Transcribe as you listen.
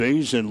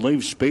base, and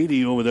Leif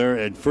Spady over there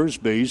at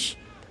first base.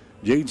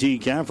 J.T.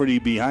 Cafferty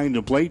behind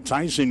the plate.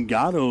 Tyson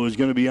Gatto is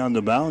going to be on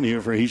the mound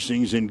here for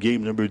Hastings in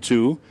game number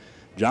 2.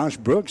 Josh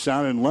Brooks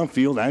out in left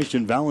field.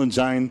 Ashton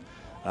Valentine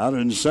out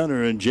in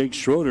center, and Jake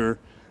Schroeder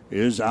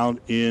is out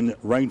in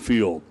right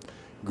field.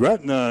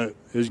 Gretna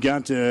has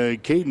got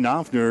Caden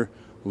Offner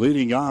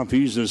leading off.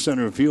 He's the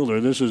center fielder.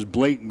 This is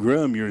Blake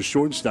Grimm, your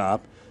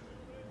shortstop.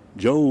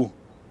 Joe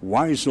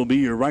Weiss will be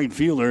your right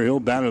fielder. He'll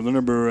bat at the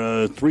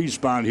number 3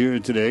 spot here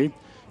today.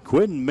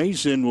 Quinn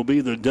Mason will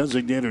be the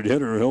designated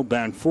hitter. He'll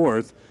bat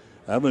 4th.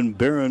 Evan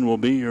Barron will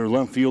be your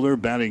left fielder,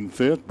 batting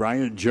 5th.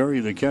 Bryant Jerry,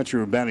 the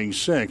catcher, batting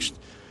 6th.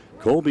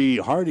 Colby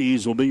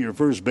Hardees will be your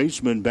first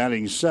baseman,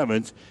 batting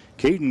 7th.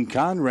 Caden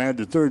Conrad,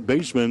 the third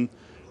baseman,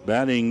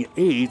 batting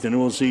 8th. And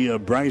we'll see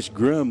Bryce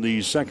Grimm,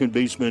 the second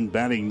baseman,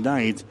 batting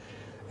 9th.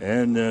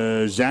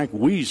 And Zach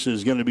Weiss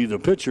is going to be the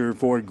pitcher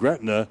for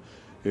Gretna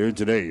here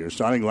today. Your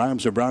starting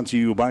lineups are brought to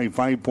you by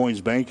 5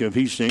 Points Bank of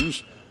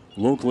Hastings.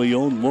 Locally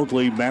owned,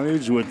 locally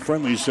managed with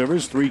friendly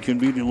service, 3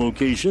 convenient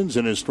locations,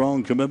 and a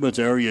strong commitment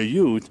to area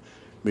youth.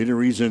 Many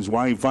reasons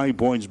why 5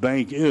 Points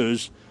Bank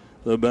is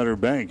the better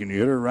bank. And you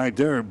hit it right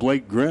there.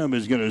 Blake Grimm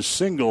is going to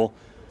single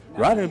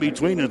right in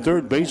between the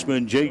third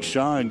baseman, Jake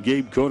Shaw, and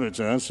Gabe Konitz.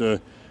 That's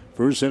the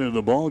first hit of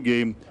the ball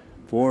game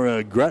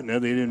for Gretna.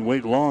 They didn't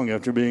wait long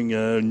after being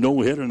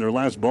no-hit in their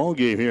last ball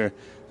game here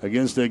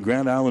against the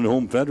Grand Island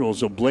Home Federal.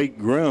 So Blake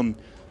Grimm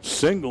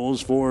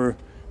singles for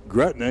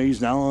Gretna.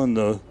 He's now on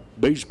the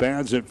base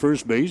pads at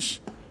first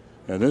base.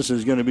 And this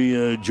is going to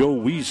be Joe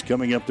Weiss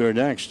coming up there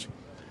next.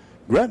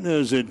 Gretna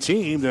is a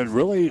team that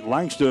really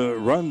likes to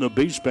run the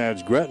base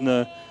pads.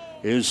 Gretna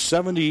is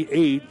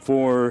 78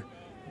 for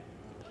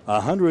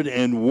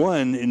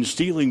 101 in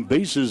stealing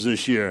bases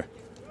this year.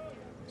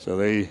 So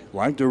they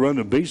like to run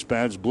the base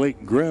pads.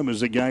 Blake Grimm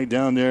is the guy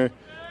down there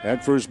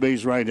at first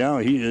base right now.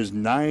 He is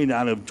 9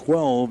 out of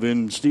 12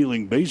 in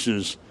stealing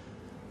bases.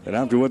 And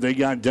after what they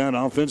got done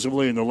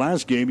offensively in the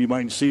last game, you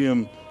might see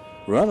him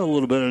run a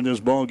little bit in this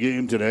ball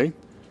game today.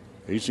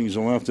 Hastings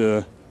will have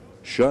to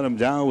shut him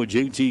down with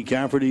J.T.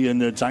 Cafferty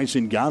and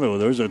Tyson Gatto.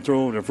 There's a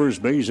throw to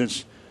first base.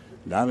 It's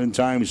not in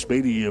time.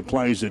 Spady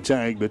applies the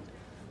tag, but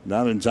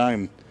not in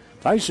time.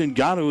 Tyson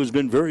Gatto has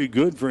been very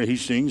good for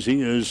Hastings.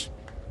 He is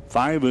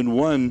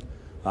 5-1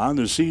 on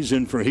the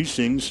season for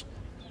Hastings.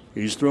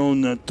 He's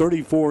thrown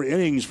 34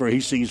 innings for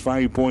Hastings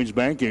 5 Points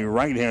Bank, a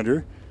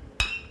right-hander.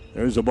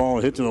 There's a ball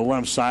hit to the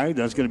left side.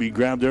 That's going to be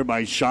grabbed there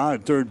by Shaw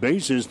at third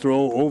base. His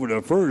throw over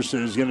to first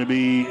is going to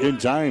be in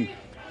time.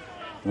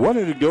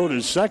 Wanted to go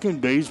to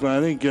second base, but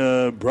I think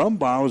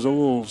Brumbaugh was a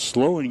little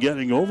slow in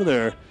getting over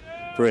there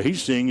for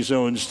Hastings.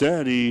 So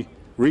instead, he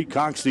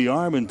recocks the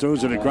arm and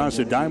throws it across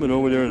the diamond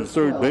over there to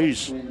third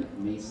base,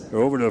 or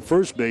over to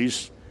first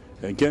base,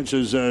 and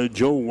catches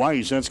Joe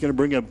Weiss. That's going to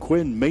bring up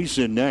Quinn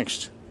Mason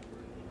next.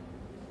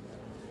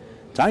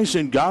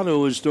 Tyson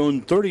Gatto has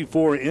thrown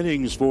 34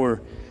 innings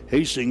for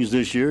Hastings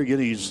this year. Again,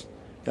 he's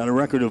got a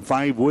record of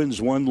 5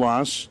 wins, 1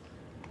 loss.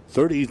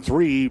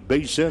 33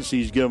 base hits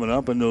he's given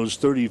up in those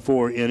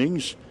 34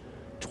 innings.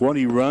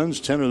 20 runs,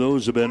 10 of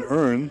those have been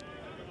earned.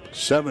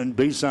 7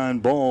 base on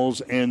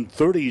balls and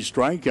 30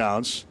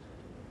 strikeouts.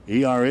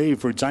 ERA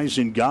for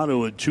Tyson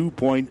Gatto at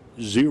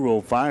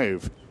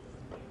 2.05.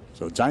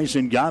 So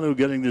Tyson Gatto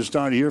getting the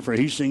start here for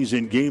Hastings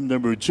in game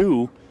number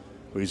 2.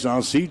 We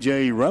saw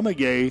C.J.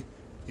 Remigay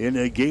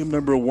in game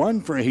number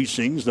 1 for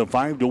Hastings. The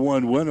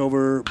 5-1 win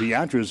over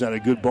Beatrice had a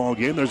good ball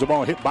game. There's a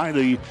ball hit by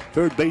the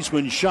third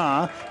baseman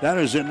Shaw. That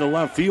is in the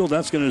left field.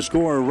 That's going to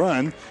score a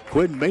run.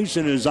 Quinn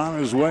Mason is on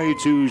his way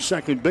to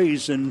second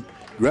base, and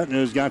Gretna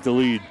has got the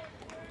lead.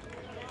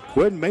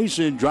 Quinn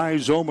Mason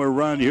drives home a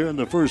run here in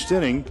the first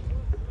inning.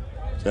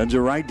 Sends it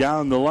right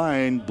down the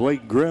line.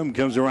 Blake Grimm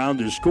comes around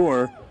to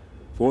score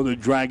for the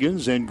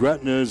Dragons, and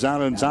Gretna is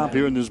out on top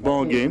here in this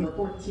ball game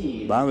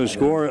by the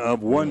score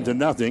of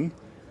 1-0.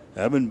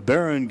 Evan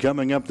Barron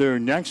coming up there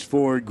next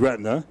for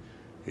Gretna.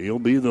 He'll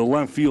be the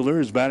left fielder.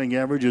 His batting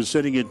average is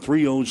sitting at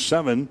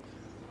 .307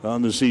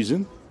 on the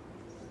season.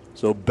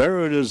 So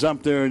Barron is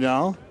up there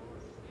now,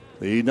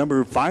 the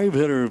number 5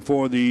 hitter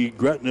for the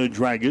Gretna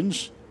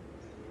Dragons.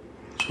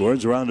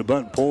 Scores around the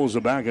bunt, pulls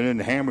the back, and then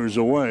hammers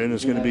away, and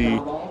it's going to be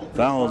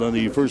fouled on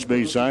the first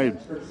base side.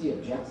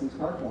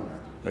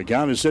 The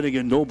count is sitting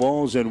at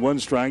 0-1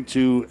 strike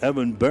to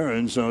Evan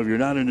Barron. So if you're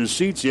not in the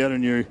seats yet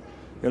and you're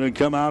going to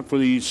come out for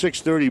the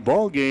 6:30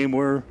 ball game,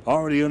 we're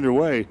already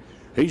underway.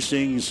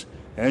 Hastings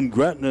and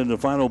Gretna in the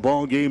final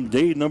ball game,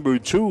 day number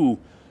 2.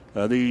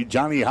 The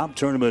Johnny Hop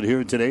tournament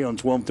here today on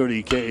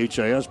 1230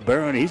 KHIS.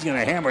 Barron, he's going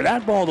to hammer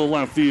that ball to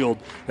left field.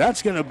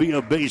 That's going to be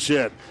a base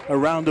hit.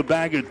 Around the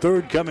bag at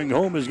third, coming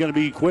home is going to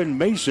be Quinn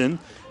Mason,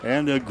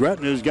 and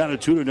Gretna's got a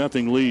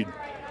 2-0 lead.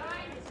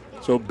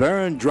 So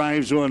Barron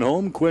drives one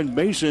home. Quinn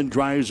Mason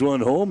drives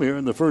one home here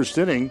in the first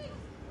inning.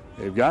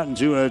 They've gotten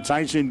to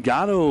Tyson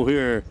Gatto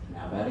here.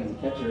 Now batting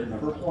catcher,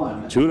 number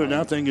 1.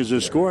 2-0 is the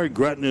score.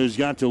 Gretna has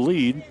got the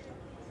lead.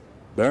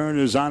 Barron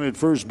is on at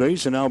first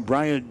base, and now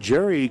Bryant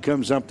Jerry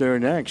comes up there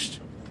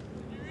next.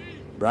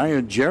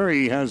 Bryant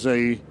Jerry has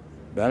a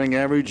Batting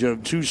average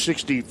of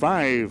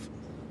 .265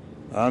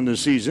 on the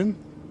season.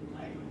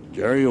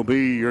 Jerry will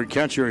be your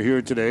catcher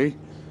here today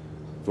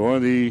for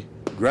the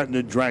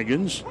Gretna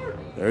Dragons.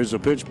 There's a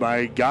pitch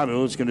by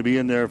Gatto. It's going to be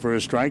in there for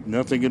a strike.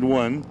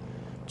 0-1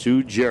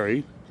 to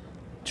Jerry.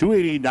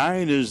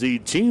 .289 is the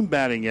team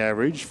batting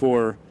average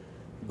for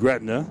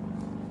Gretna.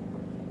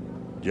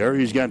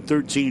 Jerry's got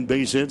 13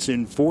 base hits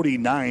and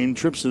 49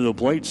 trips to the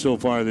plate so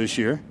far this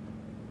year.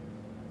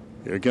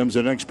 Here comes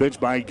the next pitch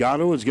by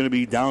Gatto. It's going to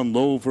be down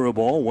low for a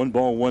ball. 1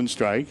 ball, 1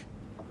 strike.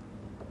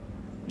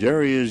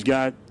 Jerry has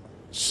got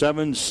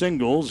 7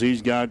 singles.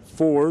 He's got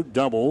 4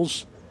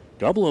 doubles.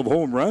 Couple of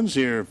home runs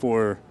here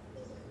for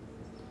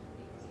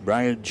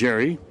Bryant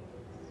Jerry.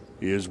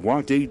 He has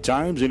walked 8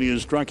 times and he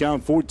has struck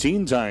out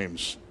 14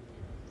 times.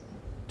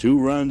 2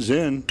 runs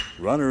in.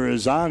 Runner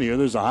is on here.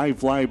 There's a high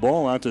fly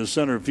ball out to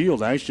center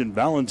field. Ashton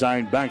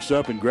Valentine backs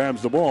up and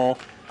grabs the ball.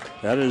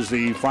 That is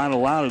the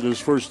final out of this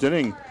first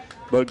inning.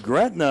 But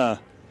Gretna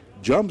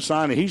jumps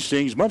on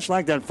Hastings, much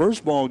like that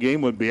first ball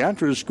game when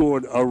Beatrice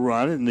scored a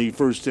run in the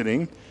first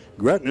inning.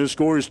 Gretna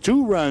scores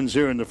 2 runs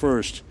here in the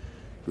first.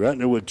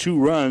 Gretna with 2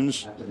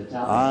 runs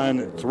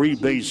on 3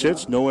 base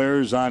hits. No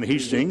errors on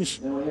Hastings.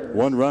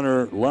 1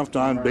 runner left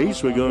on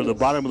base. We go to the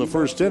bottom of the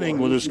first inning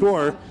with a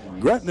score.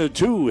 Gretna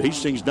 2,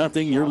 Hastings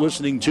nothing. You're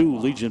listening to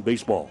Legion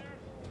Baseball.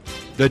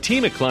 The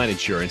team at Klein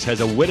Insurance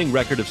has a winning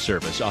record of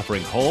service,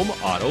 offering home,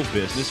 auto,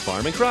 business,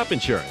 farm, and crop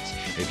insurance.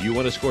 If you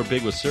want to score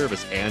big with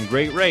service and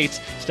great rates,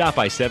 stop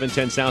by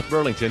 710 South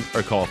Burlington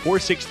or call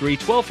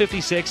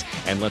 463-1256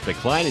 and let the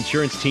Klein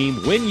Insurance team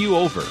win you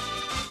over.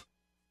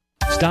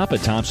 Stop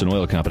at Thompson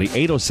Oil Company,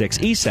 806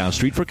 East South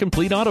Street for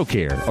complete auto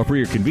care. Or for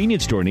your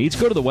convenience store needs,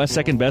 go to the West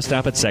 2nd Best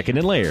Stop at 2nd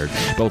and Laird.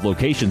 Both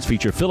locations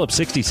feature Phillips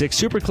 66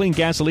 Super Clean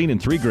gasoline in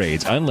 3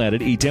 grades, unleaded,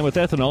 E10 with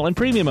ethanol, and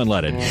premium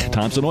unleaded.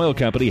 Thompson Oil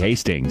Company,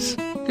 Hastings.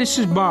 This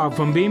is Bob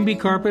from B&B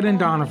Carpet and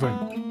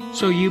Donovan.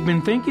 So you've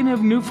been thinking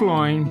of new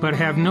flooring but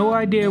have no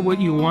idea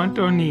what you want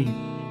or need.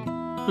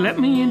 Let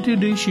me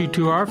introduce you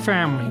to our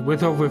family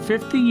with over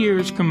 50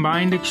 years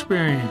combined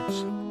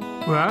experience.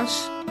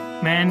 Russ,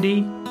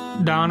 Mandy,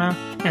 Donna,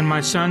 and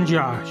my son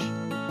Josh.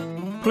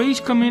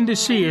 Please come in to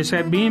see us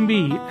at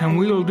B&B and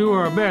we will do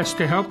our best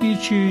to help you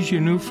choose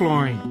your new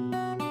flooring.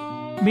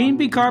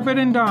 B&B Carpet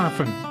and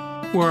Donovan,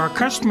 where our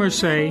customers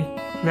say,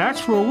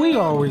 that's where we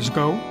always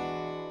go.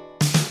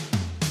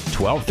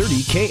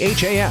 1230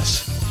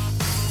 KHAS.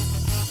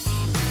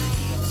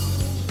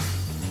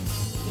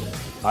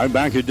 I'm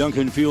back at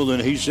Duncan Field in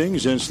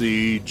Hastings. It's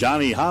the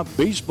Johnny Hop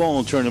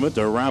Baseball Tournament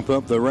to wrap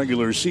up the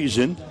regular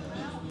season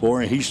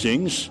for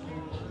Hastings.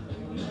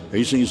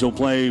 Hastings will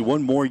play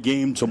one more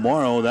game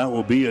tomorrow. That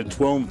will be at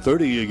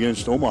 12:30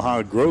 against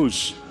Omaha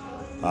Gross.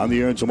 On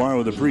the air tomorrow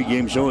with a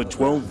pregame show at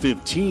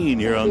 12:15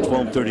 here on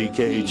 1230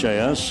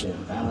 KHIS.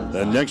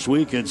 Then next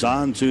week it's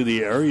on to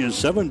the Area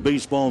 7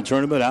 baseball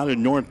tournament out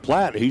in North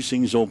Platte.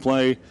 Hastings will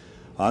play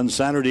on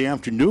Saturday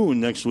afternoon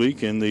next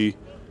week in the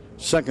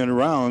second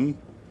round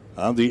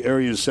of the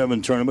Area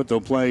 7 tournament. They'll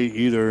play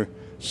either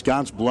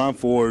Scotts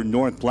Bluff or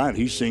North Platte.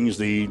 Hastings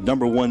the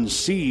number 1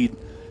 seed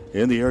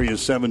in the Area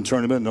 7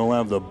 tournament, and they'll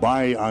have the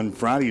bye on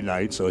Friday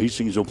night. So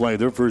Hastings will play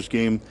their first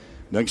game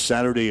next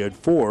Saturday at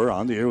 4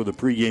 on the air with a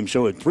pregame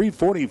show at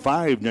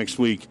 3:45 next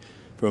week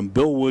from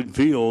Billwood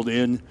Field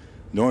in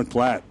North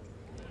Platte.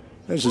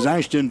 This is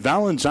Ashton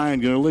Valentine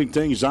going to lead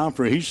things off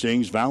for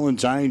Hastings.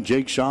 Valentine,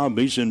 Jake Shaw,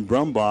 Mason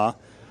Brumbaugh,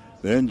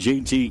 then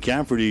J.T.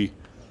 Cafferty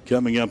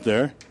coming up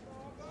there.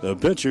 The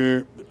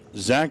pitcher,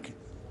 Zach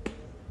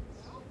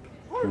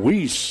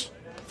Weiss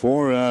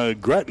for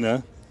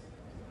Gretna.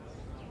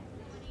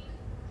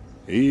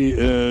 He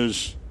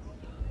is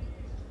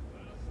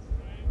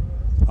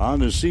on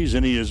the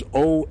season. He is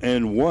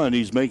 0-1.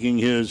 He's making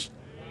his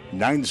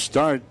 9th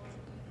start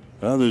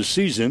of the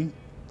season.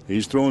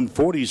 He's thrown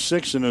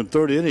 46 in the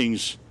third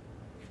innings.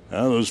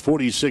 Those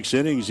 46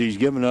 innings, he's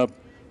given up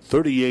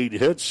 38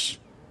 hits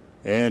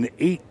and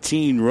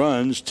 18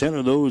 runs. 10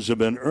 of those have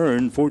been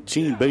earned,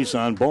 14 base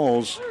on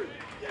balls,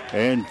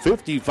 and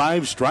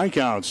 55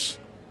 strikeouts.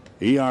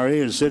 ERA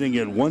is sitting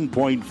at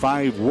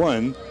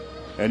 1.51.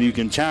 And you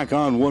can tack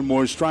on one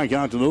more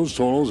strikeout to those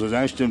totals as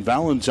Ashton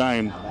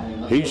Valentine,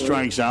 he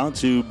strikes out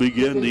to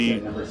begin the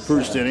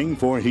first inning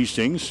for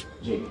Hastings.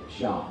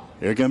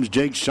 Here comes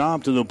Jake Shaw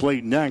to the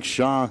plate next.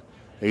 Shaw,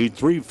 a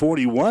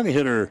 .341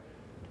 hitter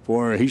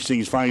for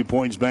Hastings 5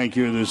 Points Bank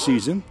here this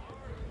season.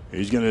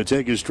 He's going to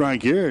take a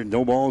strike here.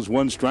 No balls,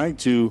 1 strike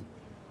to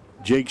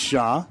Jake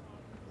Shaw.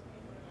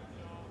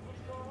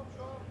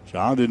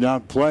 Shaw did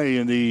not play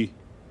in the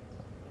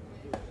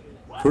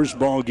first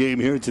ball game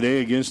here today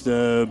against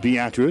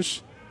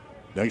Beatrice.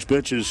 Next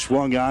pitch is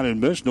swung out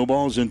and missed. No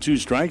balls and 2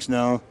 strikes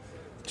now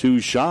to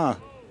Shaw.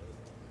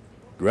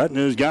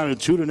 Gretna's got a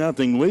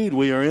 2-0 lead.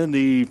 We are in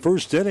the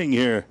first inning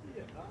here.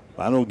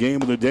 Final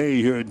game of the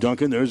day here at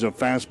Duncan. There's a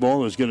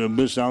fastball that's going to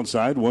miss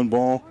outside. 1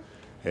 ball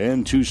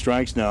and 2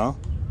 strikes now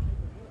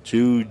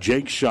to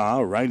Jake Shaw,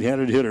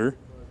 right-handed hitter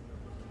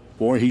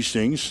for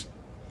Hastings.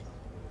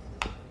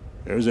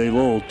 There's a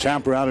little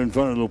tapper out in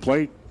front of the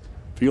plate.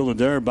 Fielded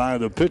there by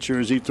the pitcher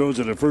as he throws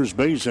it at first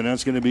base, and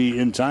that's going to be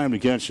in time to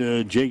catch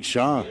Jake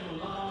Shaw.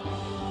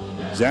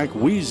 Zach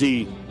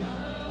Weezy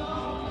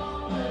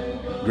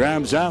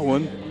grabs that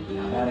one.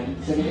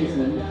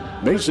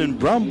 Mason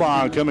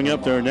Brumbaugh coming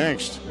up there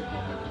next.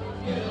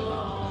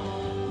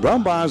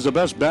 Brumbaugh is the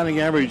best batting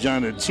average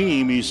on the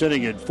team. He's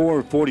sitting at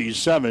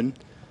 .447.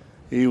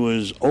 He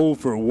was 0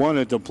 for 1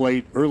 at the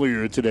plate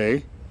earlier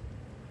today.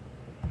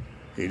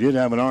 He did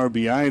have an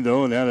RBI,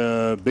 though, and had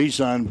a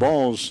base on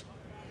balls.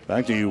 In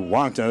fact, he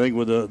walked, I think,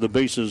 with the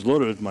bases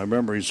loaded, if my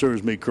memory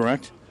serves me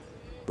correct.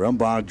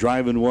 Brumbaugh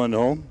driving one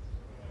home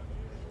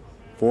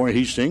for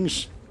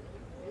Hastings.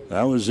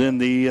 That was in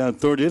the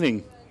third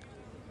inning.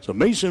 So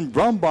Mason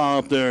Brumbaugh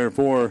up there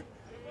for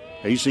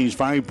Hastings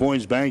 5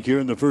 Points Bank here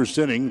in the first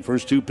inning.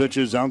 First two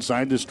pitches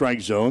outside the strike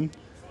zone.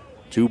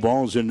 2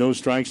 balls and no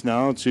strikes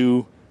now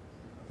to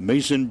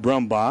Mason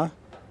Brumbaugh.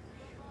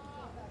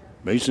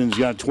 Mason's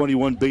got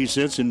 21 base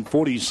hits and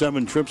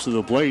 47 trips to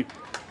the plate.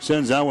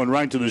 Sends that one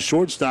right to the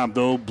shortstop,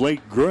 though,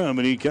 Blake Grimm,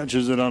 and he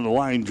catches it on the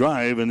line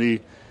drive, and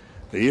the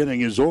inning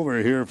is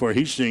over here for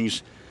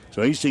Hastings.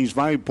 So Hastings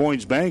 5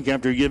 Points Bank,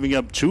 after giving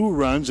up 2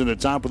 runs in the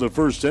top of the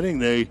first inning,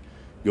 they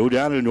go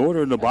down in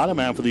order in the bottom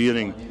half of the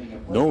inning.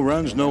 No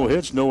runs, no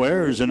hits, no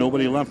errors, and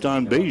nobody left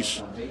on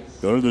base.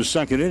 Go to the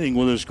second inning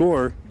with a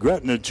score.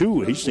 Gretna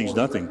 2, Hastings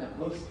nothing.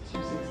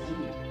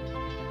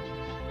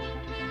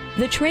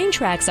 The train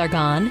tracks are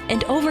gone,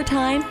 and over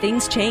time,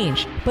 things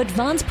change. But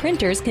Vaughn's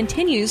Printers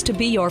continues to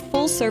be your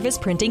full-service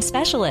printing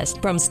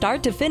specialist. From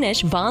start to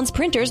finish, Vaughn's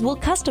Printers will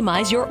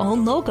customize your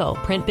own logo,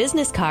 print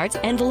business cards,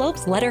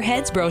 envelopes,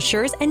 letterheads,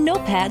 brochures, and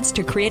notepads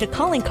to create a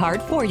calling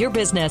card for your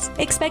business.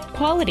 Expect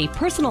quality,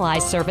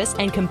 personalized service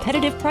and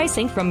competitive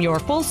pricing from your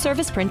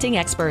full-service printing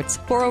experts.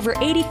 For over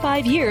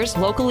 85 years,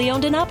 locally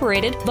owned and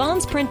operated,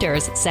 Vaughn's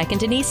Printers,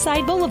 2nd and East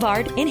Side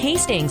Boulevard in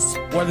Hastings.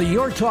 Whether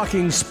you're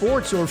talking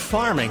sports or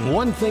farming,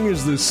 one thing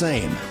is the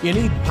same. You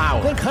need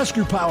power. Think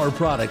Husker Power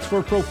products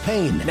for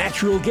propane,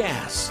 natural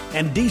gas,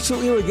 and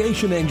diesel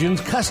irrigation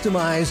engines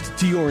customized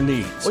to your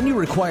needs. When you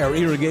require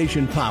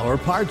irrigation power,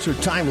 parts, or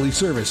timely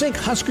service, think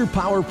Husker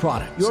Power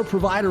product, your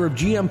provider of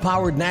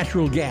GM-powered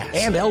natural gas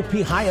and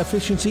LP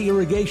high-efficiency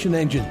irrigation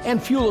engine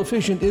and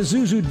fuel-efficient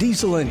Isuzu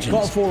diesel engines.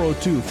 Call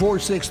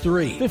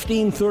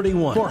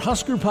 402-463-1531 for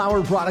Husker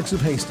Power products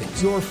of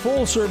Hastings, your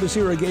full-service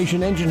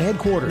irrigation engine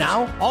headquarters.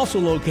 Now, also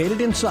located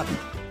in Sutton.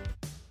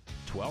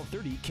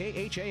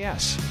 1230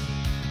 KHAS.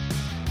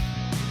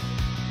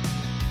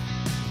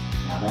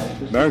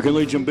 American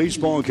Legion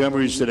baseball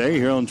coverage today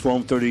here on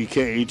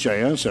 1230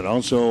 KHIS and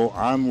also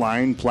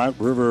online,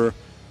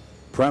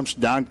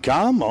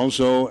 PlatteRiverPreps.com,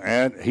 also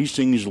at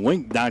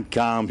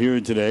HastingsLink.com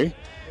here today.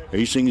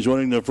 Hastings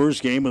winning the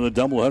first game of the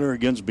doubleheader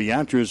against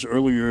Beatrice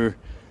earlier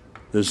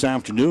this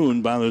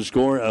afternoon by the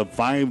score of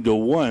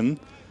 5-1.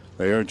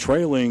 They are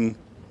trailing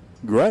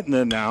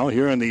Gretna now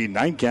here in the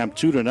nightcap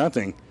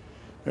 2-0.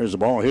 There's the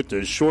ball hit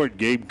to short.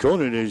 Gabe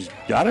Conant has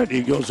got it.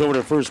 He goes over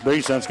to first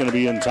base. That's going to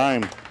be in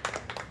time.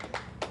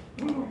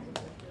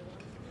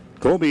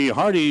 Kobe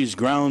Hardy's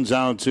grounds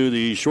out to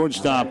the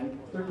shortstop,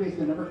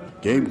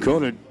 Gabe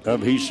Conant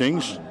of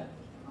Hastings.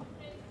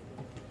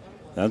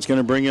 That's going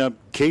to bring up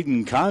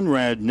Caden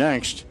Conrad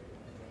next.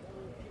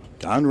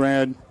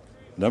 Conrad,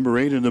 number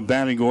 8 in the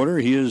batting order.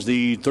 He is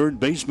the third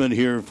baseman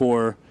here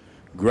for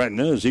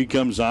Gretna as he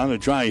comes on to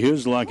try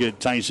his luck at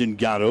Tyson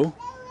Gatto.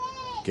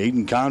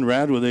 Caden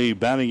Conrad with a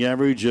batting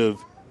average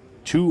of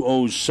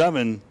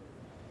 .207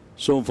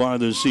 so far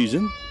this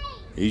season.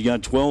 He's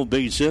got 12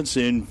 base hits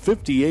and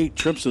 58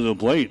 trips to the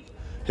plate.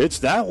 Hits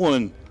that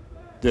one.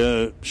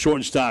 The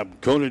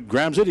shortstop, Conant,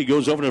 grabs it. He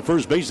goes over to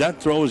first base.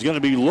 That throw is going to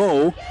be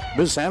low.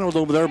 Mishandled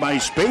over there by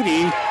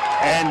Spady.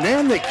 And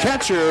then the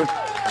catcher,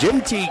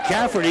 J.T.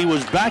 Cafferty,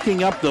 was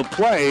backing up the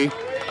play.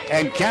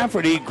 And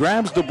Cafferty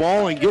grabs the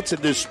ball and gets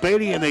it to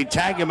Spady, and they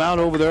tag him out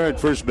over there at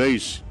first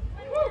base.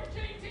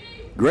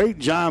 Great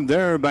job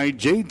there by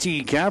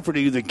J.T.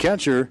 Cafferty, the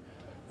catcher,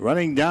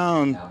 running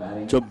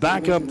down to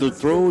back up the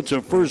throw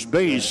to first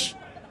base.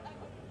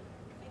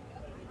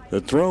 The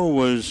throw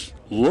was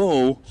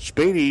low.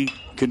 Spady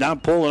could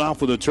not pull it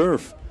off with the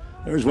turf.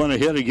 There's one to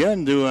hit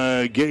again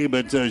to Gabe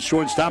at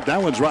shortstop.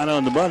 That one's right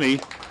on the money.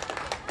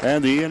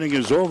 And the inning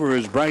is over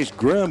as Bryce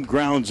Grimm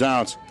grounds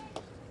out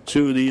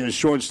to the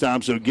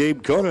shortstop. So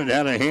Gabe Conant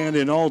had a hand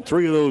in all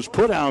 3 of those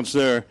putouts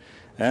there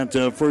at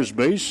first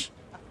base.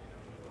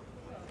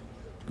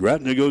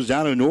 Gretna goes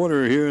down in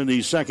order here in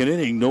the second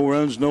inning. No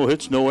runs, no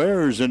hits, no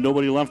errors, and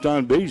nobody left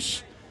on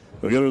base.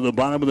 We go to the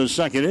bottom of the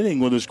second inning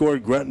with a score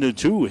at Gretna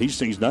 2,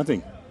 Hastings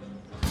nothing.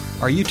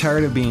 Are you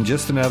tired of being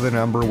just another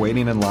number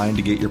waiting in line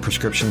to get your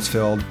prescriptions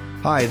filled?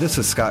 Hi, this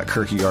is Scott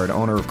Kierkegaard,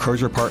 owner of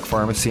Crozier Park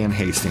Pharmacy in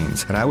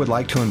Hastings, and I would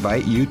like to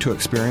invite you to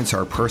experience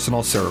our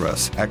personal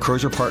service. At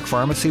Crozier Park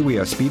Pharmacy, we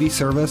have speedy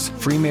service,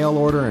 free mail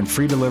order, and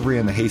free delivery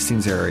in the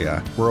Hastings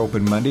area. We're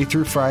open Monday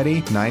through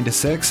Friday, 9 to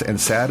 6,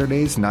 and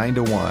Saturdays, 9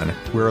 to 1.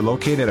 We are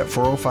located at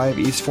 405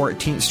 East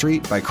 14th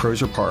Street by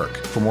Crozier Park.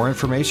 For more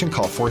information,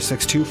 call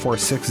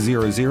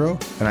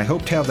 462-4600, and I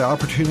hope to have the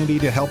opportunity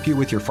to help you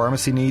with your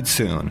pharmacy needs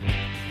soon.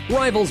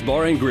 Rivals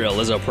Bar and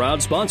Grill is a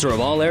proud sponsor of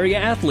all area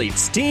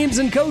athletes, teams,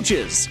 and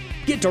coaches.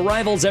 Get to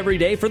Rivals every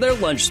day for their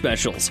lunch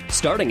specials,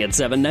 starting at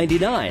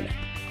 $7.99.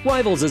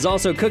 Rivals is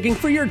also cooking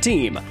for your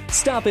team.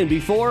 Stop in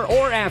before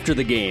or after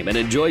the game and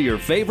enjoy your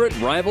favorite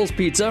Rivals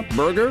pizza,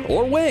 burger,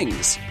 or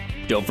wings.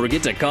 Don't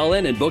forget to call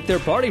in and book their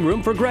party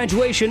room for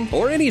graduation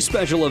or any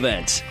special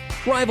event.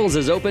 Rivals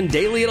is open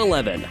daily at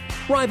 11.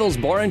 Rivals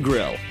Bar and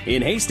Grill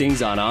in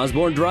Hastings on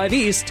Osborne Drive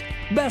East.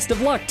 Best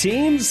of luck,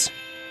 teams.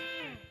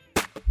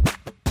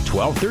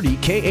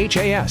 1230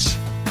 KHAS.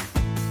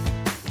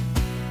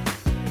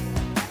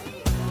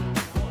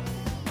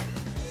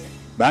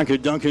 Back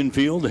at Duncan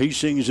Field,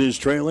 Hastings is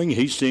trailing.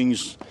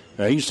 Hastings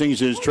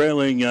is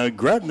trailing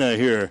Gretna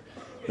here.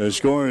 The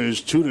score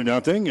is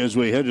 2-0 as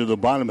we head to the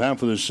bottom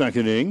half of the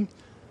second inning.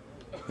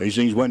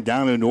 Hastings went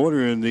down in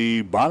order in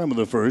the bottom of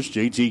the first.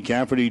 J.T.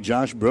 Cafferty,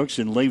 Josh Brooks,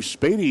 and Leif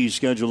Spady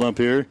scheduled up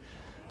here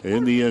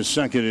in the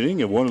second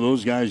inning. If one of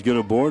those guys get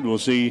aboard, we'll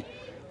see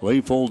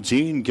Leif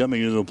Olteen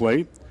coming to the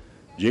plate.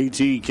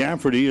 J.T.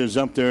 Cafferty is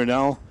up there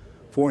now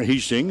for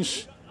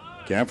Hastings.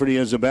 Cafferty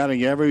has a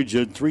batting average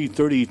of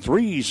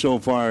 .333 so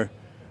far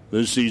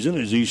this season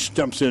as he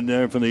steps in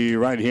there from the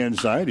right-hand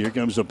side. Here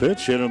comes the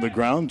pitch, hit on the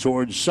ground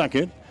towards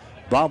second.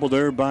 Bobbled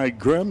there by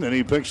Grimm, then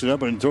he picks it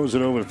up and throws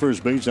it over to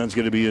first base. That's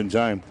going to be in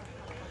time.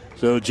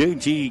 So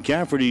J.T.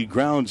 Cafferty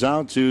grounds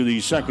out to the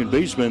second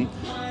baseman.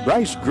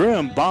 Bryce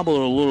Grimm bobbled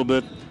a little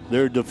bit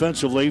there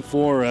defensively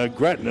for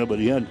Gretna, but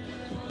he had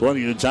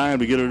plenty of time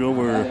to get it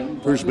over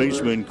first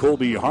baseman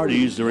Colby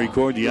Hardee's to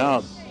record the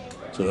out.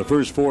 So the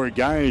first four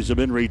guys have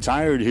been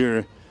retired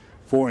here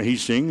for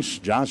Hastings.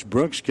 Josh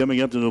Brooks coming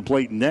up to the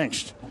plate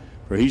next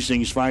for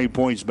Hastings 5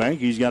 Points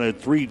Bank. He's got a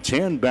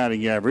 .310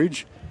 batting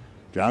average.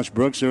 Josh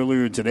Brooks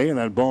earlier today in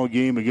that ball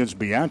game against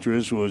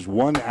Beatrice was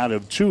 1 out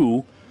of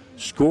 2.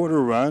 Scored a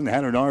run,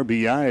 had an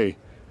RBI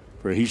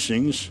for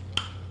Hastings.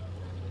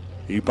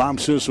 He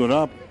pops this one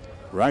up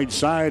right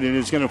side, and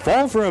it's going to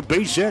fall for a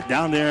base hit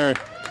down there.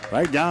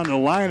 Right down the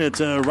line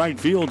at right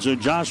field. So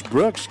Josh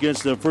Brooks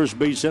gets the first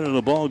base hit of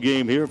the ball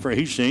game here for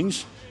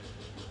Hastings.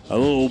 A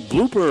little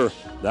blooper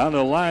down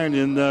the line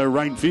in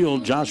right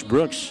field. Josh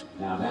Brooks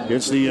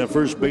gets the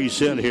first base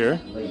hit here.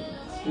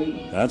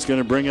 That's going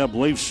to bring up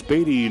Leif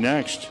Spady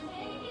next.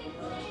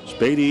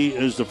 Spady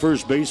is the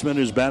first baseman.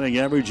 His batting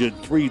average at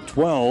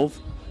 .312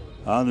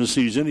 on the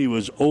season. He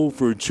was 0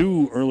 for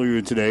 2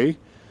 earlier today.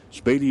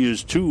 Spady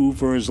is 2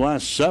 for his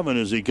last 7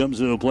 as he comes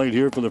to the plate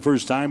here for the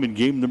first time in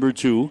game number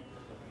 2.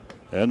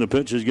 And the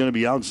pitch is going to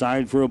be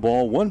outside for a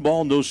ball. 1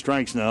 ball, no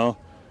strikes now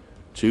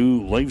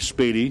to Leif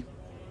Spady.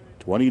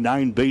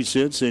 29 base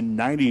hits and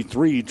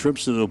 93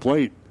 trips to the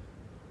plate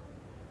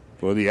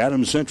for the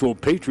Adams Central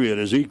Patriot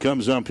as he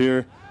comes up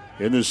here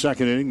in the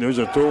second inning. There's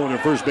a throw to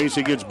first base.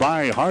 He gets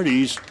by.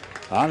 Hardee's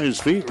on his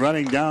feet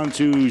running down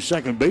to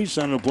second base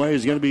on the play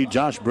is going to be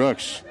Josh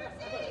Brooks.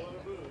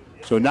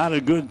 So not a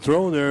good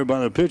throw there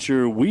by the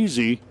pitcher,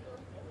 Wheezy.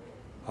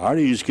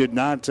 Hardee's could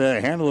not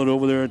handle it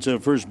over there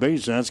at first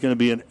base. That's going to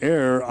be an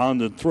error on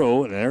the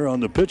throw, an error on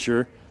the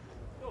pitcher.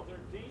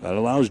 That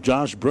allows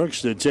Josh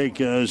Brooks to take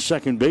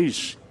second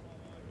base.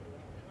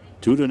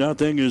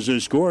 2-0 is the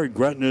score.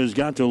 Gretna has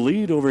got the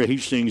lead over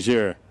Hastings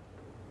here.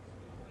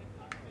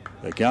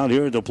 The count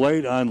here at the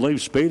plate on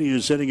Leif Spady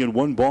is sitting at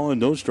 1 ball and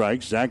no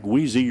strikes. Zach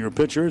Wheezy, your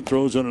pitcher,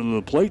 throws under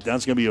the plate.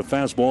 That's going to be a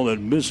fastball that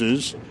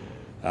misses.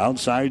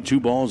 Outside, 2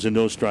 balls and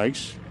no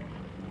strikes.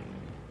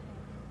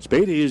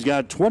 Spady has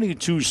got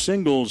 22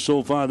 singles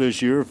so far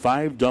this year,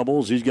 5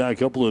 doubles. He's got a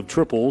couple of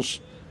triples.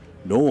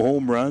 No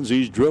home runs.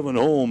 He's driven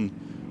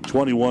home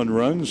 21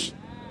 runs.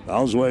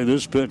 Fouls away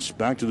this pitch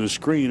back to the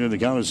screen, and the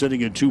count is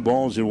sitting at 2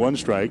 balls and 1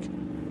 strike.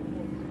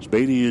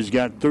 Spady has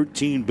got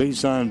 13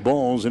 base on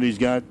balls, and he's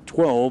got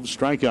 12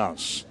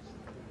 strikeouts.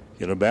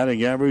 Get a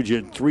batting average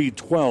at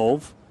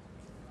 .312.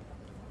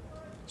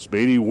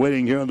 Spady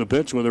waiting here on the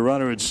pitch with a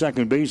runner at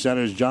second base. That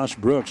is Josh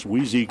Brooks.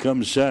 Wheezy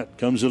comes set,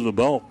 comes to the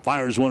belt,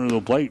 fires one to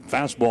the plate.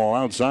 Fastball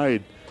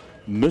outside,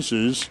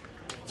 misses.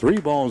 3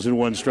 balls and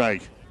 1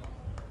 strike.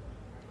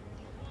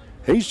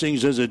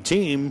 Hastings as a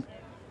team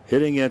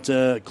hitting at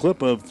a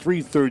clip of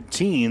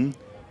 .313.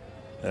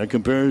 That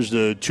compares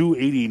to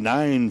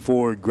 .289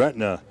 for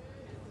Gretna.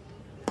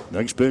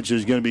 Next pitch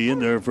is going to be in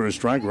there for a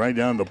strike right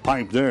down the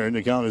pipe there. And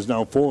the count is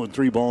now full at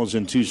 3 balls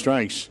and 2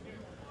 strikes.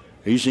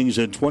 Hastings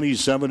at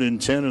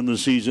 27-10 in the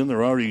season.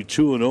 They're already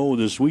 2-0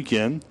 this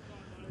weekend.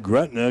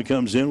 Gretna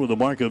comes in with a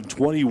mark of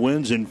 20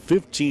 wins and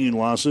 15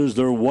 losses.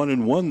 They're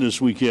 1-1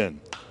 this weekend.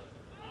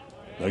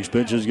 Next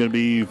pitch is going to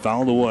be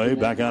fouled away.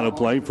 Back out of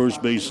play,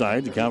 first base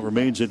side. The count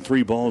remains at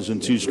 3 balls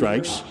and 2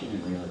 strikes.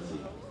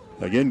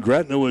 Again,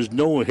 Gretna was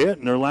no hit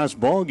in their last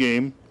ball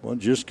game. One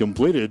just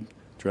completed.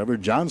 Trevor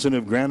Johnson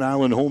of Grand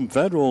Island Home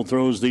Federal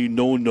throws the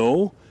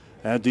no-no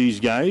at these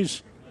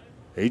guys.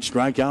 8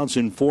 strikeouts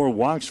and 4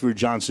 walks for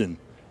Johnson.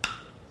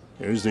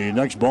 Here's the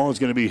next ball. It's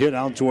going to be hit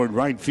out toward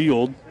right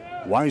field.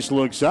 Weiss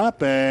looks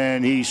up,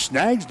 and he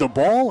snags the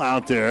ball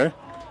out there.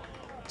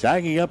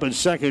 Tagging up at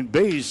second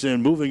base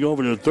and moving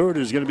over to third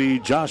is going to be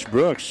Josh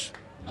Brooks.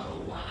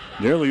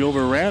 Nearly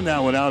overran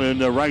that one out in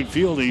the right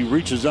field. He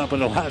reaches up in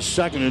the last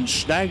second and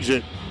snags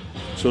it.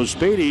 So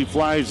Spady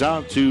flies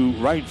out to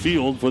right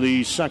field for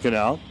the second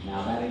out.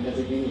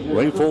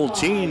 Ray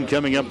Foltine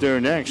coming up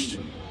there next.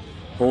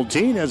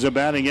 Foltine has a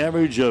batting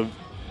average of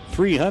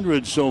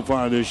 300 so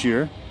far this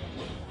year.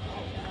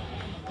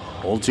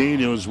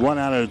 Foltine was 1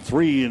 out of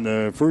 3 in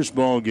the first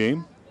ball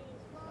game.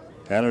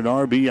 Had an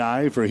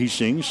RBI for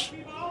Hastings.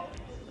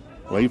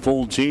 Ray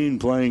Foltine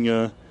playing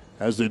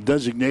as the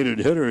designated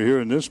hitter here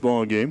in this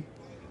ball game.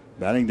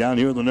 Batting down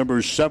here in the number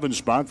 7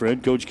 spot for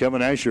head coach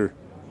Kevin Asher.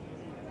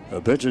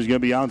 The pitch is going to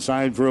be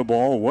outside for a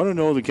ball.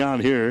 1-0 the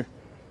count here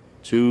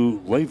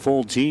to Ray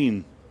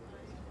Foltine.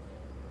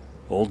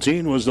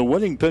 Foltine was the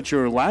winning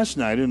pitcher last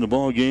night in the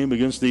ball game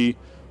against the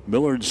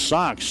Millard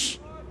Sox.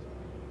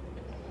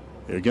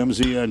 Here comes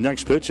the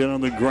next pitch in on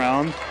the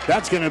ground.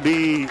 That's going to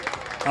be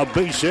a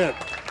base hit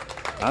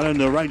out in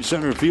the right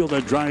center field.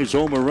 That drives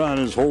home a run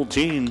as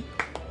Foltine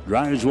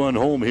drives one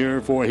home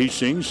here for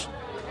Hastings.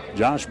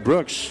 Josh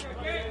Brooks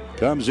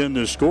comes in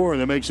to score.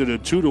 That makes it a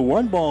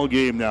 2-1 ball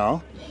game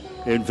now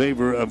in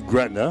favor of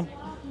Gretna.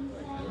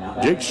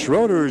 Jake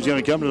Schroeder is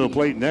going to come to the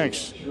plate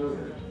next.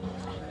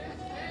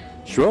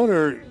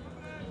 Schroeder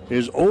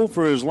is 0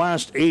 for his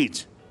last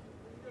 8.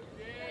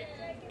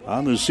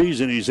 On the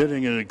season, he's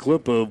hitting at a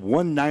clip of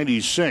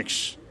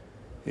 196.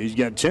 He's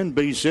got 10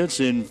 base hits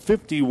and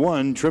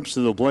 51 trips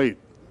to the plate.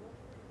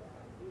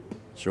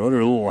 Schroeder,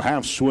 a little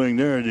half swing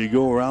there. Did he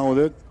go around with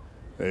it?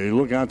 They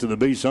look out to the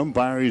base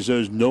umpire. He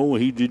says, no,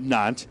 he did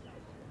not.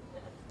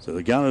 So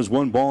the count is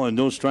 1 ball and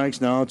no strikes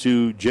now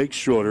to Jake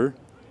Schroeder.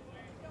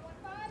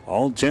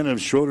 All 10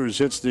 of Schroeder's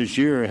hits this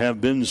year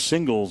have been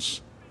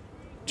singles.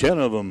 10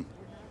 of them.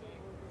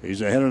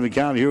 He's ahead of the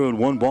count here with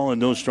 1 ball and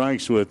no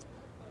strikes with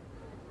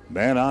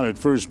man out at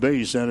first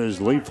base. That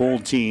is Ray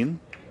Foltine.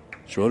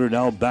 Schroeder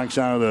now backs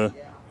out of the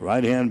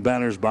right-hand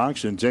batter's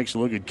box and takes a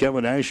look at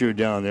Kevin Asher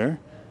down there.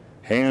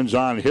 Hands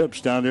on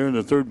hips down there in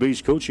the third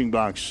base coaching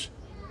box.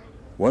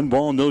 1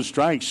 ball, no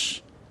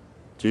strikes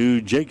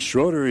to Jake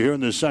Schroeder here in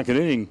the second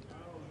inning.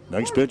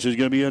 Next pitch is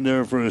going to be in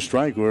there for a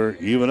strike. We're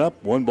even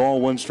up. 1 ball,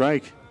 1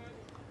 strike.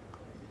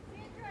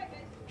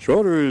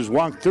 Schroeder has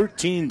walked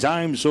 13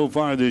 times so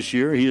far this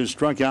year. He has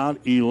struck out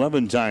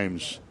 11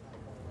 times.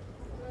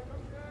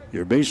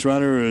 Your base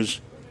runner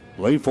is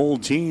Ray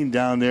Foltine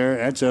down there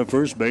at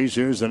first base.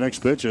 Here's the next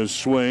pitch, a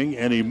swing,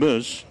 and he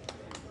missed.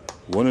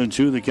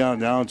 1-2 the count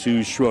now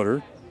to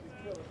Schroeder.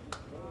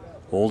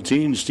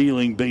 Foltine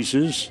stealing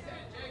bases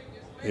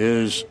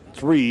is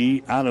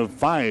 3 out of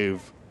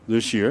 5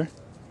 this year.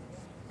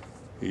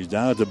 He's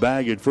down at the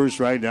bag at first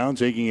right now,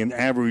 taking an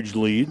average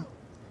lead.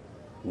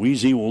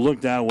 Weezy will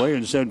look that way,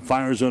 instead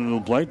fires under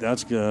the plate.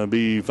 That's going to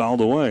be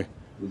fouled away.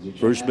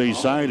 First base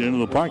side into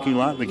the parking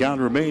lot. The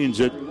count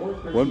remains at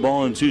 1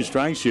 ball and 2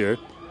 strikes here.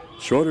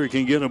 Schroeder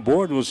can get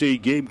aboard. We'll see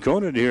Gabe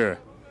Conant here.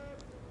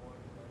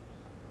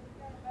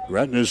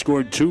 Gretna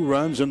scored 2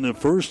 runs in the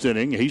first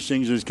inning.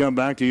 Hastings has come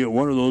back to get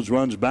 1 of those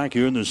runs back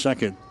here in the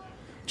second.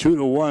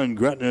 2-1.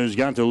 Gretna has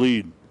got the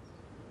lead.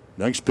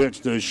 Next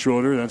pitch to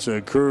Schroeder. That's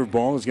a curve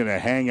ball. It's going to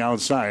hang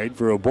outside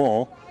for a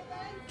ball.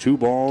 2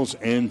 balls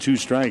and 2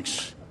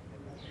 strikes.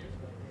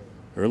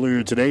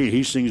 Earlier today,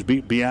 Hastings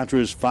beat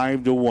Beatrice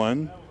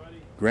 5-1.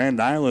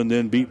 Grand Island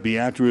then beat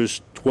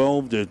Beatrice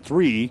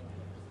 12-3.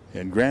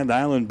 And Grand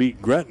Island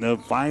beat Gretna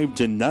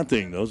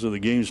 5-0. Those are the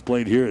games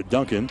played here at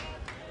Duncan.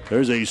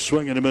 There's a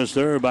swing and a miss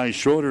there by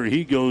Schroeder.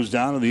 He goes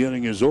down and the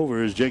inning is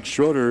over as Jake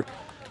Schroeder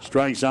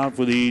strikes out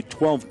for the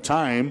 12th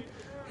time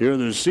here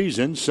this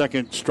season.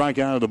 Second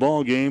strikeout of the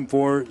ball game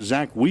for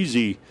Zach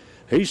Weezy.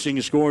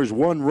 Hastings scores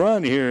 1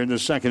 run here in the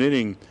second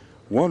inning.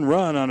 1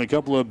 run on a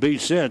couple of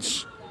base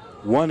hits.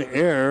 1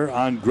 error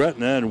on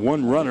Gretna and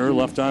 1 runner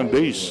left on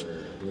base.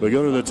 We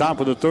go to the top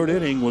of the third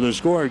inning with a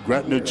score: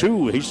 Gretna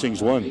 2,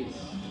 Hastings 1.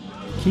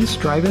 Keith's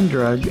Drive-In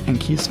Drug and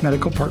Keith's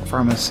Medical Park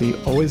Pharmacy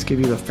always give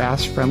you the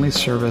fast, friendly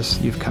service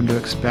you've come to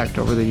expect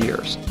over the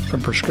years.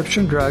 From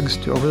prescription drugs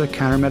to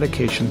over-the-counter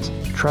medications,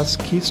 trust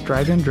Keith's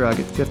Drive-In Drug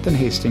at 5th and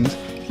Hastings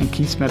and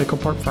Keith's Medical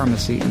Park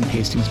Pharmacy in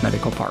Hastings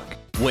Medical Park.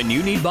 When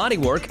you need body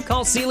work,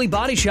 call Seeley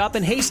Body Shop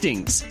in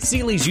Hastings.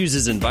 Seeley's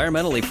uses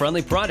environmentally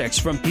friendly products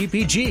from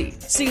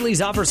PPG.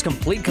 Seeley's offers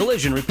complete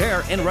collision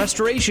repair and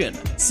restoration.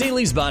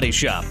 Seeley's Body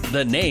Shop,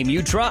 the name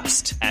you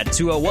trust, at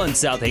 201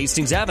 South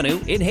Hastings Avenue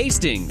in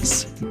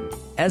Hastings.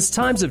 As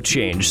times have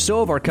changed, so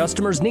have our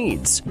customers'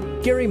 needs.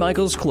 Gary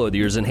Michaels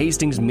Clothiers in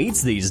Hastings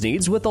meets these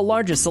needs with the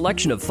largest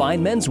selection of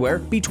fine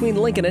menswear between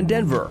Lincoln and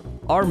Denver.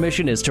 Our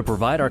mission is to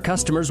provide our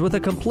customers with a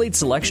complete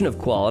selection of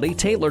quality,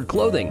 tailored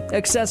clothing,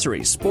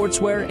 accessories,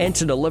 sportswear, and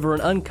to deliver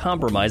an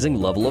uncompromising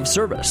level of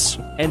service.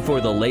 And for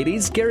the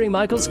ladies, Gary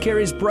Michaels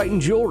carries Brighton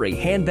jewelry,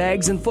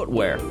 handbags, and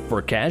footwear.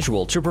 For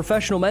casual to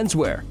professional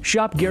menswear,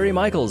 shop Gary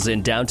Michaels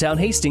in downtown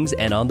Hastings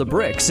and on the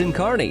Bricks in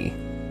Kearney.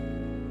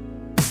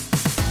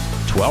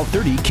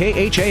 1230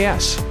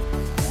 KHAS.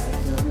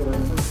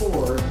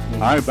 All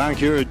right, back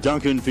here at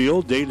Duncan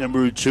Field, day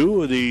number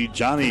 2 of the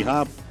Johnny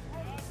Hop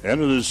end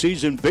of the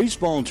season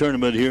baseball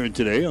tournament here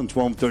today on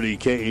 1230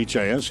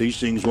 KHIS.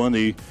 Hastings won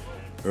the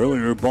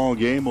earlier ball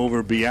game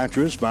over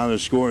Beatrice by the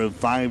score of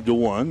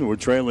 5-1. We're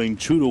trailing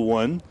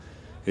 2-1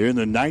 here in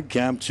the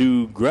nightcap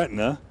to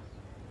Gretna.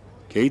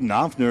 Caden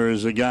Offner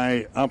is the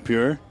guy up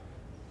here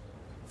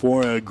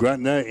for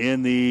Gretna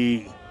in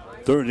the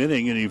third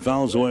inning, and he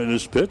fouls away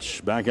this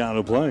pitch. Back out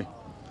of play.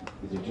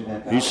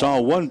 He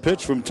saw one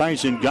pitch from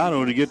Tyson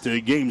Gatto to get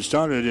the game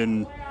started,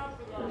 and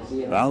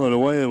fouled it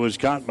away. It was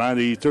caught by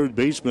the third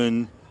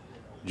baseman,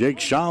 Jake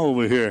Shaw,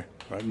 over here,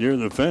 right near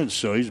the fence.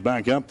 So he's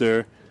back up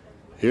there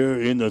here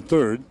in the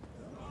third.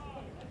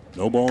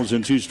 No balls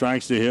and 2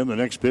 strikes to him. The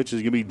next pitch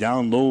is going to be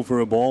down low for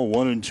a ball,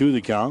 1-2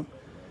 the count.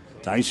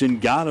 Tyson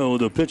Gatto,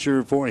 the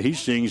pitcher for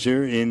Hastings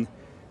here in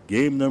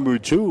game number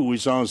 2. We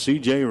saw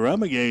C.J.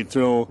 Remigay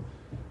throw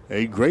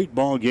a great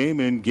ball game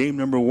in game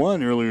number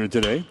 1 earlier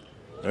today.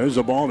 There's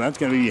a ball that's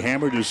going to be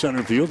hammered to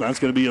center field. That's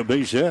going to be a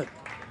base hit.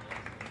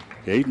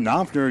 Caden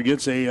Offner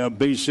gets a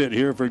base hit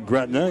here for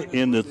Gretna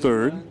in the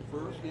third.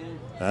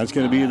 That's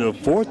going to be the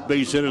 4th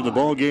base hit of the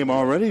ball game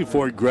already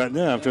for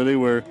Gretna after they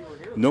were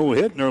no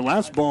hit in their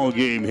last ball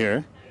game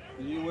here.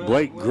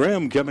 Blake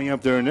Grimm coming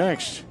up there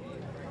next.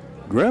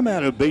 Grimm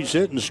had a base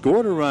hit and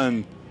scored a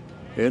run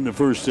in the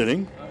first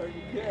inning.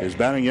 His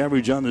batting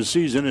average on the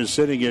season is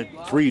sitting at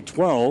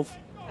 .312.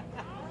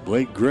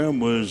 Blake Grimm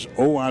was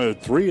 0 out of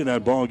 3 in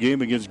that ball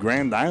game against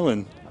Grand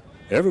Island.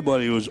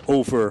 Everybody was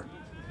 0 for.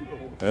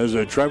 As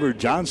Trevor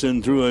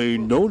Johnson threw a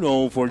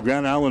no-no for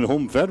Grand Island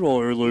Home Federal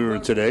earlier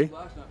today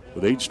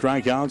with 8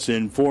 strikeouts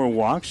and 4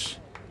 walks.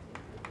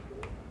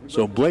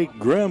 So Blake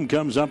Grimm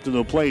comes up to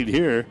the plate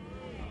here.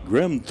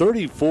 Grimm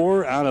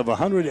 34 out of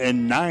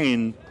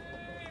 109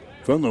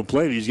 from the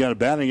plate. He's got a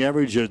batting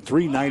average of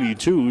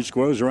 .392.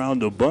 Squares around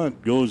the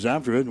bunt, goes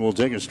after it, and will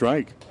take a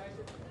strike.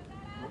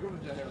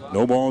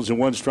 No balls and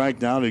 1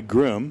 strike now to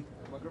Grimm.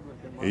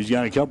 He's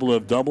got a couple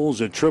of doubles,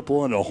 a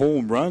triple, and a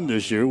home run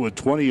this year with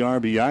 20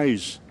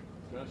 RBIs.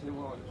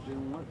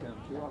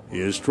 He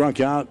has struck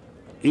out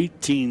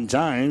 18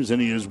 times,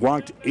 and he has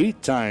walked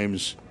 8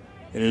 times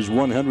in his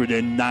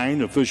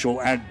 109 official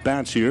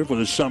at-bats here for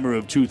the summer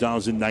of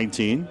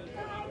 2019.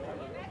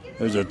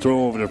 There's a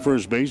throw over to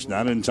first base,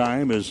 not in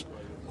time, as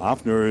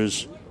Offner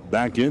is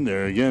back in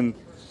there. Again,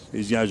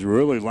 these guys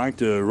really like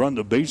to run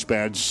the base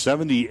pads.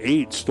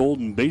 78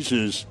 stolen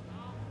bases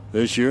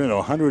this year and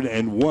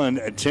 101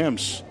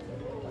 attempts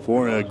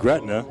for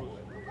Gretna.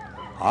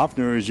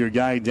 Offner is your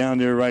guy down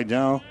there right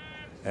now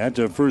at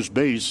the first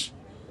base.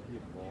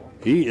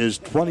 He is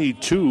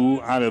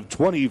 22 out of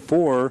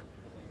 24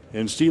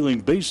 in stealing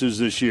bases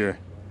this year.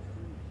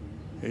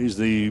 He's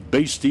the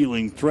base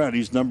stealing threat.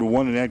 He's number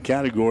 1 in that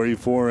category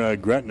for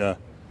Gretna.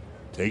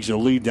 Takes a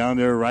lead down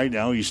there right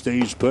now. He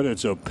stays put.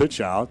 It's a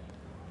pitch out.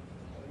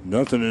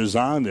 Nothing is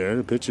on there.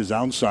 The pitch is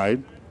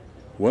outside.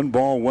 1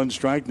 ball, 1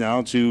 strike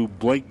now to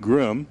Blake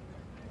Grimm.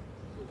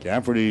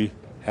 Cafferty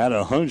had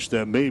a hunch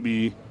that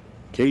maybe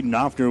Caden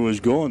Offner was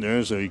going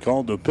there, so he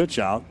called the pitch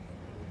out.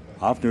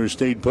 Offner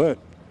stayed put.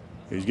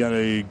 He's got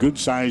a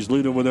good-sized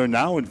lead over there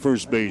now at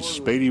first base.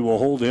 Spady will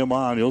hold him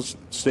on. He'll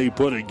stay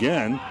put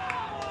again.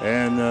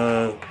 And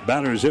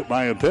batter is hit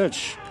by a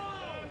pitch.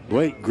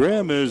 Blake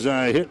Grimm is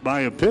hit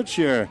by a pitch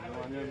here.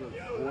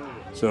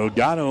 So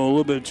Gatto a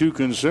little bit too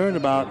concerned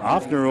about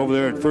Offner over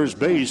there at first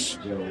base.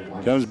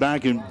 Comes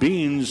back and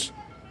beans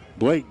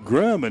Blake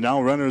Grimm. And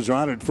now runners are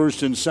on at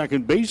first and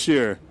second base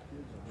here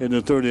in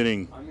the third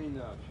inning.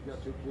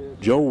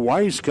 Joe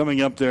Weiss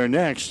coming up there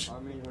next.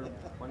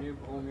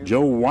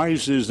 Joe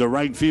Weiss is the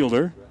right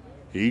fielder.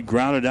 He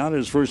grounded out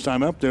his first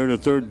time up there to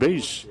third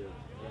base.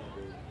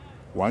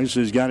 Weiss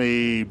has got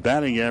a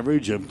batting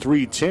average of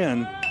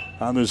 .310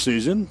 on the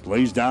season.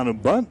 Lays down a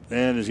bunt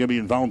and is going to be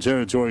in foul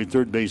territory,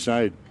 third base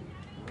side.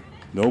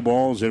 No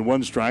balls and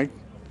 1 strike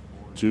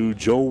to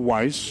Joe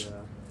Weiss.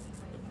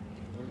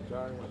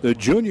 The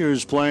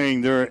juniors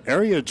playing their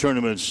area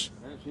tournaments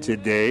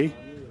today.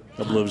 A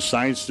couple of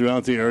sites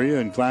throughout the area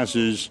in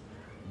classes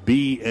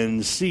B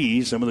and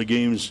C. Some of the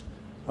games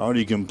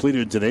already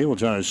completed today. We'll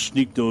try to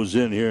sneak those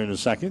in here in a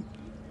second.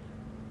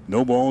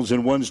 No balls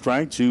and 1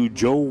 strike to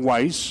Joe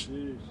Weiss.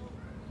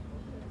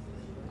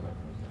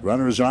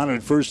 Runners on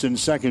at first and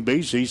second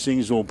base.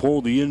 Hastings will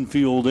pull the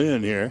infield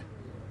in here.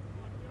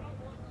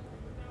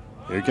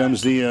 Here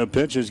comes the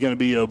pitch. It's going to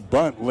be a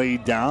bunt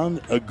laid down.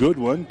 A good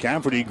one.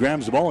 Cafferty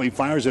grabs the ball. He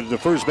fires it to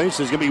first base.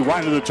 It's going to be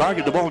wide of the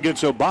target. The ball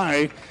gets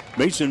by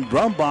Mason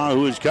Brumbaugh,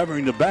 who is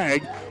covering the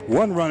bag.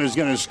 1 run is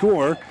going to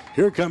score.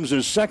 Here comes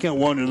the second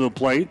one to the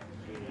plate.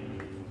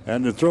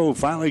 And the throw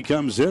finally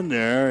comes in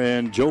there.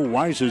 And Joe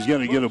Weiss is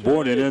going to get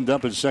aboard and end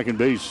up at second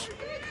base.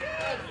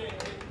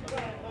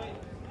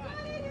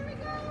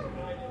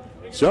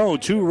 So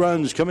 2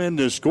 runs come in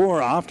to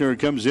score. Offner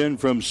comes in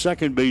from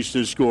second base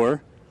to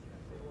score.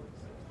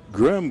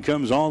 Grimm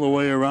comes all the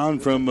way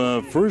around from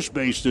first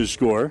base to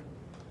score.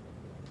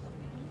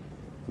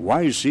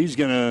 Weiss, he's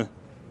going to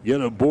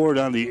get aboard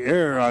on the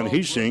air on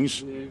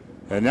Hastings.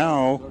 And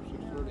now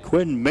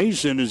Quinn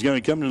Mason is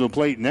going to come to the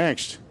plate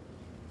next.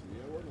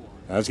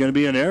 That's going to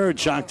be an error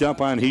chalked up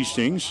on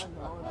Hastings.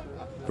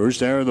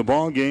 First error of the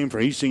ball game for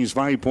Hastings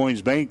 5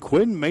 Points Bank.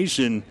 Quinn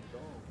Mason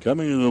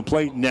coming to the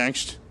plate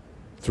next.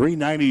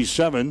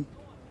 .397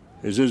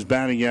 is his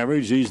batting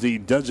average. He's the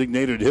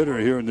designated hitter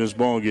here in this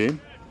ball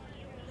game.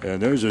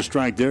 And there's a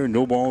strike there.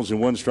 No balls and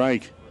one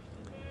strike.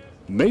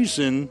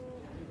 Mason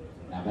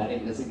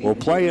will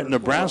play at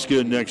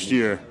Nebraska next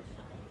year.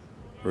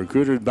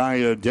 Recruited by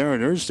Darren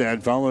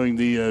Erstad following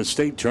the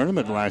state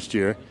tournament last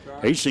year.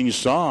 Hastings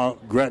saw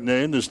Gretna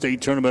in the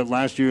state tournament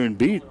last year and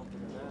beat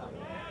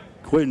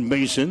Quinn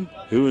Mason,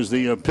 who was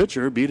the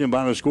pitcher, beat him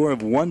by a score of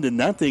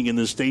 1-0 in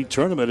the state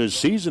tournament a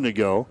season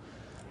ago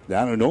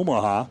down in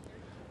Omaha.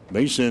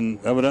 Mason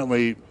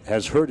evidently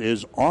has hurt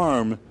his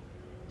arm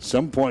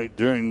some point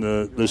during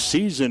the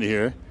season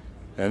here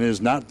and is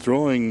not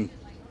throwing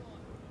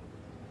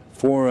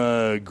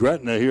for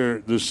Gretna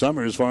here this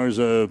summer as far as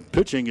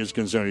pitching is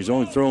concerned. He's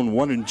only thrown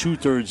 1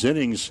 2/3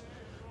 innings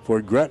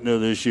for Gretna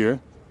this year.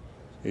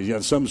 He's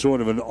got some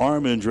sort of an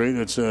arm injury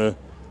that's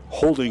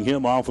holding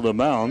him off of the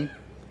mound.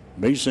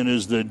 Mason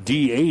is the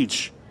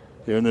DH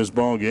here in this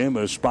ball game,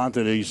 a spot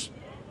that he's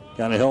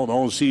kind of held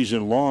all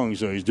season long,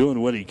 so he's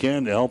doing what he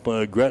can to help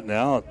Gretna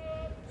out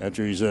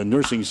after he's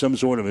nursing some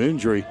sort of an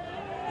injury.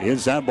 He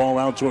hits that ball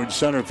out towards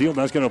center field.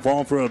 That's going to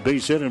fall for a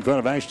base hit in front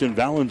of Ashton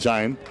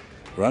Valentine.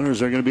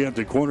 Runners are going to be at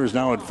the corners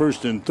now at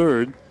first and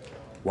third.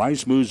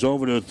 Weiss moves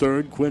over to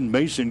third. Quinn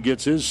Mason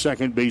gets his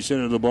second base hit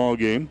of the ball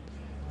game.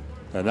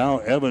 And now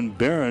Evan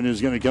Barron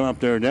is going to come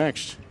up there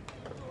next.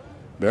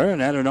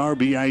 Barron had an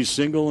RBI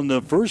single in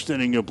the first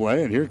inning of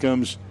play, and here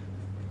comes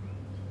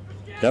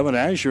Evan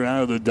Asher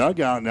out of the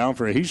dugout now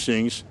for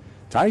Hastings.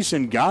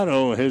 Tyson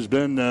Gatto has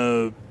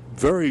been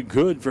very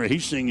good for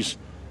Hastings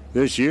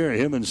this year.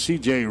 Him and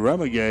C.J.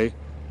 Remigay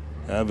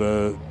have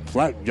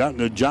gotten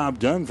the job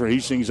done for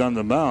Hastings on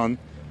the mound.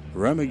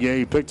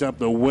 Remigay picked up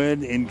the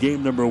win in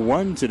game number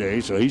 1 today,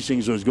 so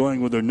Hastings was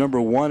going with their number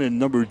 1 and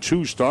number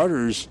 2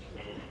 starters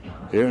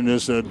here in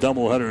this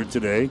doubleheader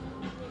today.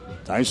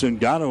 Tyson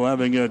Gatto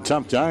having a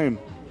tough time.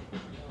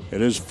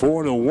 It is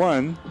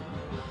 4-1.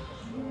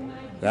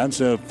 That's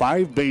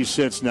 5 base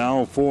hits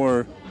now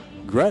for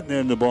Gretna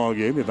in the ball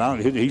game. They've out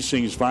hit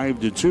Hastings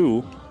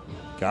 5-2.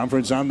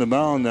 Conference on the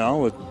mound now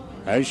with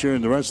Asher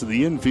and the rest of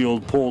the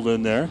infield pulled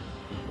in there.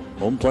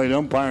 Home plate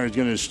umpire is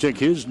going to stick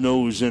his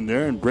nose in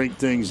there and break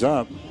things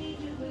up.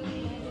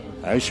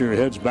 Asher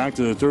heads back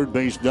to the third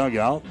base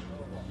dugout.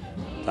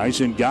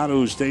 Tyson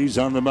Gatto stays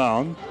on the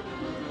mound.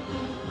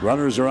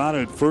 Runners are out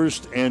at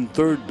first and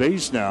third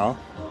base now.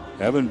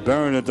 Evan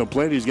Barron at the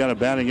plate. He's got a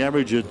batting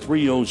average of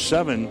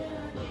 .307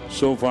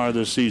 so far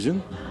this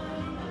season.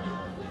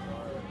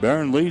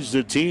 Barron leads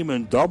the team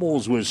in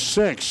doubles with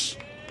 6.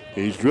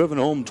 He's driven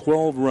home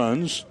 12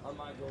 runs.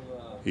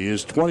 He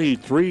is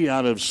 23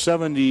 out of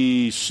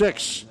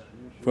 76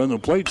 from the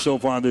plate so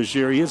far this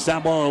year. He hits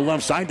that ball on the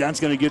left side. That's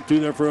going to get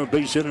through there for a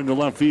base hit into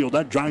left field.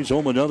 That drives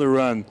home another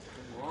run.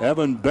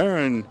 Evan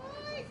Barron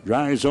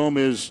drives home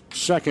his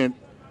second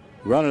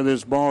run of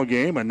this ball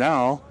game, and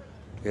now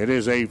it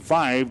is a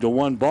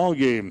 5-1 ball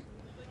game.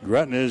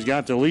 Gretna has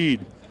got the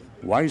lead.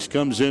 Weiss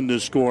comes in to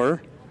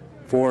score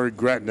for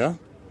Gretna.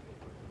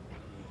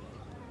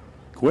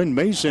 Quinn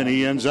Mason,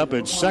 he ends up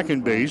at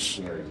second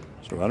base.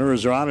 So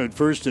runners are out at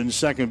first and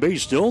second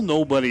base. Still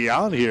nobody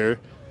out here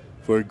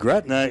for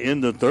Gretna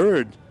in the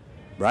third.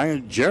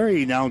 Bryant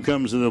Jerry now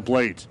comes to the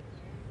plate.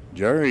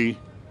 Jerry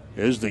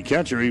is the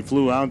catcher. He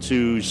flew out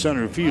to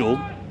center field.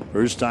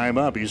 First time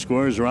up. He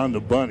scores around the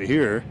bunt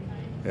here.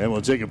 And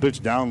we'll take a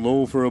pitch down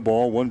low for a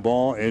ball. 1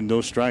 ball and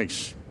no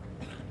strikes.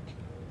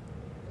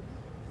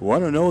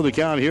 1-0 the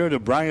count here to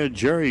Bryant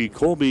Jerry.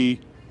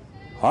 Colby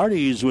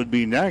Hardees would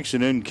be next,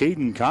 and then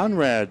Caden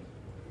Conrad.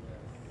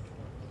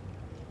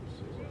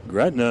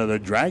 Gretna, the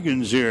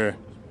Dragons here.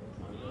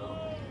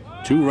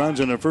 2 runs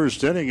in the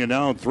first inning, and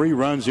now 3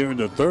 runs here in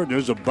the third.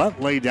 There's a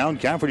bunt laid down.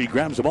 Cafferty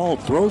grabs the ball,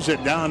 throws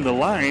it down the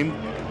line,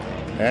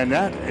 and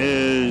that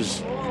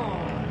is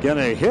going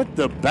to hit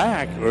the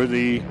back or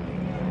the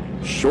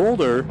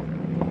shoulder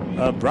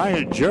of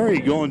Bryant Jerry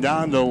going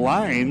down the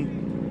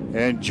line,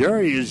 and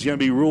Jerry is going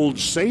to be ruled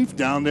safe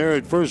down there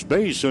at first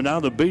base. So now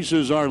the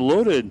bases are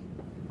loaded.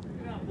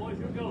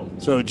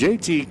 So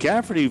J.T.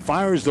 Cafferty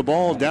fires the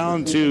ball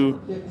down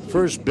to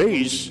first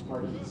base,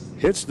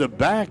 hits the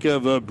back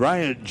of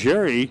Bryant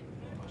Jerry.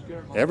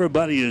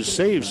 Everybody is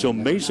safe, so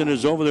Mason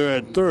is over there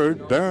at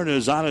third. Barron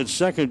is on at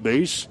second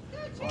base.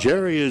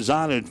 Jerry is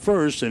on at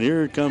first, and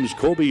here comes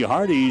Colby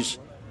Hardees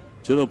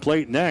to the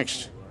plate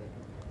next.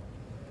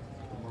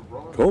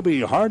 Colby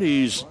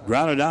Hardees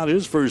grounded out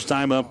his first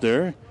time up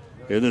there.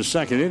 In the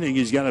second inning,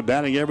 he's got a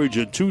batting average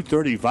of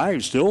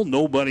 .235. Still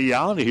nobody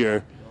out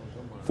here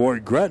for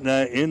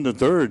Gretna in the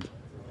third.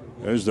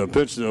 There's the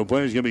pitch to the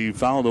plate. Is going to be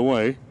fouled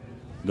away.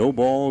 No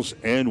balls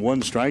and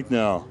 1 strike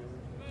now.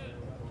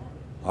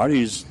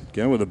 Hardees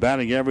again with a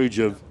batting average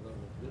of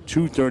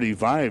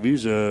 .235.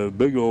 He's a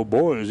big old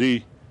boy as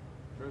he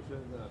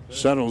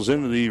settles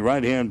into the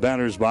right-hand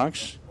batter's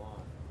box.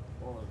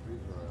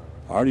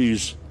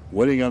 Hardees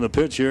waiting on the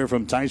pitch here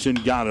from Tyson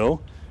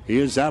Gatto. He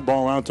hits that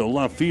ball out to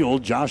left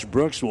field. Josh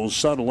Brooks will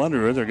settle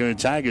under it. They're going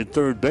to tag at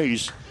third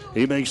base.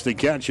 He makes the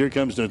catch. Here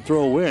comes the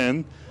throw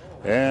in.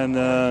 And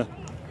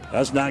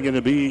That's not going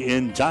to be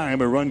in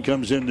time. A run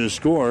comes in to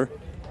score.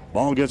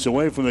 Ball gets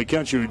away from the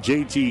catcher,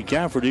 J.T.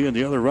 Cafferty, and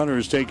the other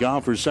runners take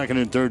off for second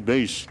and third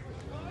base.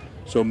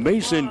 So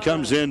Mason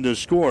comes in to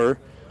score.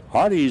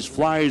 Hardee's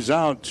flies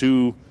out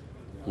to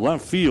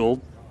left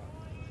field.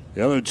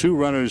 The other two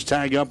runners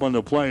tag up on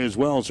the play as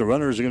well. So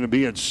runners are going to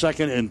be at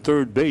second and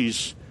third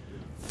base.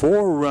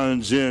 4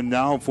 runs in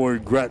now for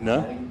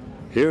Gretna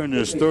here in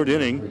this third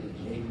inning.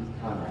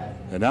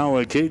 And now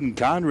Caden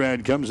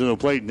Conrad comes to the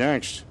plate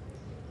next.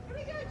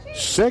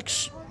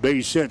 6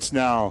 base hits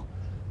now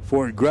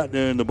for Gretna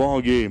in the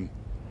ball game.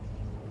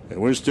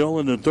 And we're still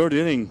in the third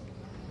inning.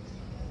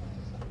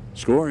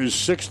 Score is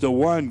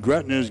 6-1.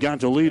 Gretna has got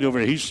the lead over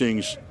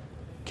Hastings.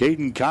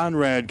 Caden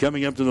Conrad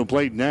coming up to the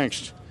plate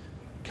next.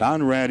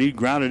 Conrad, he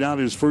grounded out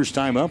his first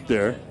time up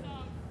there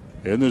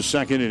in the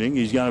second inning.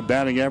 He's got a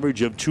batting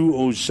average of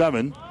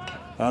 .207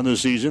 on the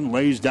season.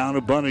 Lays down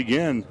a bunt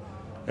again,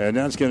 and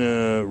that's going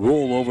to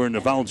roll over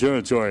into foul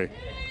territory.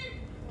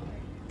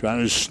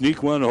 Trying to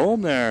sneak one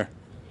home there.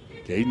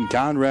 Caden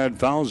Conrad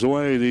fouls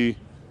away the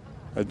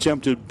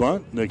attempted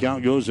bunt. The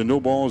count goes to no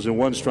balls and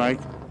 1 strike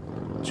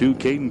to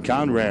Caden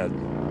Conrad.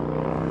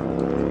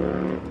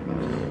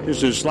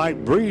 Just a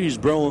slight breeze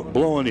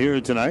blowing here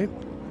tonight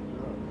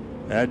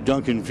at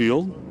Duncan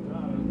Field.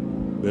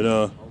 Been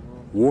a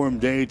warm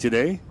day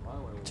today.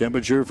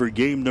 Temperature for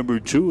game number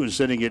 2 is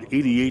sitting at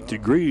 88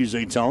 degrees,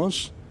 they tell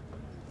us.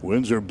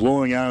 Winds are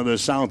blowing out of the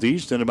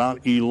southeast at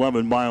about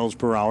 11 miles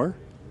per hour.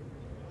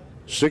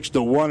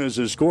 6-1 is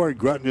the score.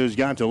 Gretna has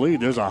got the lead.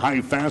 There's a high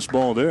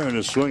fastball there and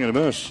a swing and a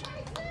miss.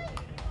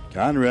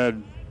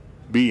 Conrad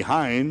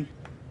behind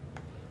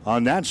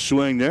on that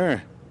swing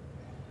there.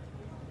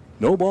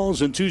 No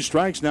balls and 2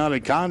 strikes now to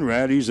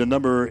Conrad. He's the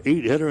number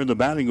 8 hitter in the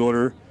batting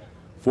order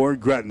for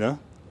Gretna.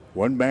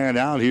 1 man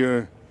out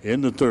here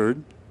in the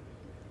third.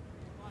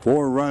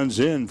 4 runs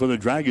in for the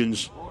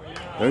Dragons.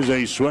 There's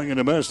a swing and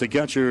a miss. The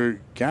catcher,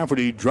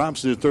 Cafferty,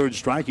 drops the third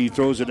strike. He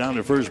throws it down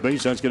to first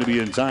base. That's going to be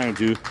in time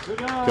to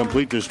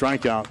complete the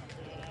strikeout.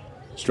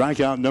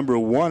 Strikeout number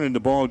 1 in the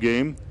ball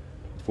game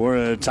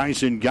for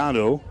Tyson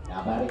Gatto.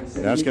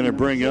 That's going to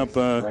bring up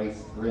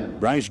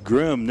Bryce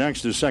Grimm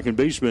next to second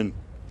baseman.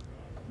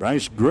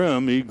 Bryce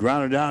Grimm, he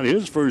grounded out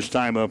his first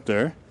time up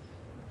there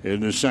in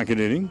the second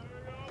inning.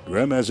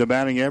 Grimm has a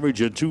batting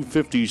average of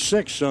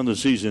 .256 on the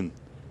season.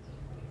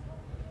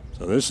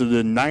 So this is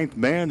the 9th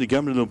man to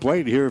come to the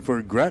plate here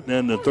for Gretna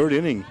in the third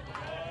inning.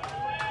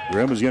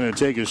 Grimm is going to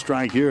take a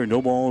strike here.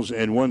 No balls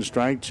and 1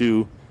 strike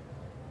to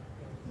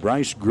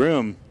Bryce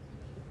Grimm.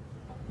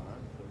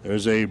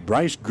 There's a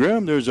Bryce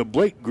Grimm. There's a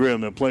Blake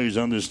Grimm that plays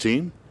on this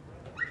team.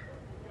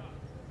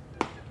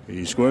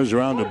 He squares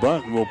around the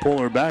bunt and will pull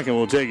her back, and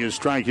we'll take a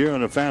strike here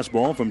on a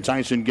fastball from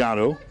Tyson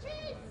Gatto.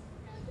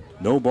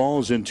 No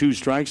balls and 2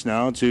 strikes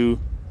now to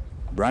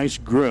Bryce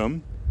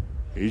Grimm.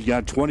 He's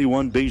got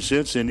 21 base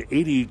hits and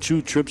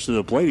 82 trips to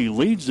the plate. He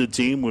leads the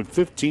team with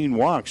 15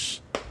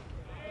 walks.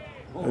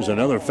 There's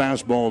another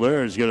fastball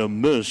there. He's going to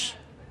miss.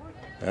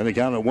 And they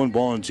count at 1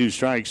 ball and 2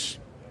 strikes.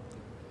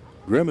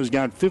 Grimm has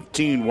got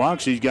 15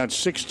 walks. He's got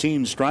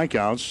 16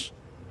 strikeouts,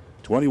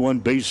 21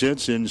 base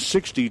hits, and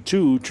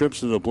 62 trips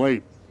to the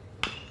plate.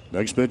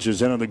 Next pitch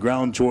is in on the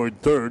ground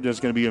toward third. That's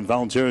going to be in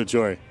foul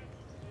territory.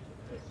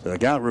 The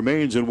count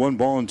remains at 1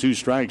 ball and 2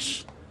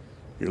 strikes.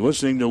 You're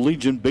listening to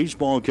Legion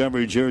baseball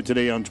coverage here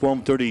today on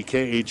 1230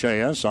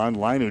 KHIS,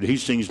 online at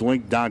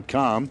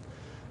hastingslink.com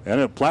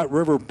and at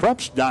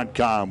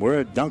PlatteRiverPreps.com. We're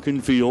at Duncan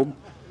Field,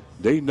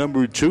 day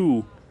number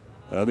 2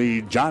 of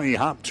the Johnny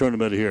Hop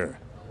tournament here.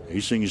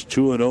 Hastings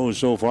 2-0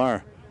 so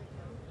far.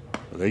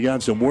 They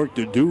got some work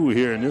to do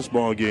here in this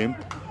ball game,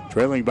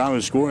 trailing by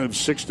a score of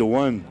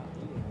 6-1.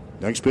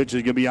 Next pitch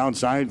is going to be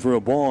outside for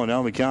a ball, and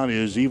now the count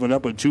is even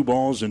up at 2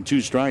 balls and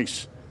 2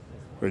 strikes.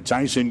 For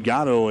Tyson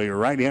Gatto, a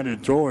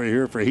right-handed thrower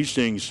here for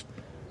Hastings.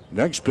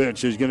 Next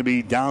pitch is going to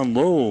be down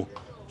low,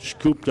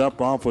 scooped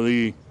up off of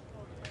the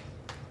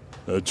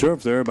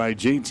turf there by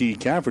J.T.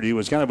 Cafferty. It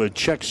was kind of a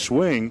check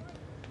swing.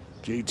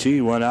 J.T.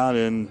 went out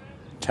and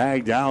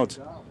tagged out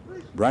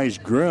Bryce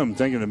Grimm,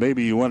 thinking that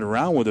maybe he went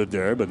around with it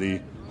there, but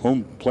the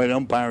home plate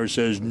umpire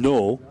says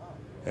no.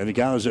 And the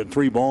count is at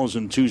 3 balls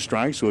and 2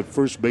 strikes with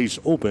first base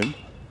open.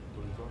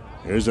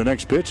 Here's the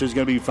next pitch. It's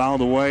going to be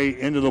fouled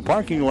away into the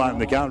parking lot, and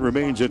the count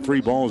remains at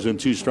 3 balls and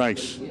 2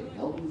 strikes.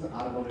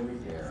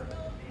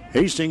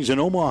 Hastings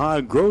and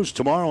Omaha grows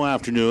tomorrow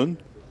afternoon.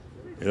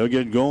 It'll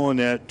get going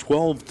at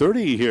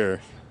 12:30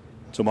 here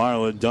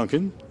tomorrow at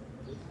Duncan.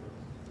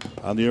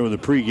 On the air with the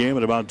pregame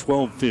at about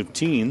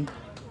 12:15.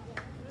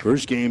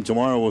 First game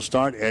tomorrow will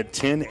start at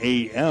 10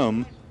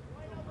 a.m.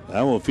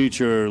 That will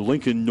feature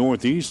Lincoln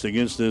Northeast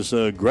against this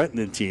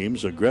Gretna team.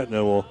 So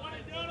Gretna will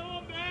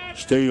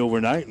stay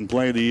overnight and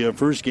play the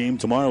first game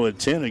tomorrow at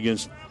 10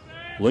 against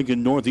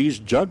Lincoln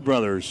Northeast Judd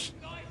Brothers.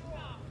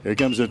 Here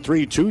comes a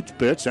 3-2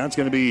 pitch. That's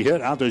going to be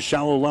hit out to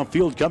shallow left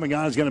field. Coming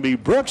on is going to be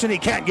Brooks, and he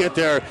can't get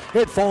there.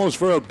 It falls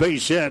for a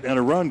base hit, and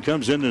a run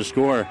comes in to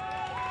score.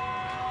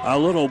 A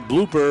little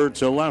blooper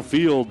to left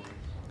field.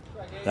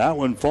 That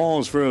one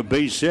falls for a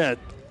base hit.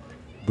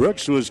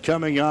 Brooks was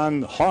coming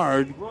on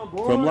hard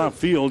from left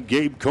field.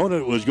 Gabe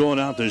Conant was going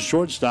out to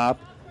shortstop.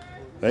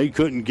 They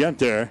couldn't get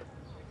there.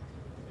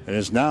 And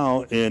it's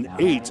now an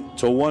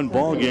 8-1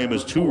 ball game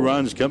as 2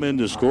 runs come in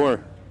to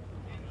score.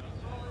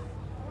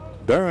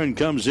 Barron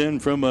comes in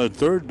from a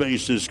third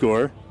base to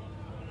score.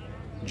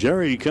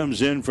 Jerry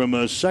comes in from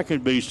a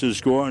second base to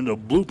score on the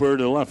blooper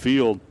to left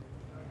field.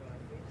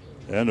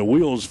 And the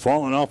wheels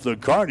falling off the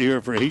cart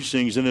here for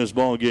Hastings in this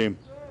ball game.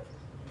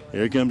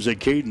 Here comes a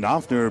Caden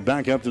Offner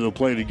back up to the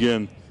plate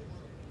again.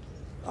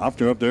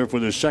 Offner up there for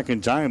the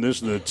second time.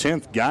 This is the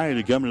 10th guy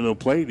to come to the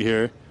plate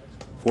here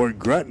for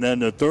Gretna in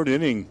the third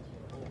inning.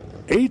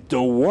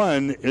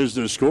 8-1 is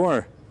the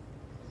score.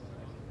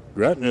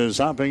 Gretna is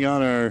hopping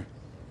on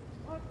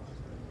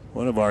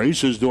one of our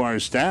aces to our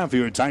staff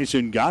here,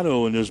 Tyson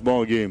Gatto, in this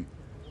ball game.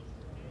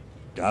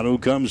 Gatto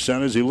comes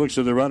center as he looks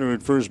at the runner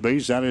at first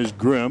base. That is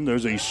Grimm.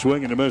 There's a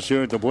swing and a miss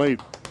here at the plate.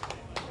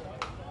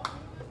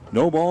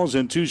 No balls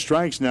and 2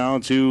 strikes now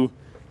to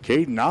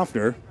Caden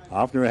Offner.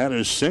 Offner had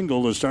a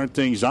single to start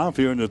things off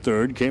here in the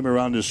third. Came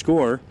around to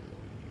score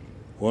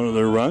one of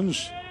their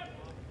runs.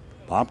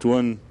 Popped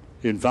one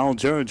in foul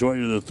territory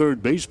to the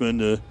third baseman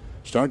to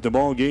start the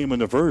ball game in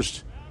the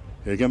first.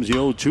 Here comes the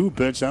 0-2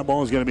 pitch. That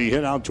ball is going to be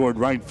hit out toward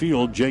right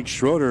field. Jake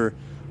Schroeder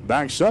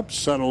backs up,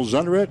 settles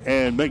under it,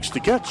 and makes the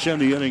catch, and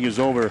the inning is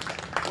over.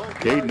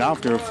 Caden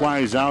Offner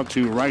flies out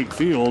to right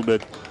field,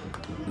 but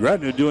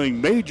Gretna doing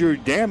major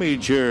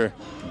damage here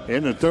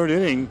in the third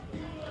inning.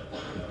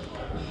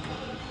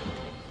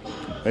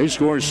 They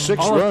score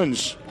 6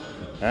 runs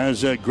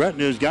as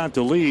Gretna has got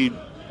the lead.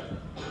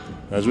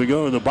 As we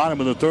go to the bottom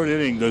of the third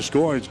inning, the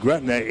score is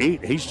Gretna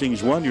 8,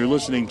 Hastings 1. You're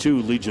listening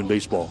to Legion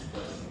Baseball.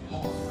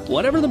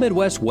 Whatever the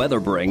Midwest weather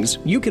brings,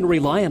 you can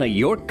rely on a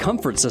York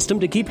comfort system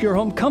to keep your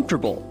home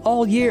comfortable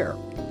all year.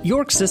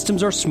 York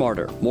systems are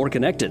smarter, more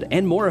connected,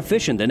 and more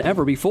efficient than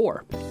ever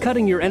before,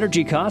 cutting your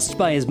energy costs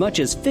by as much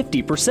as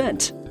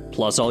 50%.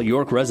 Plus, all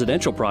York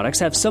residential products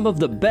have some of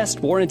the best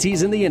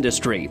warranties in the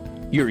industry.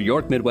 Your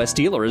York Midwest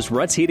dealer is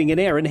Ruts Heating and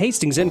Air in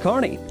Hastings and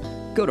Kearney.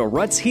 Go to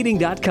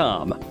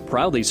rutsheating.com,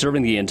 proudly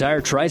serving the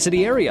entire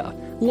Tri-City area.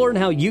 Learn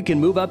how you can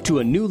move up to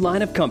a new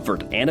line of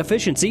comfort and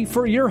efficiency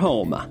for your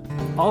home.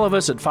 All of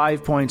us at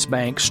 5 Points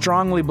Bank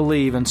strongly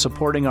believe in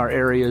supporting our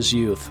area's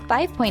youth.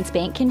 5 Points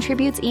Bank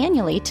contributes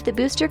annually to the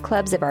booster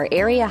clubs of our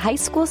area high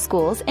school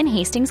schools and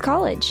Hastings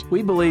College.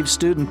 We believe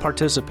student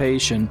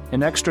participation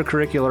in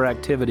extracurricular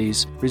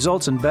activities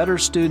results in better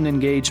student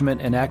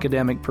engagement and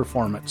academic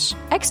performance.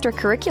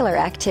 Extracurricular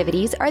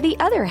activities are the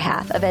other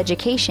half of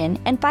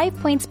education, and 5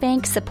 Points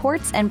Bank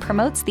supports and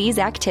promotes these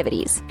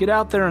activities. Get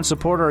out there and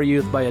support our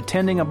youth by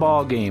attending a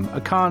ball game, a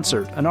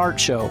concert, an art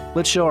show.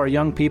 Let's show our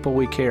young people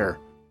we care.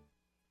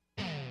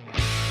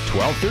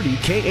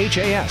 1230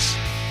 KHAS.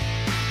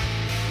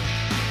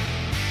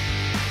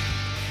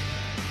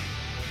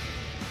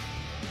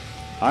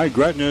 All right,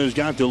 Gretna has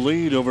got the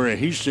lead over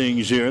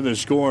Hastings here. The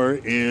score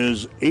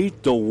is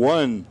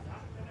 8-1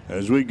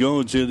 as we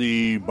go to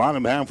the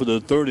bottom half of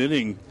the third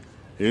inning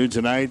here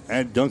tonight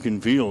at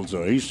Duncan Field.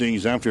 So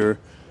Hastings, after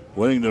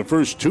winning the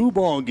first 2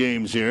 ball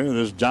games here in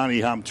this Johnny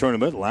Hop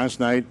tournament, last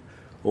night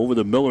over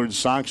the Millard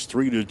Sox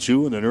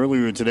 3-2, and then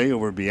earlier today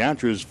over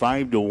Beatrice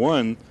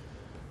 5-1.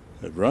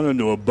 They've run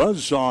into a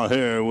buzzsaw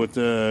here with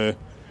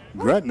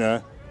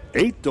Gretna.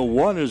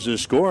 8-1 is the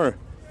score.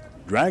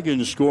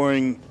 Dragons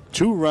scoring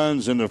 2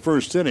 runs in the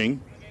first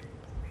inning.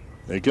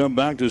 They come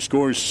back to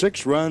score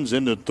 6 runs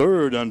in the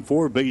third on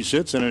 4 base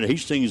hits and an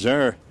Hastings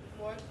error.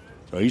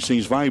 So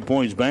Hastings 5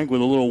 Points Bank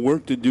with a little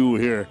work to do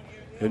here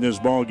in this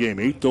ball game.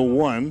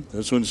 8-1.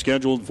 This one's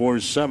scheduled for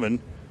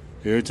 7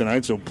 here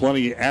tonight, so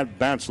plenty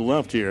at-bats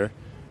left here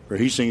for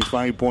Hastings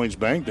 5 Points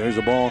Bank. There's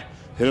a ball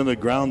hit on the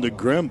ground to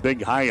Grimm.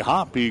 Big high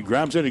hop. He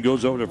grabs it and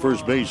goes over to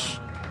first base.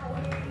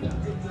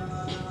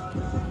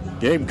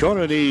 Gabe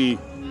Conant, he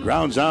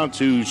grounds out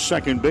to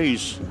second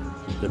base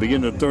to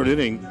begin the third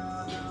inning.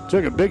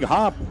 Took a big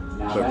hop,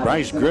 but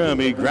Bryce Grimm,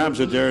 he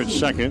grabs it there at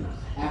second.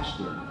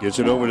 Gets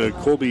it over to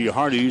Colby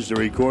Hardees to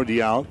record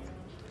the out.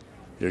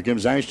 Here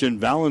comes Ashton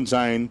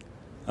Valentine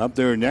up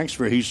there next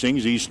for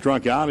Hastings. He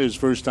struck out his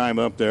first time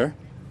up there.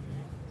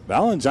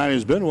 Valentine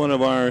has been one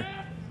of our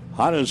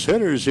hottest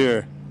hitters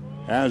here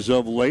as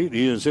of late.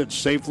 He has hit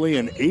safely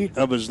in 8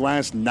 of his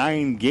last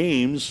 9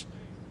 games.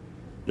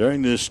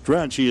 During this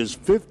stretch, he is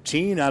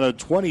 15 out of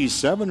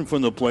 27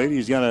 from the plate.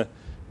 He's got a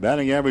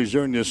batting average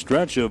during this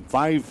stretch of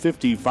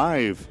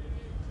 .555.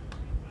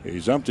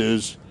 He's up to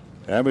his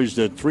average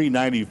at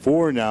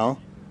 .394 now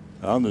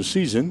on the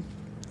season,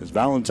 as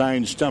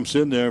Valentine stumps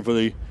in there for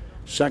the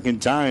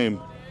second time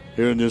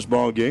here in this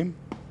ball game.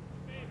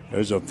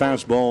 There's a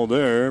fastball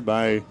there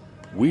by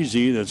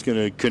Weezy that's going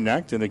to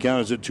connect, and the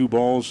count is at 2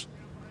 balls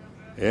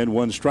and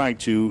 1 strike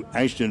to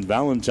Ashton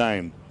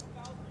Valentine.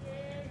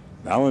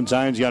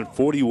 Valentine's got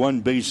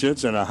 41 base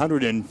hits and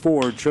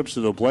 104 trips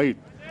to the plate.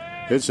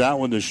 Hits that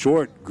one to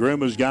short.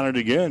 Grimm has got it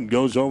again.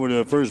 Goes over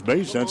to first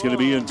base. That's going to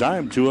be in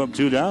time. 2 up,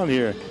 2 down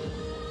here.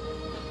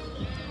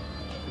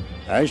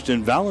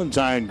 Ashton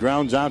Valentine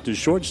grounds out to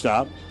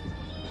shortstop.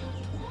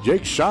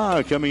 Jake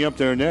Shaw coming up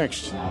there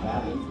next.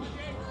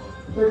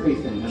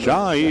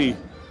 Shaw, he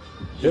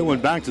hit one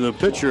back to the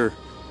pitcher.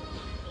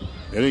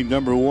 Inning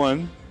number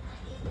 1.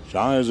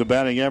 Shaw has a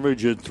batting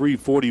average at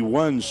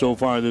 .341 so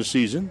far this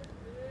season.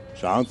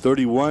 Shaw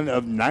 31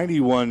 of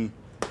 91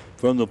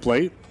 from the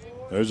plate.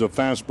 There's a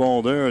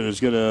fastball there that's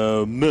going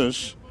to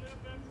miss.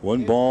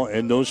 1 ball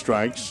and no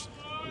strikes.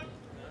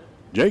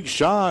 Jake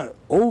Shaw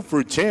 0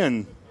 for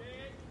 10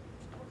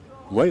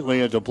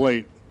 lately at the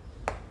plate.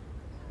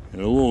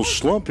 In a little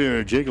slump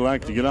here. Jake would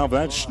like to get off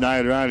that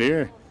schneid right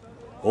here.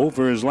 0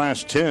 for his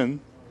last 10.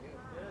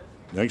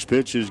 Next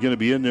pitch is going to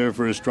be in there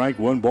for a strike.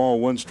 1 ball,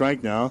 1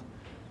 strike now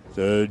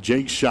to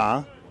Jake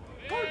Shaw.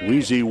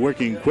 Weezy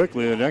working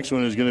quickly. The next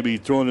one is going to be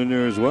thrown in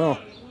there as well.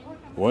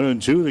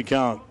 1-2 the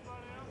count.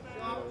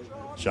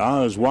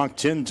 Shaw has walked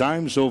 10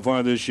 times so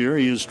far this year.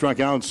 He has struck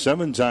out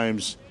 7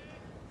 times.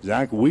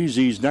 Zach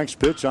Weezy's next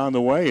pitch on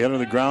the way. Head of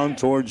the ground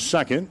towards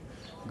second.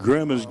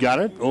 Grimm has got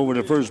it over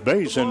to first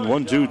base, and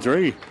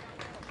 1-2-3.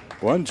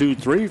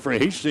 1-2-3 for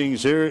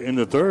Hastings here in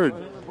the third.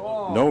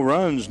 No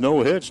runs,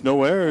 no hits,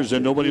 no errors,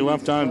 and nobody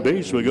left on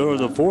base. We go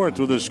to the fourth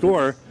with a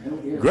score.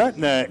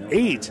 Gretna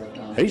 8,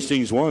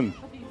 Hastings 1.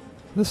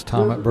 This is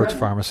Tom at Burt's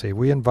Pharmacy.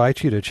 We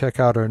invite you to check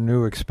out our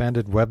new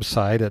expanded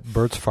website at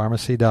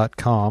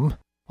burtspharmacy.com.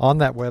 On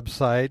that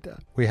website,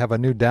 we have a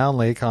new down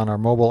link on our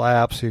mobile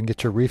app so you can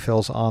get your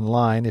refills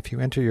online if you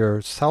enter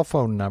your cell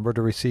phone number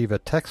to receive a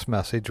text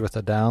message with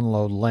a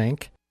download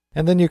link.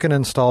 And then you can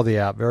install the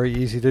app. Very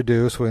easy to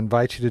do, so we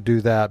invite you to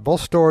do that.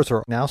 Both stores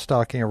are now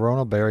stocking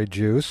Arona Berry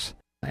juice,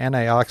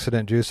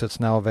 antioxidant juice that's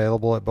now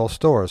available at both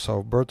stores.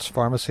 So Burt's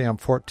Pharmacy on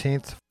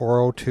 14th,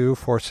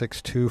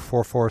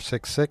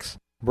 402-462-4466.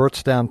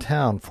 Burt's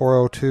downtown,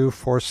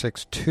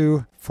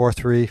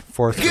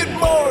 402-462-4343. Get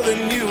more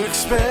than you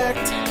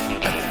expect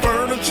at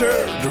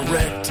Furniture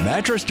Direct.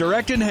 Mattress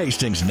Direct in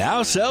Hastings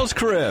now sells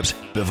cribs.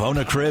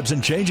 Bivona cribs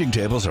and changing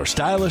tables are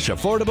stylish,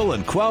 affordable,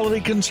 and quality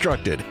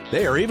constructed.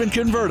 They are even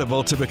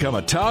convertible to become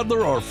a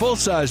toddler or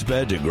full-size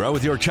bed to grow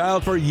with your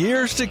child for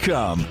years to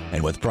come.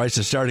 And with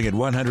prices starting at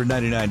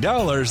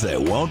 $199, they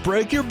won't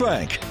break your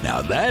bank.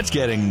 Now that's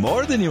getting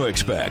more than you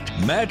expect.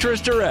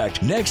 Mattress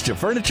Direct, next to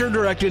Furniture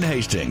Direct in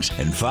Hastings.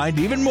 And find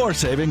even more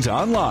savings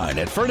online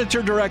at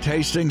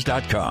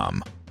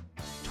FurnitureDirectHastings.com.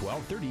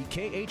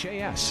 1230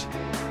 KHAS.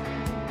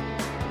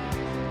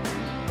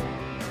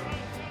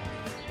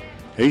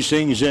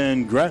 Hastings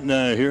and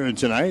Gretna here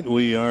tonight.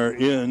 We are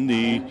in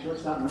the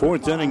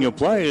fourth inning of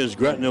play as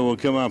Gretna will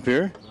come up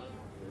here.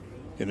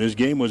 And this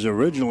game was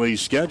originally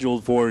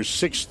scheduled for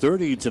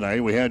 6:30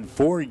 tonight. We had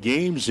 4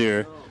 games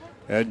here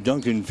at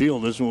Duncan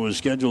Field. This one was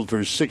scheduled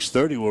for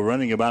 6:30. We're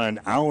running about an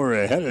hour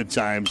ahead of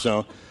time,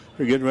 so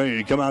we're getting ready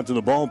to come out to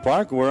the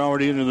ballpark. We're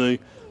already into the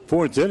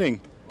fourth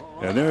inning.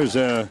 And there's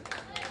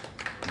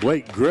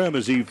Blake Grimm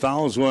as he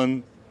fouls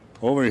one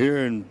over here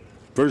in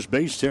first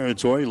base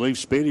territory. Leif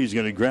Spady's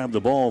going to grab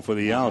the ball for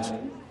the out.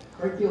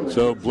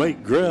 So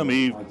Blake Grimm,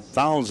 he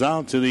fouls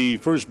out to the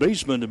first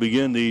baseman to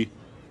begin the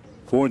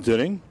fourth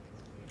inning.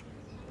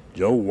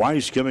 Joe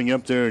Weiss coming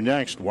up there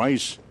next.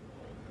 Weiss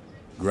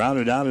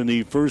grounded out in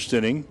the first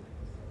inning.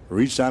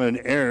 Reached out an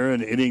error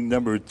in inning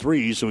number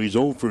 3, so he's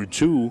 0 for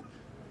 2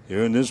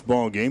 here in this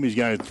ball game. He's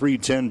got a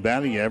 .310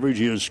 batting average.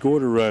 He has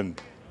scored a run.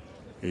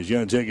 He's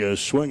going to take a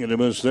swing and a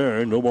miss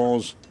there. No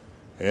balls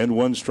and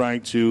 1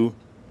 strike to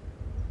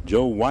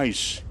Joe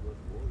Weiss.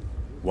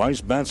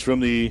 Weiss bats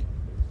from the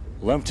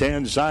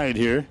left-hand side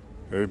here,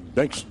 or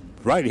Beck's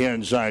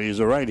right-hand side. He's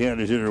a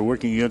right-handed hitter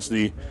working against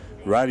the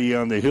righty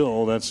on the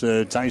hill. That's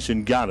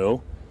Tyson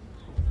Gatto.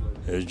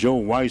 As Joe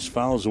Weiss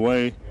fouls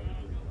away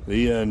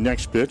the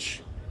next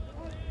pitch.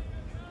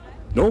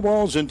 No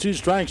balls and 2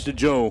 strikes to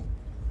Joe.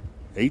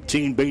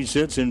 18 base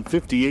hits and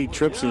 58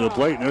 trips to the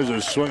plate. And there's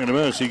a swing and a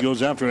miss. He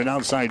goes after an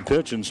outside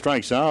pitch and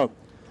strikes out.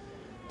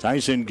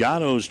 Tyson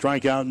Gatto,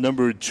 strikeout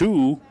number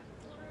 2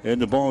 in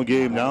the ball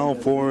game now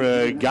for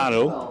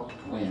Gatto.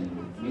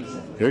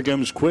 Here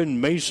comes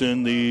Quinn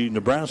Mason, the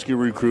Nebraska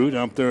recruit,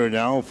 up there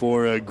now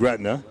for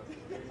Gretna.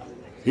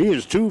 He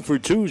is 2 for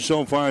 2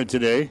 so far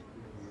today.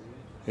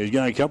 He's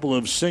got a couple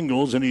of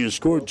singles and he has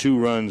scored 2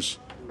 runs.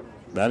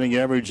 Batting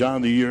average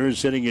on the year is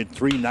sitting at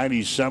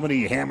 .397.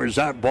 He hammers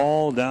that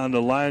ball down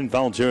the line,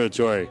 foul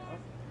territory.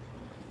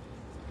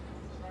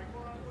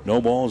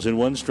 No balls and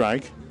 1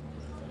 strike.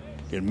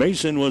 And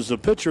Mason was the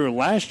pitcher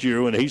last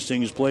year when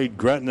Hastings played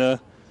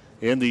Gretna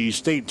in the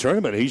state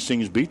tournament.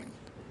 Hastings beat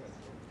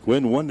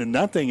Quinn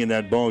 1-0 in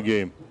that ball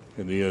game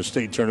in the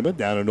state tournament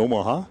down in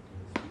Omaha.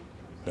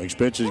 Next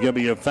pitch is going to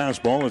be a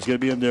fastball. It's going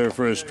to be in there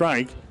for a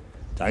strike.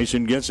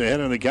 Tyson gets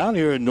ahead on the count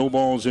here and no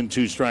balls and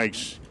 2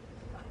 strikes.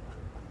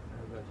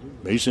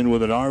 Mason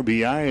with an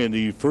RBI in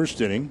the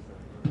first inning.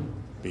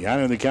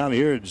 Behind on the count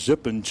here at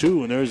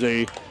 0-2, and there's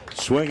a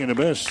swing and a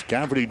miss.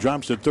 Cafferty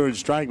drops the 3rd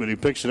strike, but he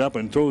picks it up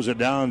and throws it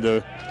down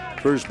to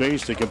first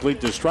base to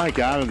complete the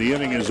strikeout, and the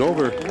inning is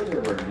over.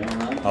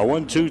 A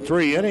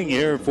 1-2-3 inning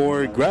here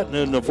for Gretna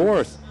in the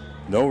 4th.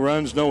 No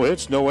runs, no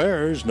hits, no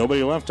errors,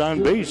 nobody left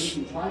on base.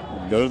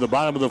 Go to the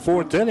bottom of the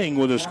 4th inning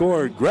with a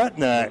score: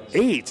 Gretna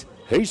 8,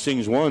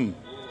 Hastings 1.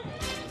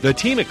 The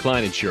team at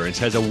Klein Insurance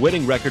has a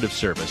winning record of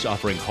service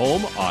offering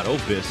home, auto,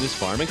 business,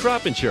 farm, and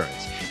crop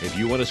insurance. If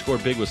you want to score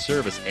big with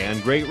service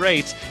and great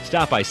rates,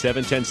 stop by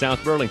 710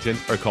 South Burlington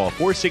or call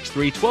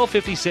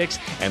 463-1256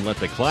 and let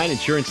the Klein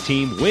Insurance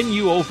team win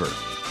you over.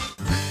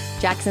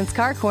 Jackson's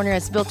Car Corner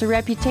has built a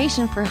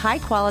reputation for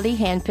high-quality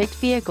hand-picked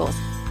vehicles.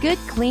 Good,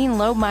 clean,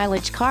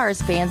 low-mileage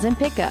cars, vans, and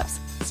pickups.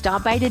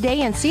 Stop by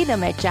today and see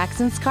them at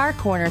Jackson's Car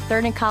Corner,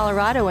 3rd and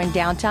Colorado in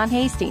downtown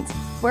Hastings,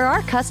 where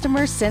our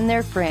customers send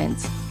their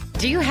friends.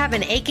 Do you have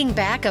an aching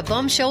back, a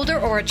bum shoulder,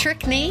 or a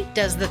trick knee?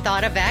 Does the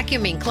thought of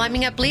vacuuming,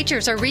 climbing up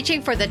bleachers, or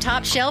reaching for the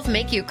top shelf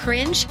make you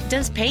cringe?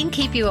 Does pain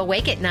keep you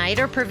awake at night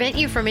or prevent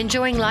you from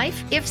enjoying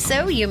life? If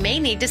so, you may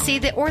need to see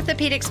the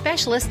orthopedic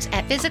specialists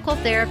at Physical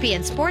Therapy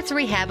and Sports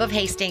Rehab of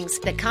Hastings.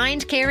 The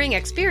kind, caring,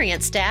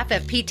 experienced staff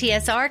of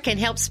PTSR can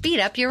help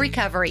speed up your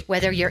recovery.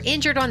 Whether you're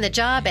injured on the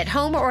job, at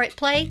home, or at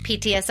play,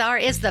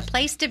 PTSR is the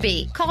place to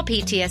be. Call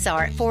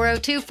PTSR at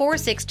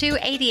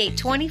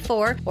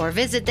 402-462-8824 or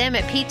visit them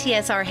at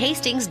PTSRHastings.com.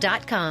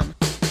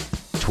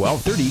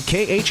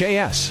 1230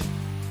 KHAS.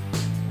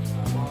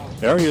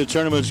 Area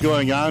tournaments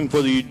going on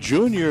for the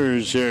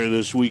juniors here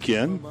this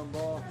weekend.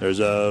 There's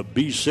a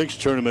B6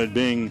 tournament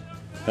being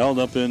held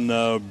up in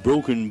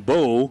Broken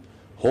Bow.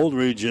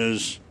 Holdridge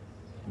has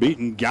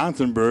beaten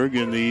Gothenburg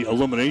in the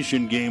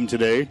elimination game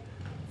today.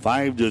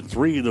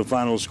 5-3 the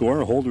final score.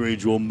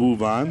 Holdridge will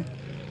move on.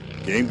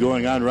 Game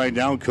going on right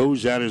now.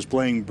 Cozad is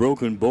playing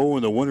Broken Bow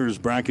in the winner's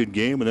bracket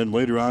game. And then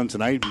later on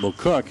tonight,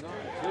 McCook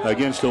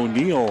against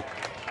O'Neill.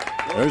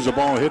 There's the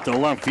ball hit to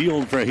left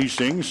field for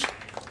Hastings.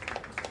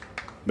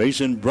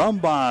 Mason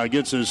Brumbaugh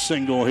gets a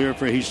single here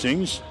for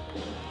Hastings.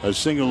 A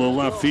single to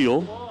left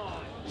field.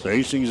 So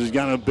Hastings has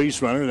got a base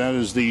runner. That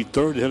is the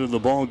third hit of the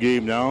ball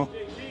game now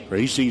for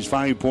Hastings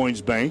 5 Points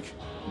Bank.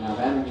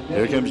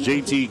 Here comes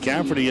J.T.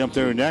 Cafferty up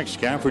there next.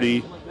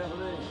 Cafferty,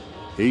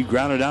 he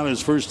grounded out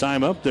his first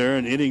time up there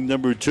in inning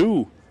number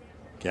 2.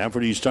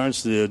 Cafferty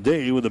starts the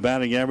day with a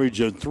batting average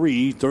of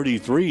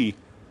 .333.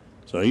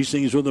 So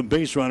Hastings with a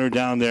base runner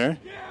down there.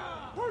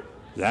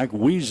 Zach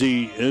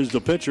Weezy is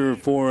the pitcher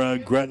for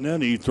Gretna,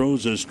 and he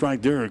throws a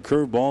strike there, a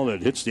curveball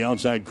that hits the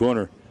outside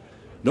corner.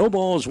 No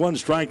balls, 1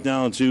 strike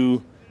now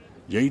to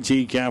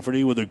J.T.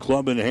 Cafferty with a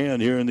club in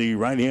hand here in the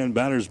right-hand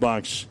batter's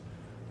box.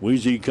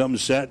 Weezy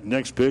comes set.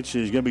 Next pitch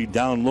is going to be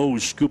down low,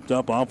 scooped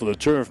up off of the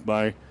turf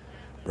by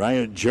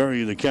Bryant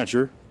Jerry, the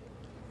catcher.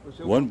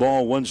 1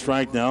 ball, 1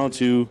 strike now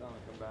to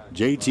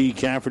J.T.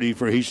 Cafferty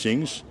for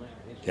Hastings.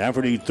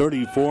 Cafferty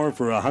 34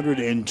 for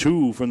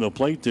 102 from the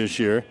plate this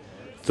year.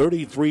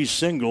 33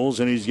 singles,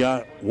 and he's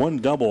got 1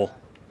 double.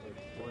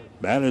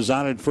 Man is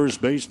on at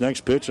first base.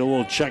 Next pitch, a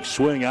little check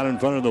swing out in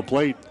front of the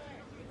plate.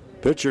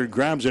 Pitcher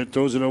grabs it,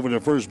 throws it over to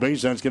first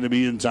base. That's going to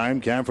be in time.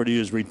 Cafferty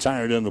is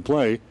retired in the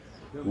play.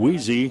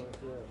 Weezy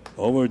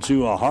over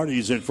to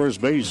Hardy's at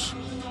first base.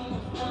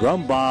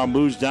 Brumbaugh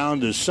moves down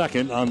to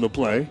second on the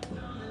play.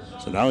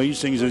 So now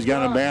Hastings has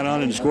got a man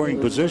on in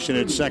scoring position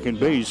at second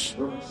base.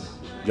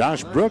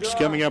 Josh Brooks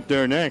coming up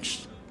there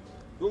next.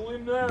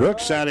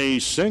 Brooks had a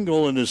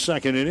single in the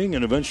second inning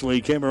and eventually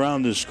came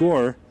around to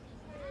score.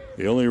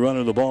 The only run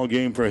of the ball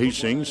game for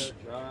Hastings.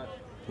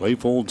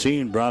 Leif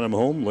brought him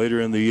home later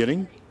in the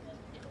inning.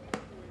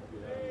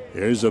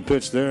 Here's a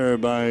pitch there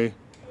by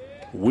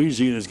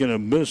Weezy that's going to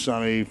miss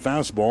on a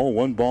fastball.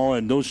 1 ball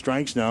and no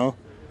strikes now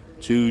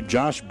to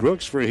Josh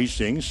Brooks for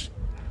Hastings.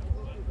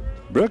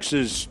 Brooks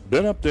has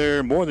been up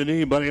there more than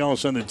anybody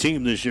else on the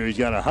team this year. He's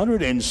got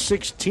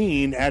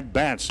 116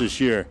 at-bats this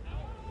year.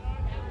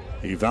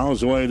 He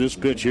fouls away this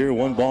pitch here,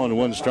 1 ball and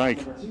 1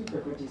 strike.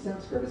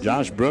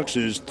 Josh Brooks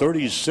is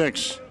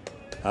 36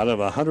 out of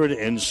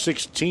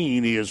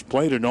 116. He has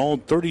played in all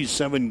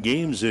 37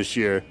 games this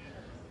year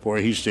for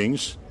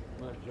Hastings.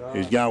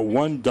 He's got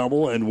 1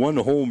 double and 1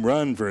 home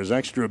run for his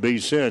extra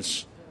base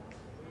hits.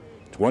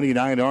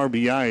 29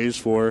 RBIs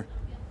for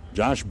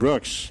Josh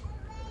Brooks.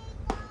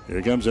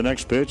 Here comes the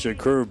next pitch, a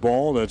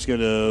curveball that's going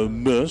to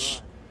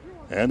miss.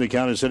 And the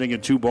count is sitting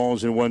at 2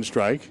 balls and 1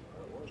 strike.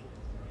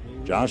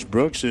 Josh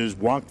Brooks has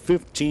walked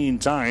 15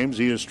 times.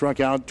 He has struck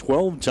out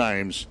 12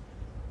 times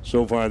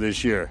so far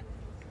this year.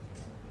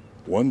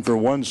 1 for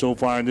 1 so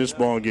far in this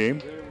ball game.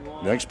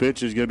 Next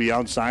pitch is going to be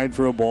outside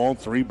for a ball.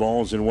 3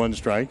 balls and 1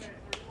 strike.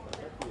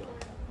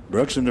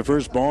 Brooks in the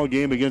first ball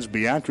game against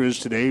Beatrice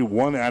today,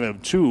 1 out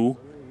of 2.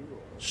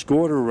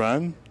 Scored a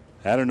run,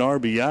 had an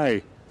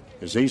RBI.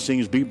 As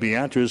Hastings beat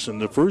Beatrice in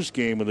the first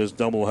game of this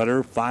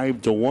doubleheader,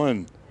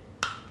 5-1.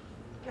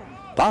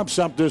 Pops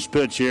up this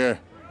pitch here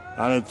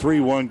on a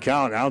 3-1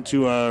 count. Out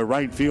to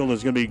right field.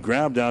 It's going to be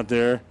grabbed out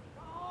there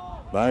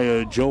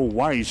by Joe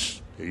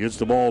Weiss. He gets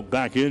the ball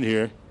back in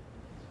here.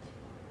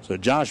 So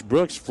Josh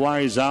Brooks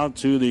flies out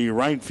to the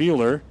right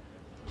fielder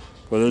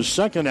for the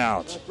second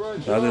out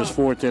of this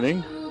 4th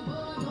inning.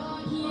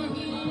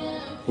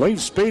 Leif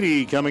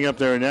Spady coming up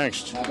there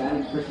next. Leif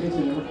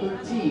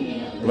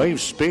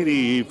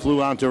Spady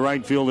flew out to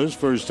right field his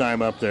first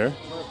time up there.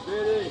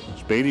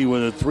 Spady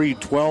with a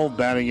 .312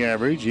 batting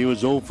average. He was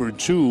 0 for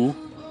 2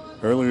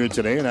 earlier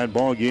today in that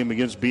ball game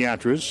against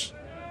Beatrice.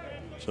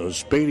 So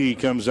Spady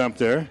comes up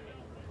there.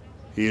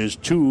 He is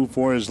 2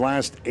 for his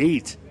last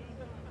 8.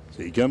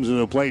 So he comes to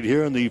the plate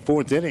here in the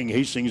 4th inning.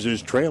 Hastings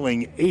is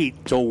trailing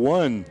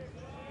 8-1.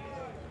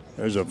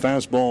 There's a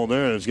fastball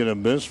there that's going to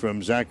miss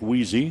from Zach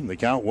Weezy. The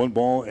count 1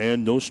 ball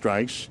and no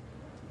strikes.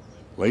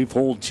 Leif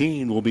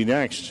Holteen will be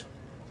next.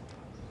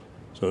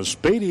 So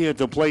Spady at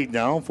the plate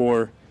now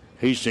for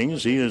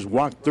Hastings. He has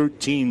walked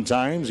 13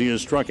 times. He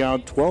has struck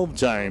out 12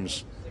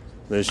 times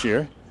this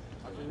year.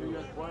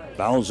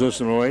 Fouls this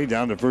one away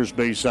down to first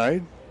base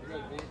side.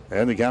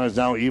 And the count is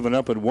now even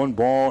up at 1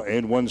 ball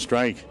and 1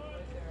 strike.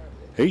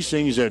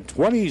 Hastings at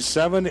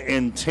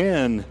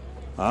 27-10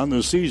 on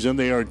the season.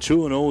 They are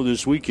 2-0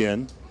 this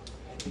weekend.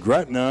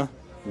 Gretna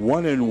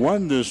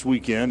 1-1 this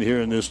weekend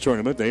here in this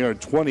tournament. They are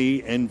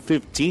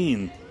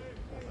 20-15.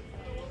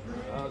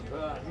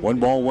 1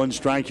 ball, 1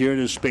 strike here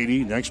to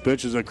Spady. Next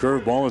pitch is a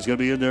curveball. It's going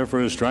to be in there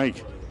for a strike.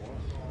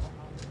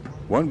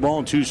 1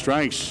 ball, 2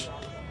 strikes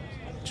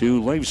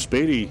to Leif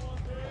Spady.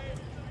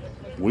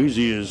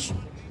 Weezy is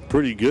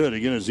pretty good.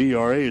 Again, his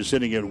ERA is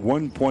sitting at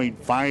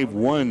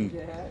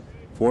 1.51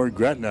 for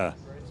Gretna.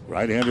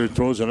 Right-hander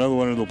throws another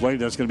one to the plate.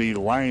 That's going to be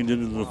lined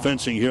into the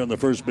fencing here on the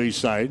first base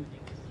side.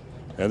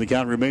 And the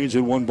count remains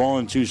at 1 ball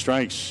and 2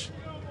 strikes.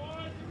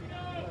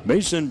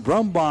 Mason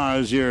Brumbaugh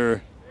is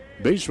your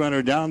base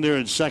runner down there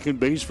at second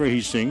base for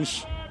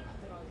Hastings.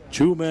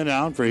 2 men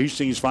out for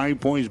Hastings 5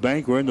 Points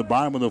Bank. We're in the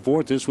bottom of the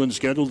 4th. This one's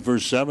scheduled for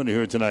 7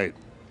 here tonight.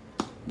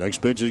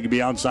 Next pitch is going to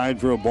be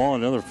outside for a ball.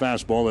 Another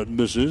fastball that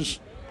misses.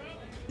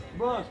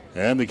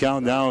 And the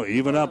count now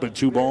even up at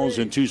 2 balls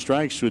and 2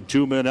 strikes with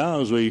 2 men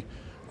out as we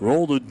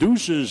roll the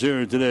deuces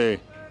here today.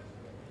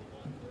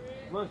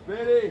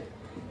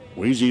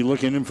 Weezy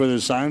looking in for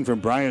the sign from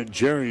Bryant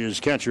Jerry, his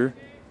catcher.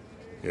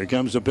 Here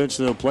comes the pitch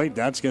to the plate.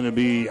 That's going to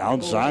be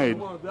outside.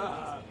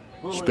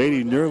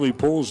 Spady nearly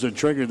pulls the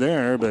trigger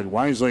there, but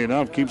wisely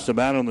enough keeps the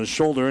bat on the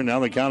shoulder, and now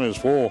the count is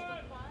full.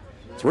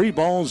 3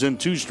 balls and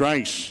 2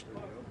 strikes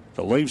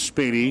to Leif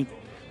Spady.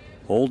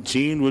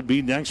 Holteen would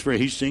be next for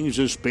Hastings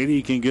as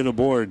Spady can get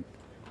aboard.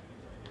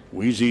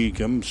 Weezy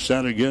comes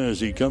set again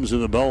as he comes to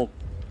the belt.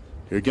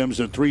 Here comes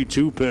the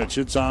 3-2 pitch.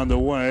 It's on the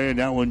way, and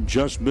that one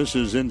just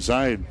misses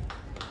inside.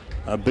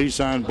 A base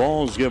on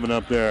ball is given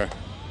up there.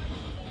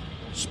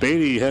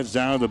 Spady heads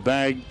down to the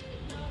bag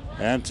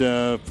at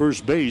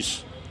first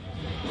base.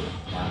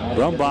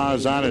 Brumbaugh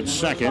is on at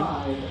second.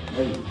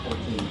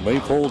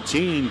 Leif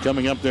Holteen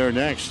coming up there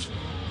next.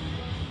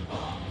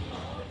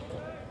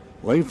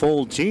 Leif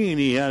Holteen,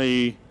 he had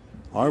a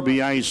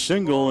RBI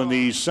single in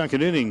the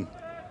 2nd inning.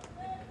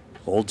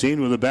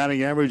 Holteen with a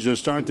batting average to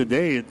start the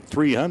day at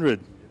 .300.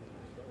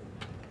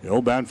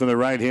 He'll bat from the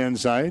right-hand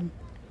side.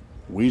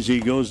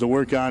 Weezy goes to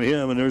work on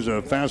him, and there's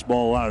a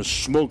fastball, a lot of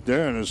smoke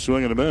there, and a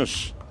swing and a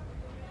miss.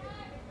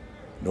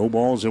 No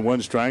balls and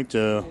 1 strike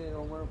to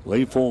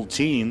Leif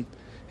Holteen.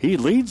 He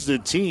leads the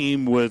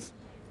team with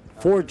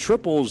 4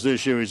 triples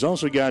this year. He's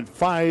also got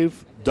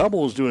 5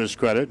 doubles to his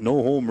credit,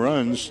 no home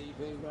runs.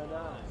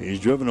 He's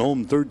driven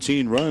home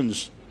 13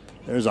 runs.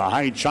 There's a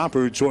high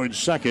chopper towards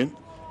second.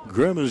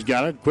 Grimm has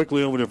got it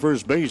quickly over to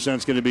first base.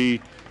 That's going to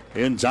be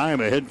in time.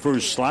 A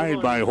head-first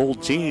slide by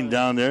Holteen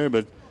down there,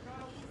 but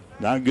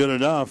not good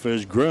enough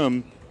as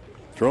Grimm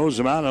throws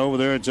him out over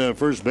there at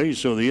first base.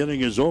 So the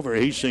inning is over.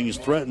 Hastings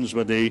threatens,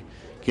 but they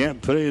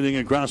can't put anything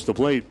across the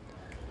plate.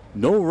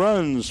 No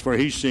runs for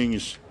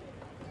Hastings.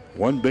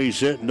 1 base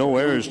hit, no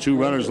errors, 2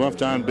 runners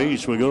left on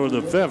base. We go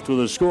to the 5th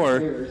with a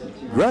score.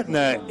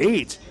 Gretna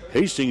 8,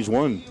 Hastings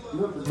 1.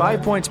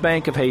 5 Points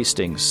Bank of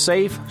Hastings,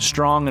 safe,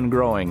 strong, and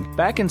growing.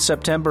 Back in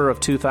September of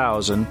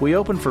 2000, we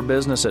opened for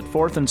business at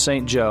 4th and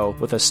St. Joe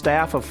with a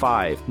staff of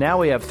 5. Now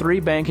we have 3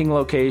 banking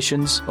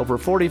locations, over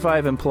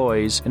 45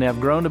 employees, and have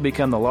grown to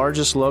become the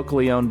largest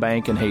locally owned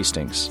bank in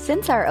Hastings.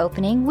 Since our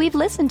opening, we've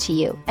listened to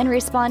you and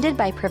responded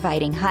by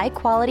providing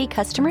high-quality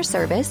customer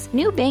service,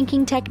 new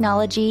banking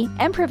technology,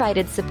 and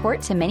provided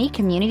support to many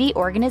community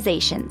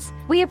organizations.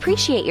 We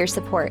appreciate your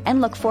support and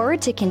look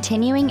forward to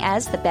continuing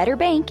as the better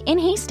bank in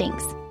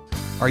Hastings.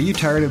 Are you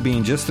tired of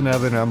being just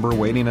another number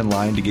waiting in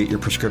line to get your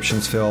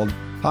prescriptions filled?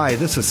 Hi,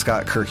 this is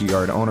Scott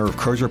Kierkegaard, owner of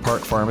Crozier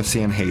Park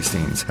Pharmacy in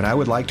Hastings, and I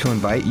would like to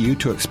invite you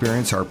to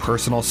experience our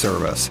personal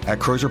service. At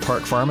Crozier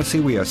Park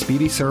Pharmacy, we have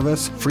speedy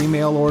service, free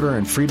mail order,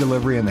 and free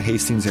delivery in the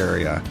Hastings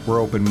area. We're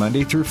open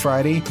Monday through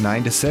Friday,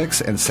 9 to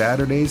 6, and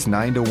Saturdays,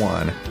 9 to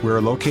 1. We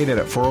are located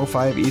at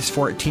 405 East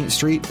 14th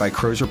Street by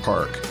Crozier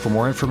Park. For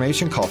more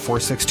information, call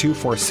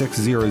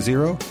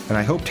 462-4600, and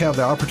I hope to have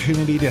the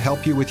opportunity to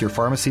help you with your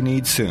pharmacy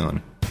needs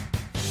soon.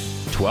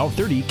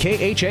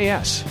 1230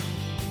 KHAS.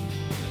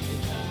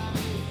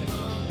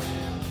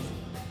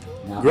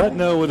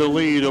 Gretna with a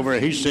lead over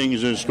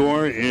Hastings. The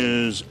score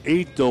is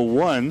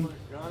 8-1.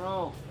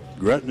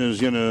 Gretna is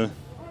going to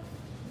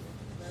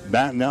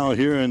bat now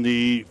here in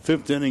the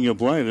 5th inning of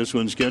play. This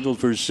one's scheduled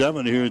for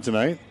 7 here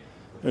tonight.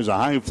 There's a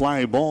high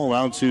fly ball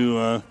out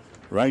to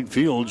right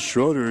field.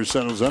 Schroeder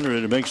settles under it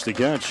and makes the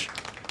catch.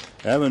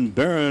 Evan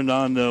Barron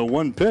on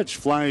 1 pitch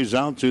flies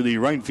out to the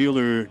right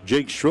fielder,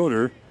 Jake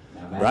Schroeder.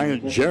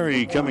 Bryant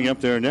Jerry coming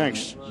up there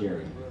next.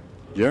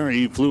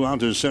 Jerry flew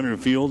out to center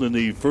field in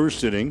the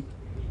 1st inning.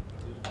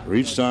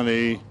 reached on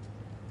a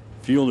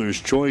fielder's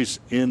choice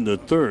in the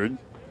third.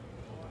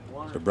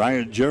 So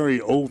Bryant Jerry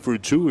 0 for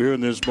 2 here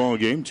in this ball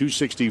game.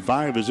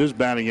 265 is his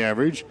batting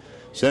average.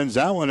 Sends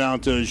that one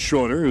out to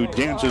Schroeder, who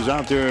dances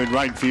out there in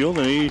right field,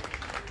 and he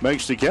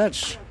makes the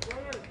catch.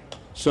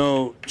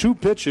 So 2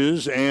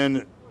 pitches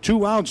and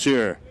 2 outs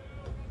here.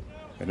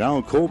 And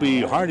now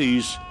Colby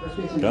Hardees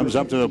comes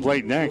up to the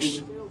plate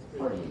next.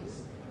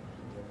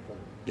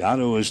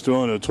 Gatto has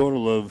thrown a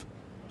total of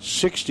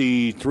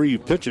 63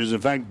 pitches. In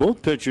fact,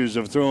 both pitchers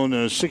have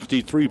thrown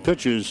 63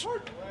 pitches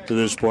to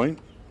this point.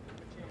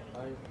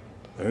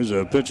 There's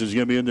a pitch that's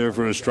going to be in there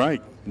for a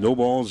strike. No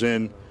balls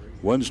and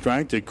 1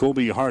 strike to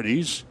Colby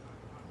Hardees.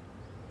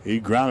 He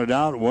grounded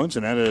out once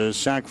and had a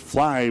sac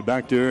fly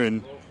back there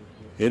in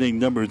inning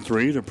number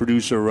 3 to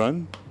produce a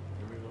run.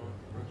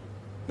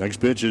 Next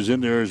pitch is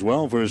in there as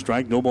well for a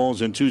strike. No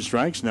balls and 2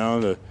 strikes now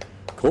to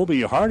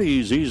Colby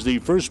Hardees. He's the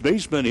first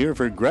baseman here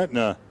for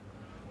Gretna.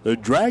 The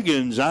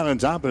Dragons out on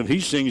top of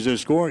Hastings. The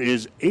score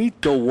is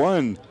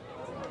 8-1.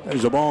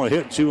 There's a ball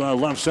hit to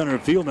left center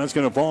field. That's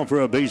going to fall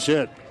for a base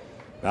hit.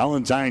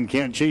 Valentine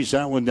can't chase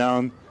that one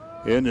down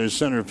in the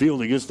center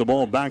field. He gets the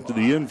ball back to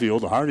the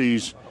infield.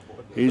 Hardees,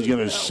 he's going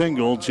to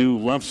single to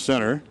left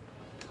center.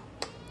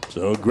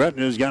 So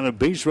Gretna's got a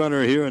base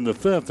runner here in the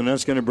 5th, and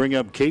that's going to bring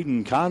up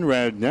Caden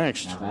Conrad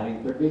next.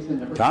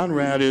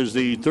 Conrad is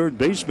the third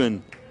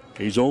baseman.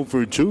 He's 0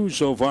 for 2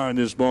 so far in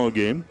this ball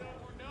game.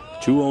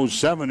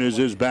 207 is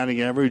his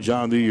batting average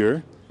on the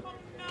year.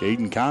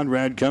 Caden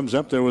Conrad comes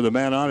up there with a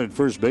man on at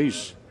first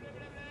base.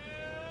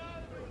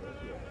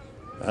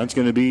 That's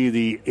going to be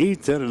the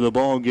 8th hit of the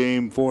ball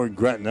game for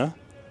Gretna,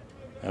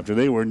 after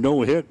they were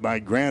no hit by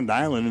Grand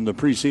Island in the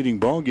preceding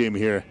ball game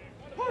here.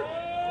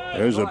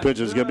 There's a pitch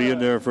that's going to be in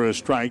there for a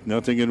strike,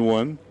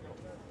 0-1.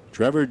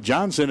 Trevor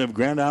Johnson of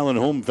Grand Island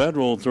Home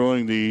Federal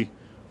throwing the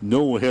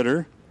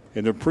no-hitter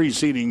in the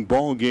preceding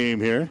ball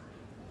game here.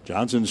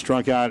 Johnson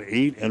struck out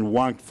 8 and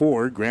walked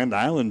 4. Grand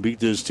Island beat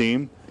this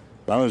team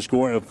by a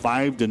score of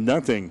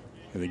 5-0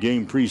 in the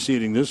game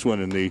preceding this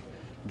one in the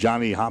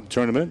Johnny Hop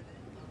tournament.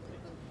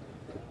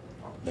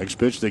 Next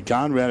pitch to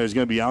Conrad is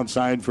going to be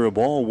outside for a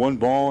ball. 1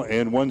 ball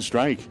and 1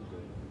 strike.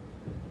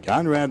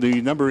 Conrad,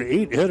 the number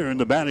 8 hitter in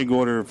the batting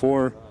order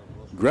for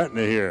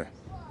Gretna here.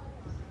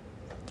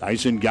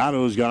 Tyson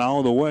Gatto's got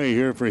all the way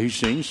here for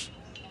Hastings.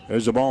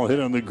 There's a ball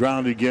hit on the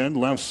ground again.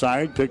 Left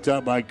side, picked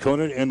up by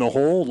Conant in the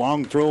hole.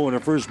 Long throw and a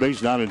first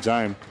base, not in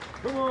time.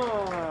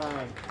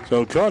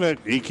 So Conant,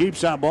 he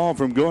keeps that ball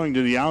from going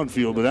to the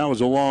outfield, but that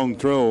was a long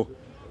throw.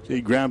 So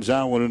he grabs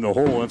that one in the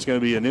hole. That's going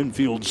to be an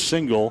infield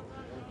single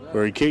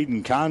for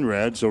Caden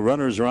Conrad. So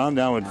runners are on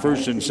now at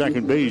first and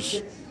second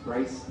base.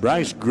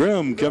 Bryce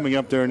Grimm coming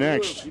up there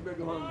next.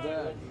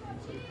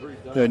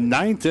 The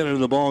 9th hit of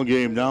the ball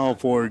game now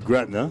for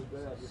Gretna.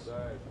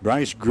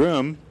 Bryce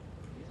Grimm,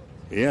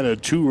 he had a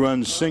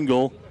 2-run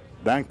single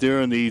back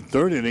there in the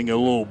 3rd inning, a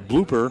little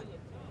blooper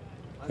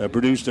that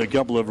produced a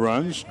couple of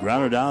runs.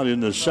 Grounded out in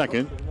the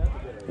 2nd.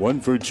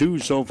 1 for 2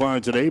 so far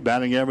today.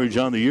 Batting average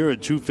on the year at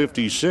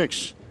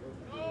 .256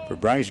 for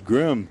Bryce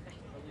Grimm.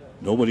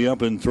 Nobody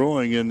up and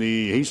throwing in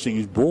the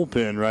Hastings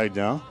bullpen right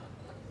now.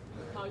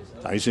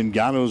 Tyson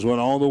Gatto's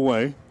went all the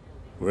way.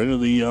 We're into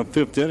the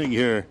 5th inning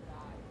here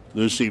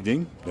this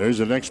evening. There's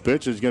the next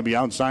pitch. It's going to be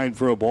outside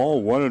for a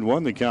ball.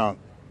 1-1 the count.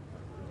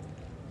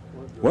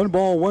 1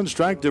 ball, 1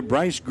 strike to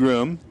Bryce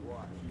Grimm,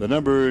 the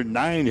number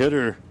 9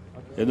 hitter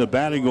in the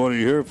batting order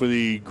here for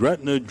the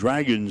Gretna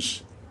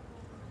Dragons.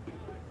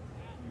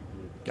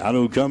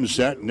 Gatto comes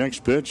set.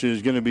 Next pitch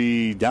is going to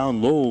be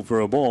down low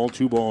for a ball.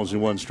 2 balls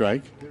and 1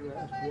 strike.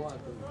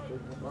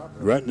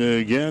 Gretna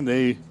again,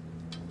 they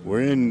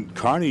were in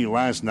Kearney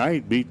last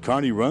night, beat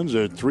Kearney runs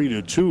at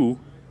 3-2.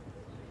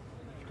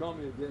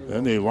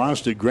 Then they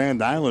lost to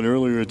Grand Island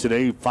earlier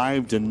today,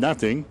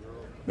 5-0,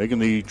 making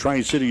the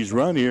Tri-Cities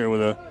run here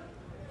with a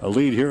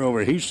lead here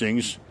over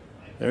Hastings.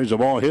 There's a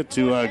ball hit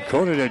to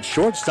Conant at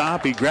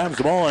shortstop. He grabs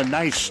the ball, a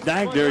nice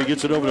snag there. He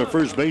gets it over to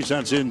first base.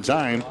 That's in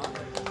time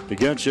to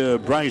catch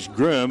Bryce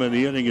Grimm, and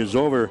the inning is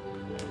over.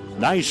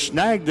 Nice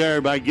snag there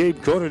by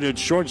Gabe Conant at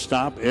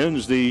shortstop.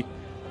 Ends the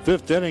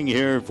 5th inning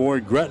here for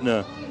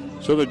Gretna.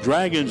 So the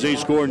Dragons, they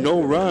score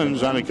no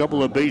runs on a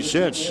couple of base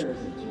hits.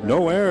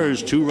 No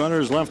errors, 2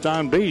 runners left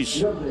on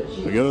base.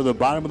 We go to the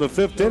bottom of the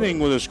 5th inning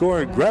with a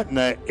score of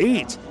Gretna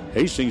 8,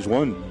 Hastings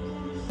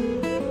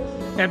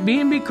 1. At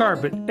B&B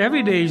Carpet,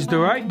 every day is the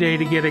right day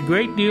to get a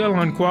great deal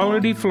on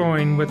quality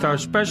flooring with our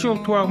special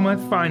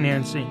 12-month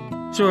financing.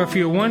 So if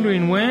you're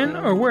wondering when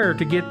or where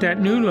to get that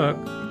new look,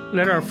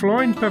 let our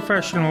flooring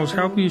professionals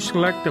help you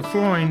select the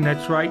flooring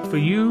that's right for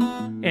you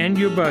and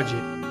your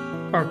budget.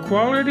 Our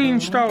quality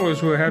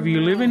installers will have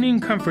you living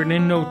in comfort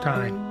in no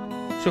time.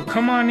 So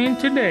come on in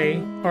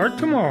today or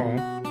tomorrow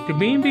to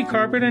B&B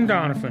Carpet and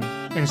Donovan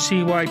and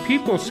see why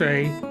people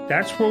say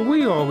that's where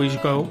we always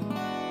go.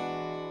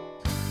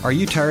 Are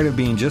you tired of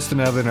being just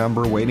another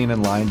number waiting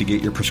in line to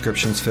get your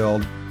prescriptions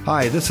filled?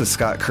 Hi, this is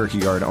Scott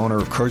Kierkegaard, owner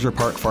of Crozier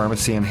Park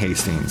Pharmacy in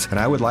Hastings, and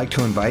I would like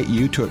to invite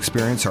you to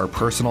experience our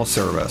personal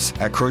service.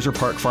 At Crozier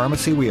Park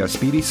Pharmacy, we have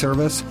speedy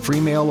service, free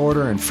mail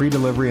order, and free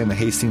delivery in the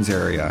Hastings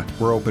area.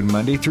 We're open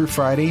Monday through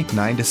Friday,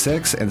 9 to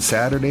 6, and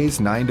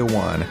Saturdays, 9 to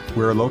 1.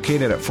 We're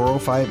located at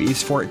 405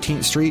 East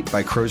 14th Street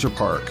by Crozier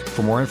Park.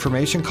 For more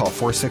information, call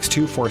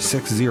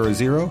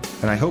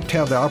 462-4600, and I hope to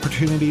have the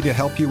opportunity to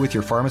help you with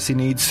your pharmacy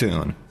needs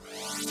soon.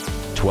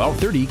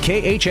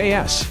 1230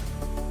 KHAS.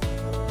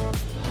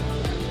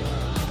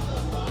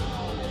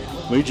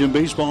 Legion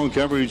baseball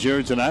coverage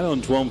here tonight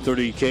on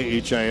 1230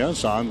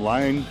 KHIS,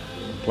 online,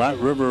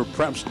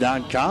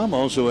 PlatteRiverPreps.com,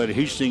 also at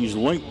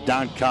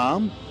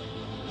HastingsLink.com.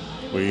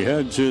 We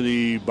head to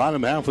the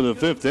bottom half of the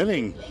fifth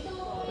inning.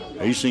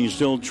 Hastings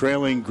still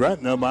trailing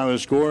Gretna by the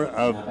score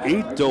of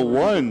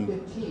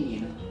 8-1.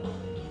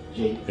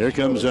 Here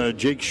comes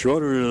Jake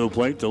Schroeder to the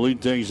plate. The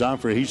lead things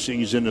off for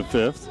Hastings in the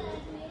fifth.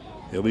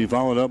 He'll be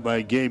followed up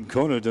by Gabe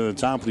Kona to the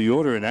top of the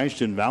order and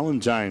Ashton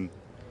Valentine.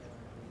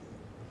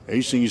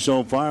 Hastings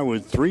so far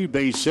with 3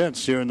 base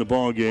hits here in the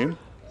ball game.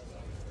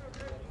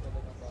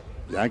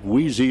 Zach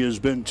Weezy has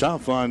been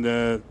tough on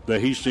the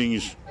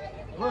Hastings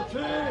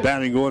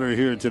batting order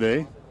here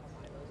today.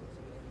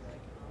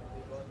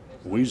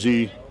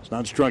 Weezy has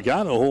not struck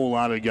out a whole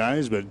lot of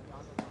guys, but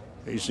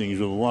Hastings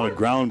with a lot of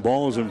ground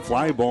balls and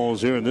fly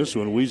balls here in this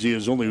one. Weezy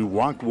has only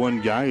walked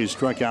 1 guy. He's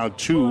struck out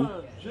 2,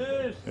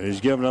 and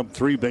he's given up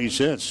 3 base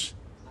hits.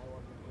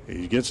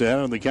 He gets ahead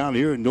on the count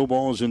here, no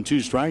balls and 2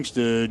 strikes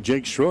to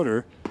Jake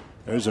Schroeder.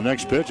 There's the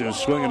next pitch, and a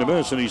swing and a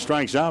miss, and he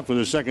strikes out for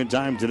the second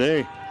time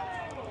today.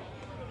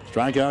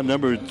 Strikeout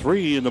number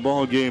 3 in the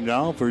ball game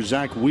now for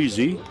Zach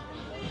Weezy.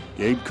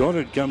 Gabe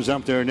Conant comes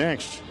up there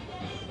next.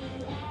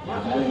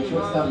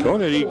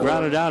 Conant, he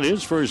grounded out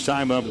his first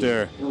time up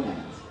there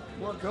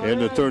in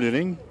the third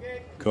inning.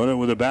 Conant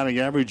with a batting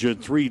average of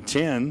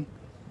 .310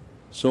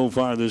 so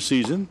far this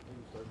season.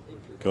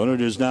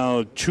 Conant is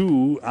now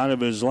 2 out of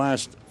his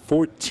last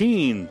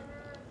 14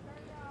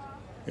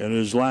 in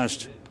his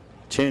last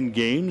 10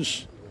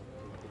 games.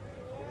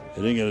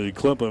 Hitting at a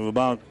clip of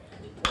about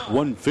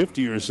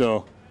 150 or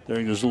so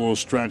during this little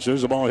stretch.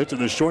 There's a ball hit to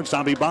the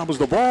shortstop. He bobbles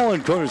the ball,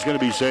 and Conant's going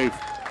to be safe.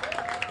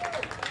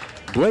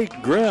 Blake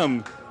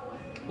Grimm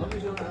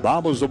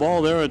bobbles the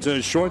ball there at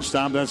the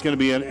shortstop. That's going to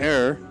be an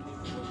error.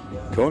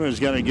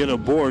 Conant's got to get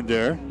aboard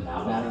there.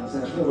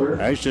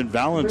 Ashton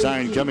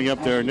Valentine coming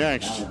up there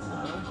next.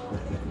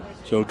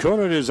 So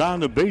Conant is on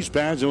the base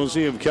pads, and we'll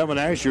see if Kevin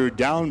Asher,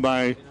 down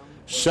by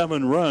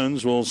 7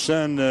 runs, will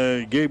send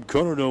Gabe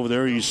Conant over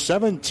there. He's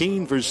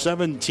 17 for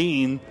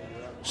 17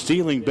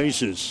 stealing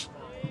bases.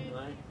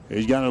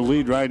 He's got a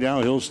lead right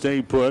now. He'll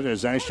stay put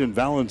as Ashton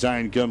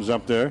Valentine comes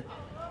up there.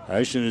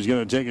 Ashton is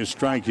going to take a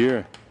strike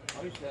here.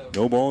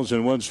 No balls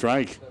and 1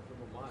 strike.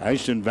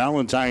 Ashton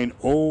Valentine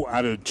 0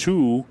 out of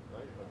 2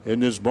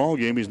 in this ball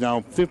game. He's now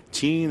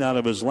 15 out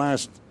of his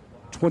last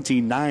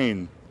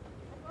 29.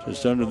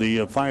 Just under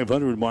the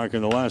 500 mark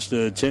in the last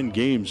 10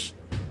 games.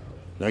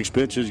 Next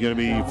pitch is going to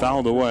be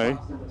fouled away.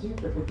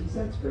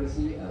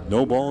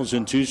 No balls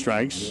and 2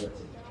 strikes.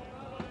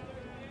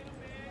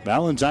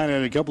 Valentine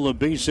had a couple of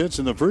base hits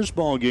in the first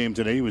ball game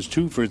today. He was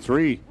 2 for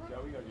 3.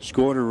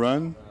 Scored a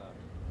run.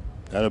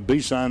 Had a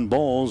base on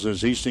balls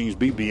as Hastings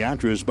beat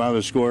Beatrice by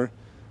the score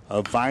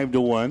of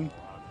 5-1.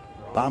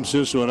 Pops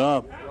this one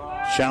up.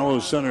 Shallow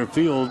center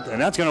field. And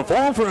that's going to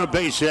fall for a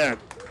base hit.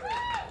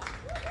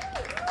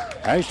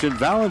 Ashton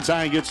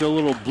Valentine gets a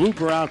little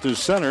blooper out to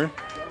center.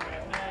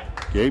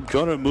 Gabe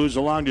Conant moves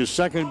along to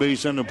second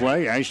base on the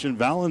play. Ashton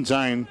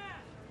Valentine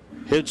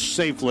hits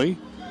safely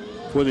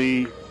for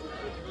the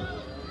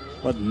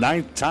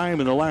 9th time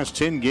in the last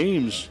 10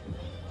 games.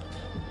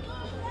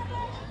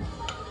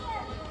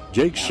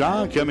 Jake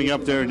Shaw coming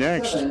up there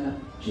next.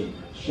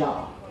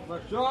 Shaw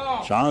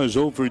is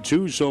 0 for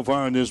 2 so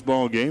far in this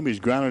ball game. He's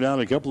grounded out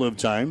a couple of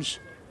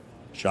times.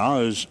 Shaw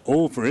is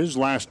 0 for his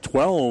last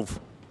 12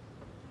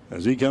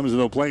 as he comes to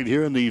the plate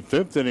here in the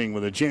 5th inning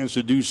with a chance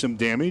to do some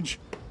damage.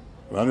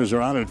 Runners are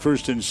on at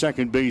first and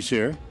second base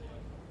here.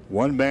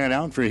 1 man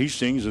out for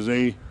Hastings as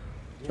they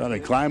try to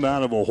climb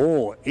out of a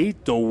hole.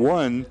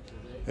 8-1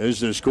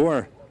 is the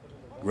score.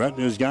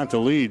 Gretna's got the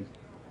lead.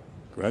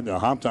 Gretna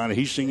hopped on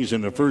Hastings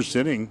in the first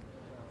inning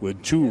with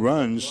 2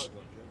 runs.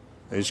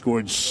 They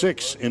scored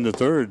 6 in the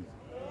third.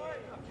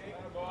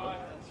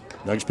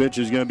 Next pitch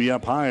is going to be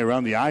up high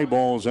around the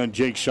eyeballs on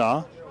Jake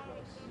Shaw.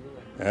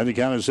 And the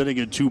count is sitting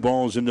at 2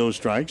 balls and no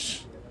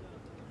strikes.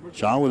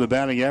 Shaw with a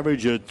batting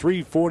average of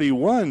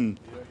 .341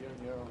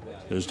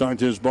 to start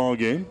this ball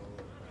game.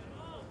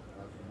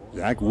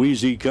 Zach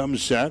Weezy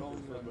comes set.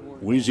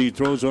 Weezy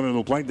throws under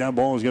the plate. That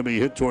ball is going to be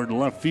hit toward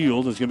left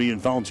field. It's going to be in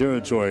foul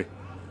territory.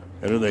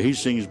 Into the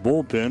Hastings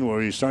bullpen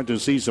where you start to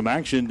see some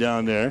action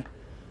down there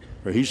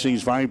for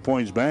Hastings 5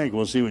 Points Bank.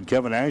 We'll see what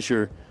Kevin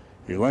Asher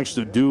elects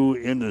to do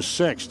in the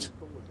 6th.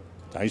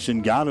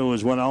 Tyson Gatto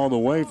has went all the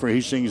way for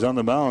Hastings on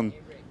the mound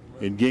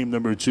in game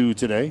number 2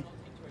 today.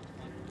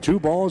 2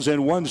 balls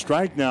and 1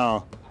 strike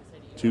now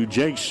to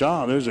Jake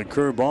Shaw. There's a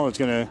curveball. It's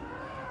going to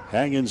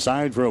hang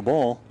inside for a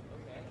ball.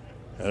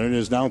 And it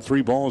is now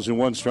 3 balls and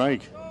 1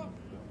 strike.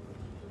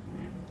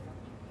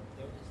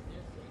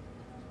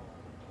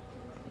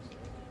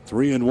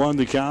 Three and 1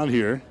 the count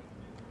here.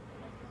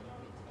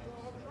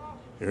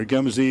 Here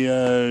comes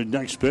the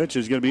next pitch.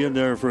 It's going to be in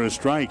there for a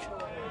strike.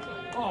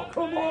 Oh,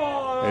 come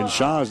on! And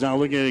Shaw is now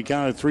looking at a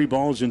count of 3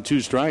 balls and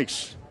 2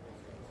 strikes.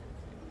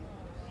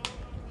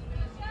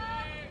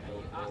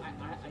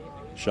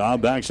 Shaw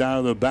backs out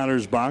of the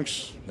batter's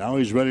box. Now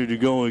he's ready to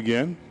go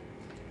again.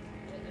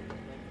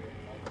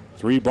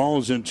 3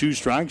 balls and 2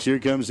 strikes. Here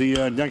comes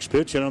the next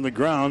pitch, hit on the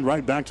ground,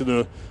 right back to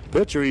the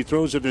pitcher. He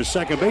throws it to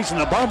second base,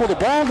 and the bobble the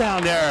ball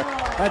down there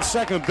at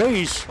second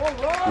base.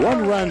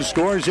 1 run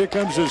scores. Here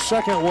comes the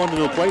second one to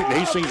the plate, and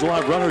Hastings will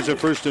have runners at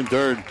first and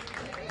third.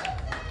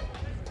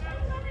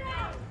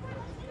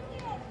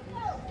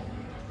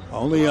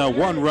 Only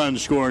 1 run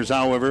scores,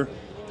 however.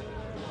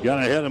 Got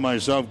ahead of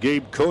myself.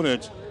 Gabe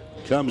Conant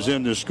comes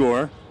in to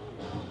score.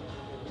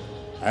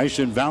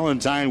 Ashton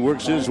Valentine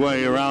works his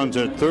way around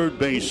to third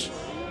base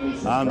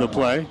on the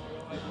play.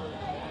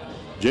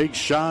 Jake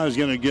Shaw is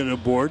going to get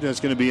aboard. That's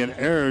going to be an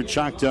error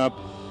chalked up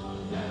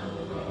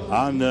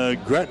on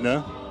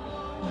Gretna.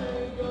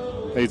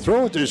 They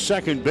throw it to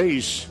second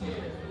base.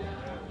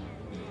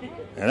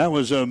 And that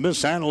was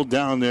mishandled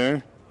down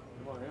there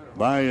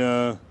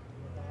by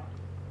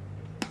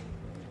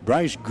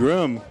Bryce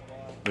Grimm,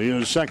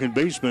 the second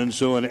baseman.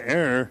 So an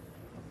error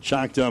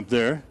chalked up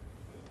there.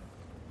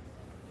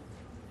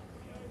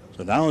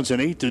 So now it's an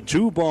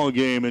 8-2 ball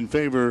game in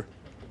favor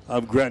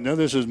of Gretna.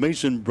 This is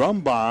Mason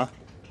Brumbaugh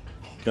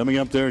coming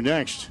up there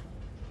next.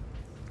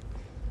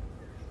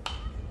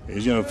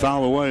 He's going to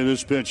foul away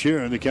this pitch here,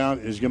 and the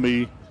count is going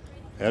to be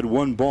at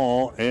 1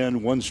 ball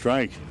and 1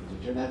 strike.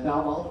 Turn that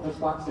foul ball, press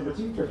box number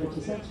 2 for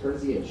 50 cents,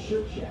 courtesy of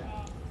Shirt Shack.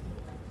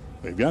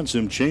 They've got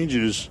some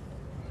changes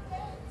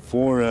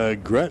for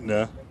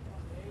Gretna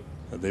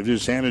that they've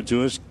just handed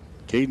to us.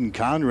 Caden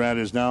Conrad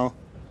is now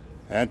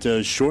at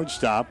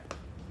shortstop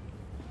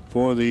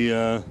for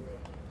the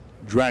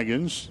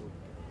Dragons.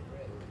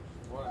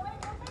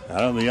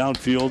 Out on the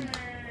outfield,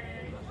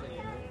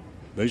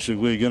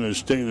 basically going to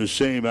stay the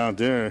same out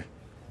there.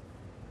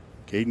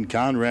 Caden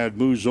Conrad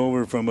moves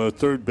over from a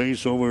third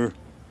base over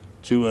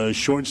to a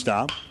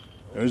shortstop.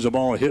 There's a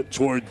ball hit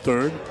toward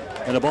third,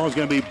 and the ball is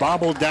going to be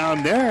bobbled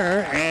down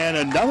there, and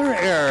another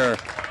error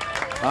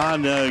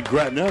on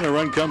Gretna. The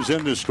run comes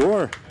in to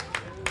score.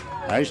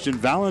 Ashton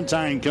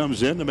Valentine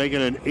comes in to make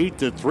it an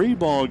 8-3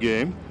 ball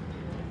game.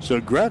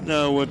 So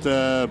Gretna with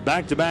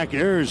back-to-back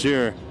errors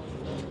here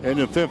in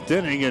the 5th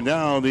inning, and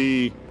now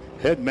the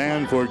head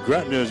man for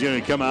Gretna is going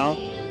to come out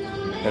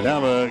and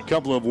have a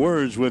couple of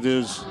words with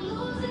his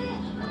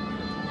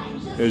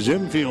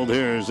infield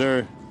here as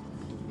they're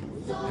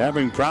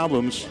having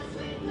problems.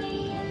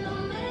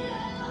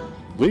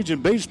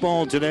 Legion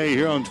Baseball today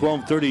here on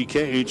 1230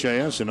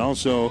 KHAS and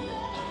also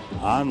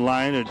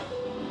online at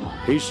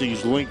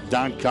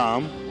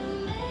hastingslink.com.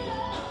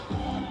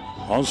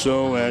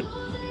 Also at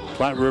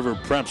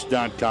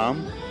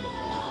PlatteRiverPreps.com.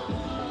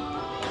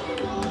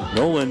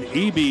 Nolan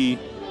Eby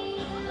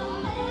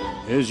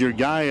is your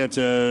guy at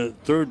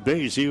third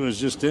base. He was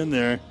just in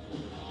there,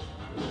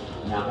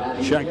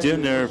 checked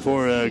in there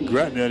for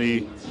Gretna.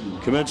 He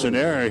commits an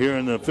error here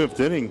in the 5th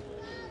inning.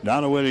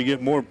 Not a way to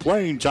get more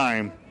playing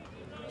time.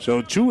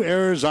 So 2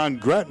 errors on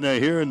Gretna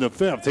here in the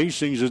 5th.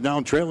 Hastings is now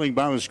trailing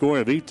by the score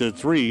of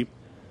 8-3.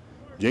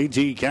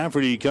 JT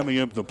Cafferty coming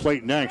up the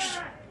plate next.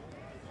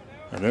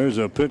 And there's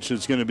a pitch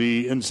that's going to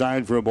be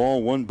inside for a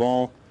ball. 1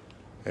 ball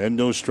and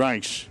no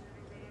strikes.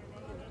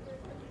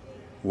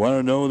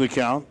 1-0 the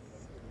count.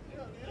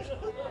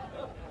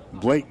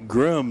 Blake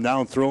Grimm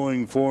now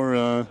throwing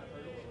for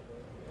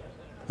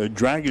the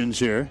Dragons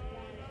here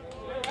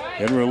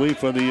in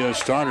relief of the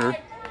starter.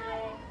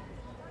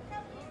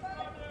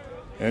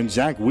 And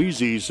Zach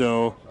Weezy.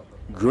 So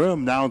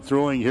Grimm now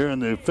throwing here in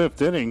the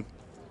 5th inning,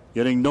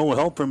 getting no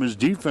help from his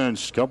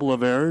defense. Couple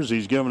of errors.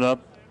 He's given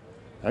up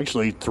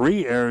actually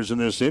 3 errors in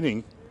this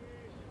inning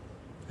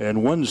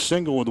and 1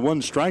 single with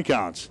 1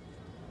 strikeout.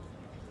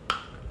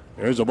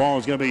 There's a ball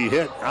that's going to be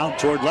hit out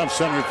toward left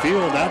center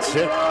field. That's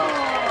hit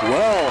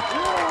well.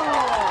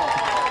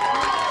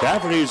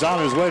 Cafferty's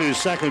on his way to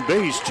second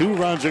base. 2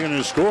 runs are going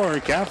to score.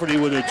 Cafferty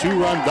with a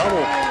 2-run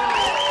double.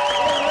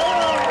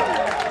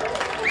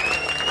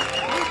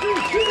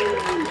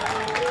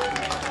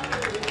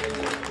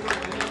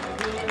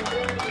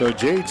 So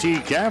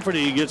JT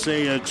Cafferty gets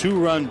a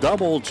 2-run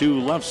double to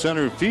left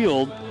center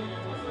field.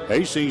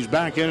 Hastings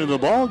back into the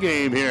ball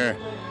game here.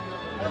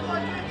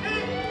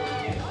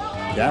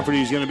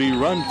 Cafferty's going to be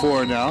run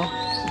for now.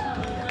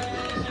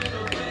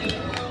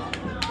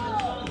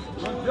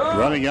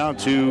 Running out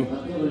to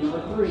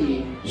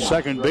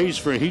second base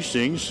for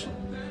Hastings.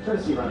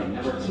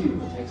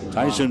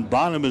 Tyson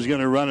Bonham is going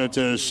to run it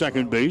to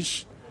second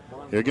base.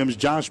 Here comes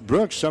Josh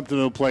Brooks up to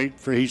the plate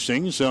for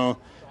Hastings. So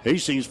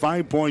Hastings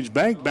 5 Points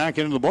Bank back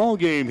into the ball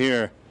game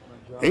here.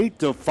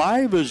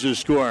 8-5 is the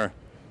score.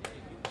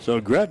 So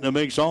Gretna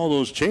makes all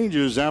those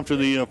changes after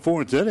the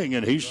fourth inning,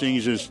 and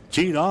Hastings is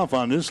teed off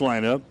on this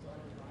lineup.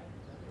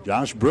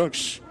 Josh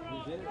Brooks,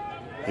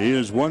 he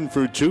is 1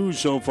 for 2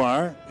 so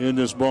far in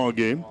this ball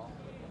game.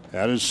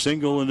 Had a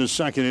single in the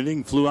second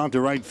inning, flew out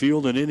to right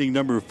field in inning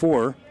number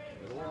 4.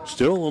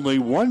 Still only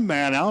one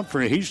man out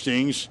for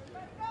Hastings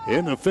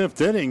in the fifth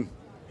inning.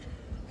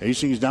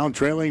 Hastings down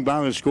trailing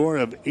by the score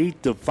of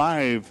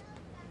 8-5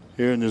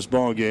 here in this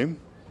ball game.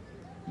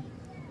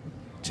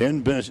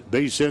 10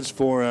 base hits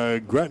for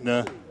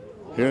Gretna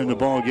here in the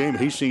ball game.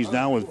 Hastings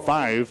now with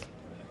 5.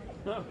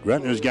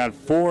 Gretna's got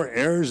 4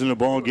 errors in the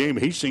ball game.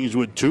 Hastings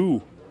with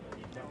 2.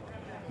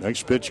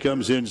 Next pitch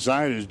comes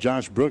inside as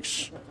Josh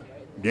Brooks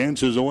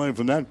dances away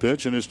from that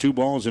pitch, and it's 2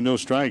 balls and no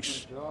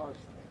strikes.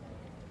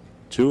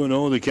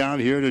 2-0 the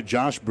count here to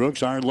Josh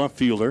Brooks, our left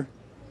fielder.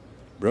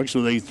 Brooks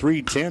with a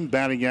 .310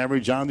 batting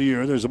average on the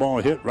year. There's a ball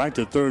hit right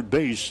to third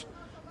base.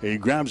 He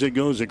grabs it,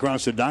 goes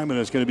across the diamond.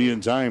 It's going to be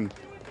in time.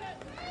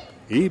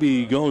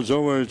 Eby goes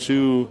over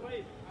to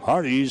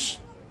Hardy's,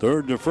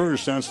 third to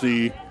first. That's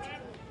the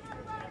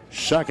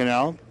second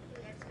out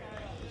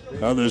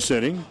of this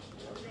inning.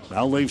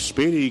 Now Leif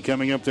Spady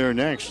coming up there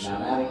next. Now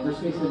batting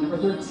first baseman number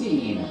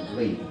 13,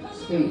 Leif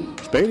Spady.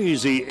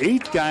 Spady's the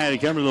 8th guy to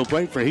come to the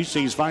plate for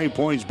Hastings 5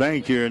 Points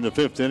Bank here in the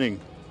fifth inning.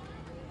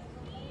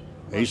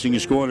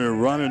 Hastings scored a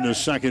run in the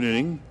second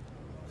inning.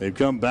 They've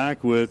come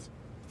back with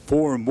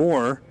 4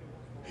 more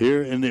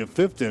here in the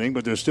fifth inning,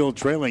 but they're still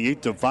trailing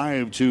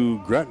 8-5 to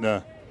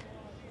Gretna.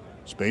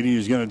 Spady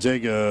is going to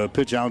take a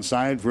pitch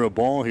outside for a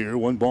ball here.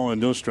 1 ball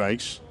and no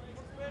strikes.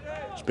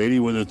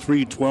 Spady with a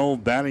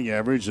 .312 batting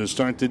average to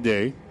start the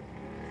day.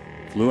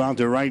 Flew out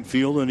to right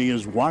field, and he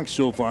has walked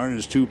so far in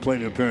his 2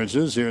 plate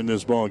appearances here in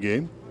this ball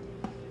game.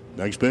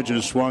 Next pitch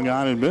is swung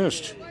on and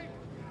missed.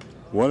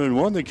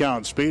 1-1 the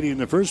count. Spady in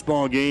the first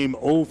ball game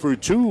 0 for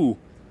 2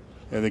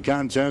 in the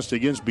contest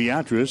against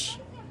Beatrice.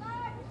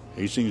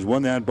 Hastings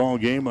won that ball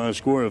game on a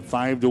score of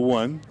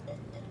 5-1.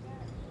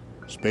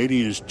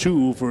 Spady is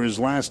 2 for his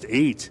last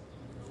 8.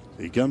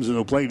 He comes to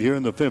the plate here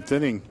in the fifth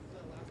inning.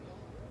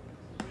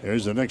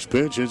 There's the next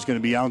pitch. It's going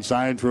to be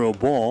outside for a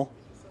ball.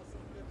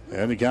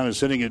 And the count is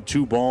sitting at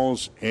 2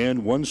 balls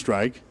and 1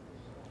 strike.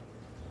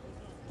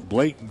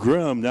 Blake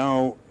Grimm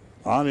now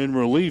on in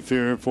relief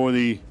here for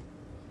the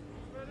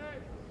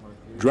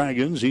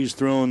Dragons. He's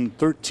thrown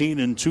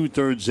 13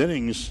 2/3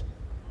 innings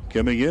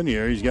coming in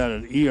here. He's got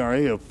an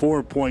ERA of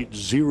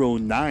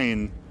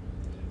 4.09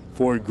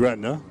 for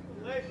Gretna,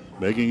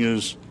 making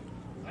his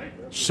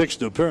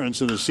 6th appearance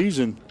of the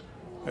season.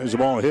 There's a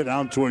ball hit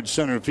out towards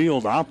center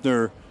field.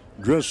 Opner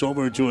drifts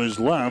over to his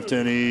left,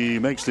 and he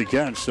makes the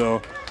catch.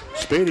 So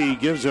Spady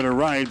gives it a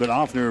ride, but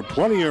Offner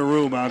plenty of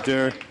room out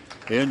there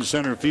in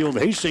center field.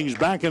 Hastings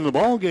back in the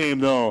ball game,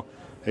 though.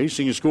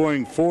 Hastings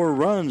scoring 4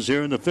 runs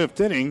here in the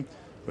fifth inning.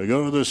 We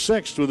go to the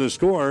 6th with a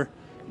score.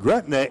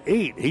 Gretna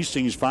 8,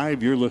 Hastings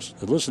 5. You're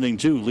listening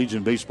to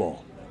Legion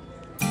Baseball.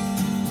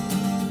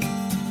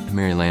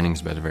 Mary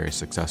Lanning's been a very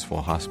successful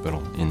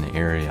hospital in the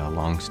area, a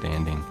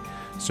long-standing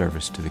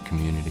service to the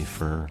community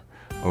for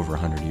over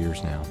 100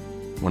 years now.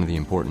 One of the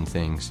important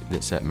things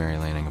that set Mary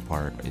Lanning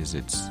apart is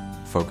its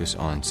focus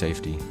on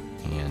safety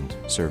and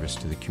service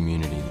to the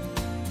community.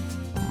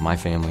 My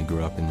family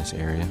grew up in this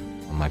area.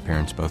 My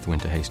parents both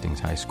went to Hastings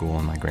High School,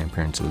 and my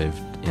grandparents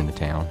lived in the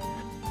town.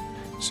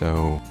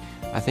 So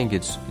I think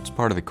it's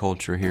part of the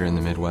culture here in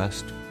the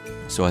Midwest.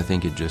 So I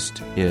think it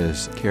just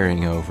is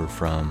carrying over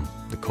from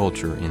the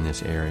culture in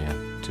this area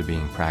to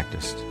being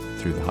practiced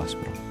through the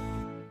hospital.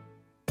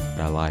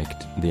 I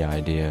liked the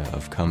idea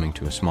of coming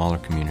to a smaller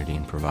community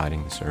and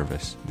providing the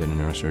service that a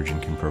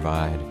neurosurgeon can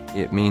provide.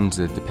 It means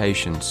that the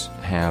patients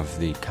have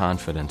the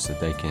confidence that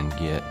they can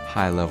get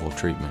high-level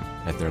treatment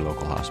at their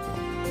local hospital.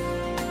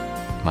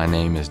 My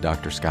name is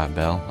Dr. Scott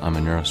Bell. I'm a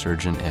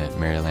neurosurgeon at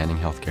Mary Lanning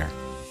Healthcare.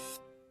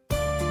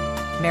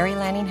 Mary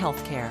Lanning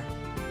Healthcare.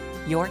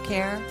 Your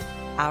care,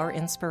 our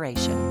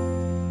inspiration.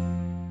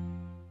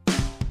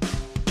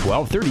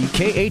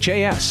 1230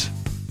 KHAS.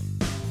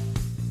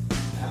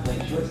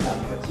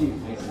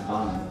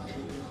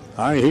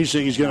 All right,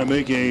 Hastings going to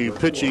make a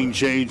pitching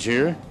change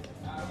here.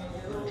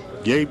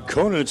 Gabe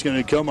Conant's going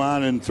to come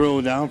on and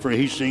throw down for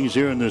Hastings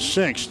here in the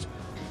 6th.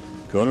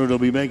 Conant will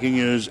be making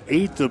his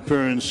 8th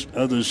appearance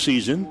of the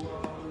season.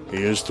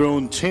 He has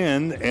thrown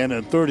 10 and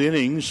a third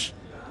innings.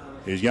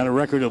 He's got a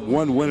record of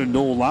 1 win and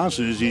no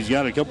losses. He's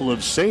got a couple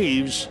of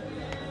saves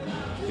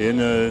in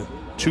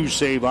 2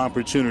 save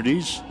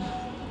opportunities.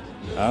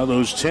 Out of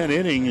those 10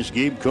 innings,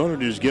 Gabe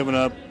Conant has given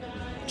up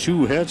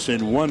 2 hits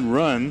and 1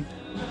 run.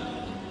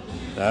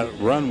 That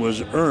run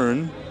was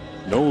earned.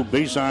 No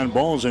base on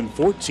balls and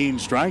 14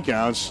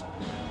 strikeouts.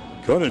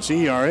 Conant's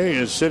ERA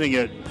is sitting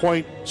at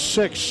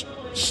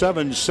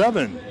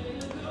 .677.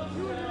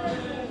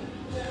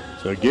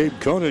 So Gabe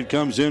Conant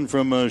comes in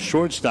from a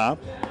shortstop.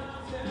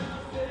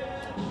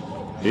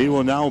 He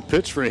will now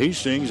pitch for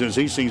Hastings as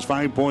Hastings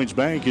 5 Points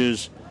Bank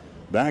is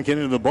back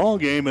into the ball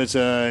game. It's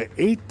a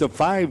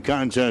 8-5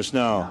 contest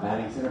now.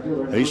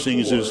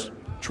 Hastings is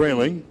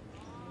trailing.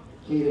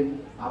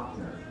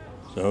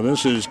 So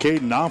this is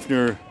Caden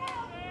Offner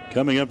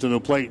coming up to the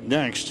plate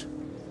next.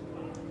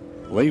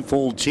 Leif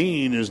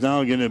Holteen is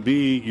now going to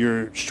be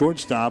your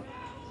shortstop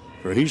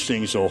for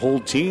Hastings. So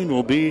Holteen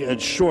will be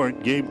at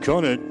short. Gabe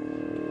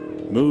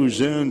Conant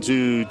moves in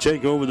to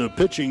take over the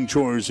pitching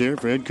chores here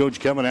for head coach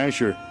Kevin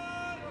Asher.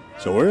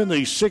 So we're in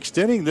the 6th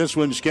inning. This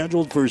one's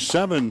scheduled for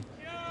 7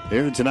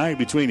 here tonight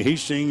between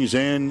Hastings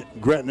and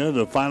Gretna,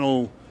 the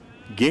final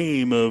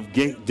game of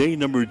day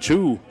number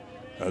 2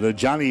 of the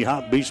Johnny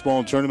Hop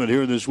Baseball Tournament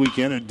here this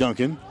weekend at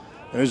Duncan.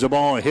 There's a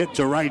ball hit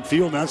to right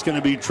field. That's going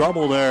to be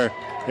trouble there.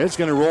 It's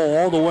going to roll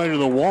all the way to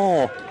the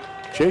wall.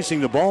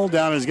 Chasing the ball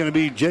down is going to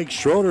be Jake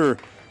Schroeder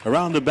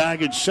around the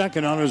bag at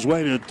second on his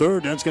way to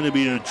third. That's going to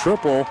be a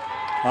triple.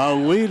 A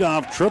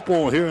leadoff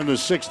triple here in the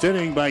 6th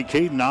inning by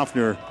Caden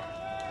Offner.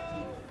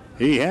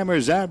 He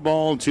hammers that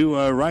ball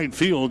to right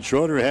field.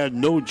 Schroeder had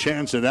no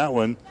chance of that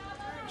one.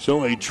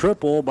 So a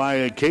triple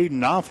by Caden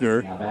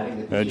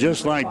Offner.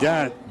 Just like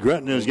that,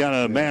 Gretna's got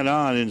a man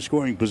on in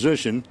scoring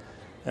position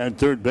at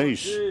third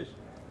base.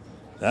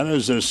 That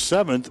is the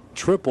 7th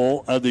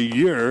triple of the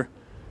year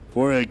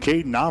for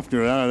Caden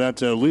Offner out of that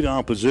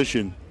leadoff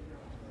position.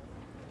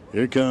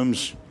 Here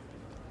comes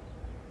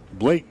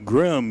Blake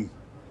Grimm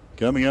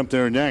coming up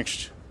there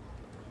next.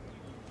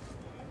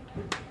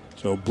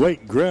 So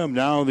Blake Grimm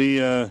now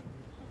the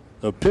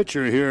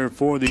pitcher here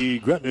for the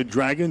Gretna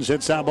Dragons.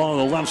 Hits that ball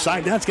on the left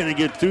side. That's going to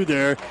get through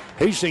there.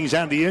 Hastings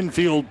had the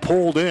infield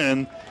pulled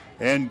in,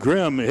 and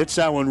Grimm hits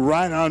that one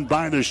right on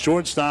by the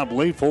shortstop,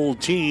 Leif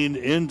Holteen,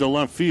 into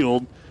left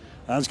field.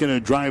 That's going to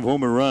drive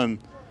home a run.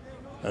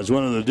 That's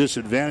one of the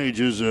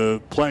disadvantages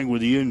of playing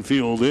with the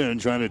infield in,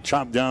 trying to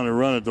chop down a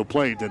run at the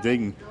plate, that they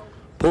can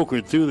poke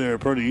it through there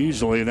pretty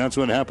easily, and that's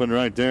what happened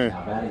right there.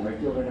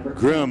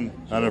 Grimm,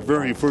 on the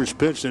very first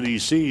pitch that he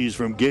sees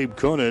from Gabe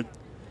Conant,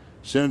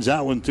 sends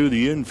that one through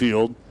the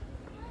infield.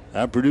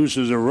 That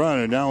produces a run,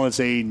 and now it's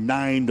a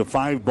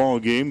 9-5 ball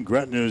game.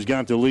 Gretna has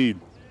got the lead.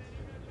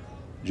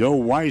 Joe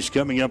Weiss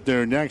coming up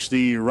there next,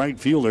 the right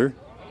fielder.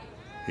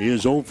 He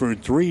is 0 for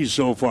 3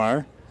 so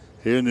far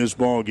in this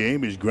ball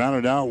game. He's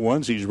grounded out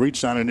once. He's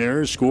reached on an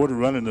error, scored a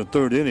run in the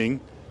 3rd inning,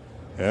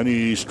 and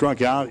he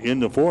struck out in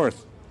the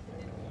 4th.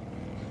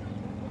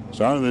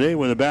 Start of the day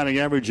with a batting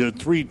average of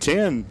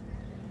 .310.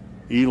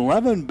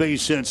 11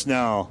 base hits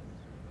now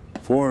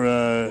for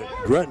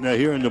Gretna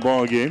here in the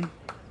ball game.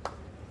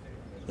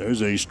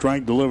 There's a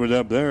strike delivered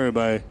up there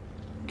by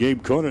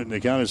Gabe Conant, and the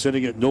count is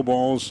sitting at no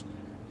balls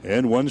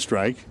and 1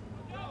 strike.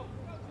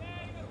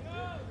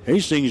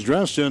 Hastings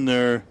dressed in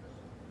their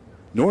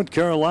North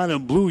Carolina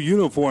blue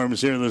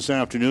uniforms here this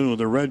afternoon with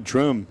a red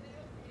trim.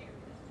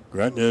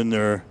 Gretna in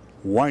their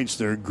whites,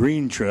 their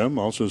green trim,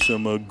 also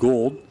some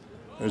gold.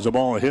 There's a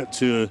ball hit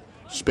to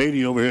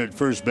Spady over here at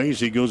first base.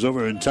 He goes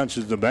over and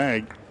touches the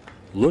bag.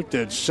 Looked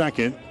at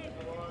second.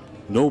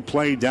 No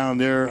play down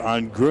there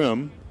on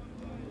Grimm.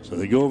 So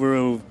they go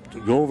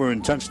over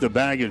and touch the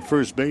bag at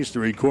first base to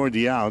record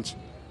the outs.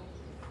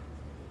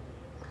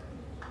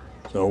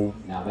 So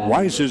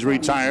Weiss is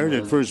retired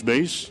at first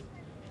base.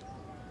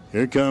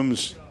 Here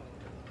comes,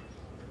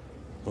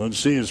 let's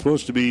see, it's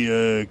supposed to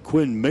be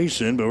Quinn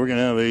Mason, but we're going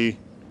to have a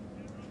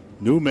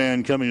new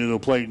man coming to the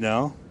plate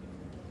now.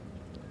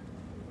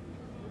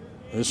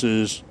 This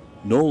is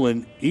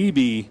Nolan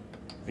Eby,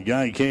 the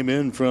guy who came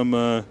in from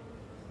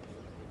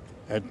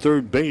at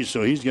third base,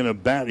 so he's going to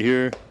bat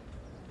here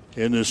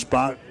in the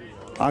spot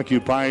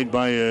occupied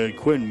by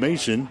Quinn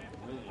Mason.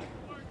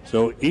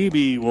 So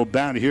Eby will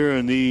bat here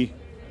in the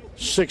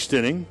 6th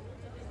inning.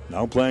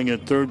 Now playing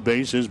at third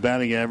base, his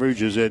batting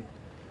average is at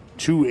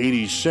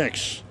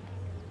 .286.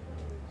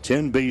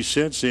 10 base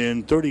hits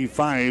and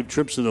 35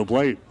 trips to the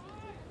plate.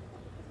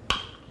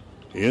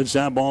 He hits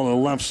that ball to the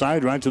left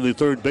side, right to the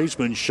third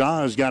baseman.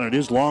 Shaw has got it.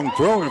 His long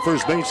throw to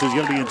first base is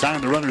going to be in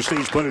time. The runner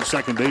stays put at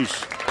second base.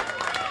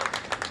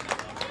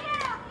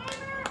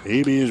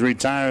 Eby is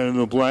retired in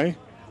the play.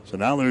 So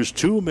now there's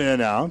 2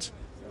 men out.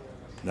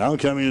 Now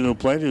coming to the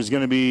plate is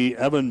going to be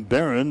Evan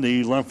Barron,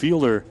 the left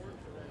fielder.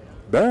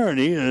 Barron,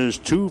 he is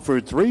 2 for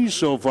 3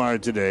 so far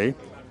today.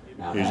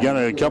 He's got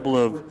a couple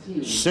of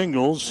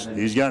singles.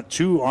 He's got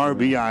 2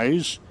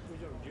 RBIs.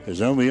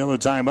 His only other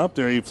time up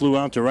there, he flew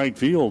out to right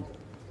field.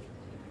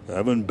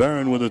 Evan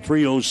Barron with a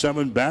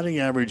 .307 batting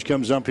average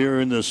comes up here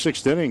in the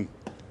 6th inning.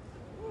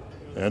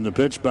 And the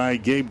pitch by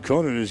Gabe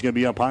Conant is going to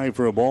be up high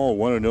for a ball.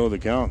 1-0 the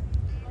count.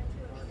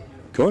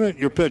 Conant,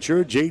 your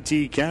pitcher.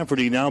 J.T.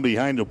 Cafferty now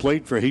behind the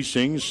plate for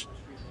Hastings.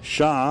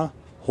 Shaw,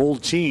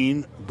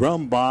 Holteen,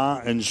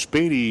 Brumbaugh, and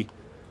Spady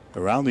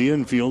around the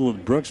infield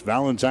with Brooks,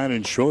 Valentine,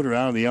 and Schroeder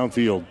out of the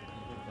outfield.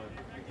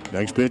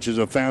 Next pitch is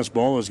a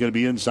fastball. It's going to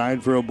be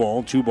inside for a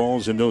ball. 2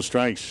 balls and no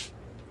strikes.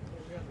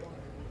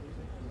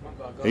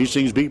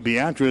 Hastings beat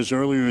Beatrice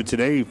earlier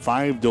today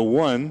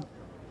 5-1.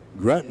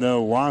 Gretna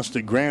lost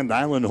to Grand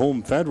Island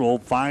Home Federal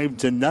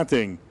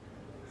 5-0.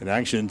 In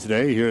action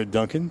today here at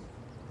Duncan.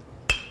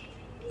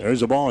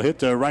 There's a ball hit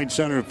to right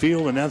center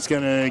field, and that's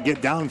going to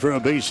get down for a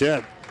base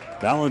hit.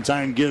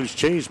 Valentine gives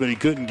chase, but he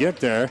couldn't get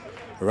there.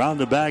 Around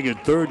the bag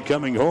at third,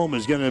 coming home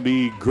is going to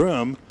be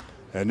Grimm.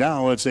 And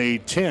now it's a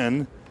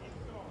 10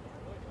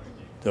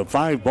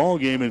 5 ball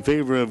game in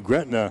favor of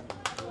Gretna.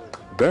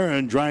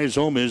 Barron drives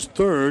home his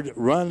 3rd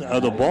run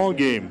of the ball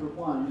game.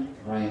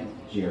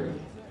 Bryant Jerry.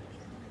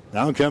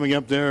 Now coming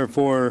up there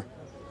for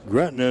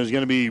Gretna is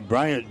going to be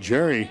Bryant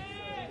Jerry.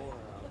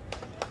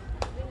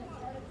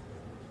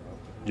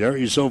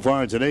 Jerry so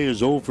far today is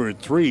 0 for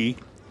 3.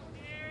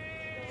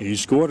 He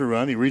scored a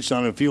run. He reached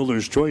on a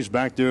fielder's choice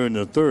back there in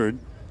the 3rd.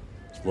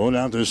 He's flown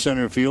out to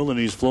center field, and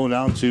he's flown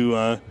out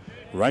to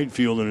right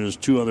field in his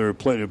 2 other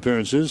plate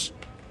appearances.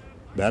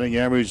 Batting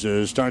average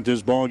to start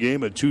this ball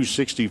game at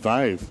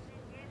 .265.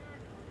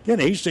 Again,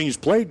 Hastings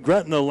played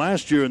Gretna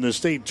last year in the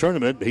state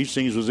tournament.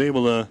 Hastings was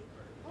able to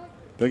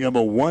pick up a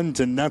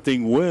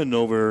 1-0 win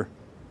over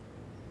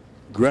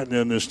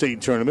Gretna in the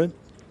state tournament.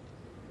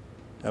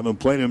 Haven't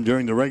played him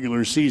during the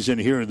regular season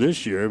here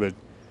this year, but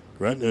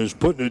Gretna is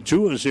putting it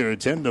to us here.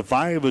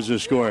 10-5 is the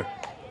score.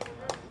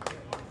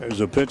 There's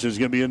a pitch that's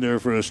going to be in there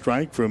for a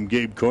strike from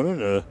Gabe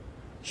Conan. A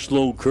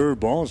slow curve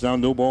ball. It's now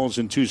no balls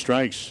and 2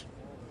 strikes.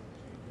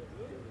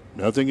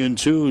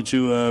 0-2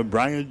 to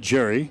Bryant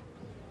Jerry.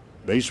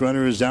 Base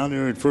runner is down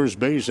there at first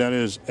base. That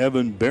is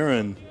Evan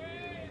Barron.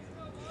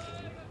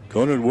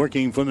 Conan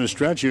working from the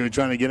stretch here,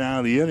 trying to get out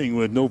of the inning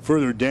with no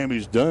further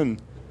damage done.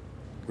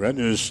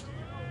 Gretna's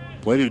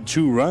plated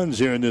 2 runs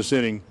here in this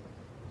inning.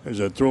 There's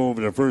a throw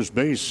over to first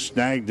base,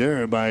 snagged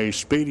there by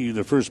Spady,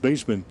 the first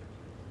baseman.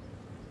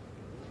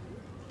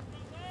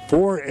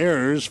 4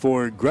 errors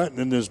for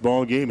Gretna in this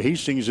ball game.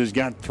 Hastings has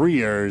got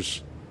 3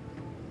 errors.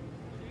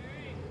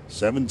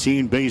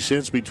 17 base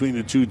hits between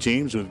the 2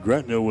 teams, with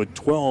Gretna with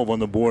 12 on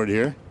the board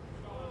here.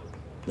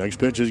 Next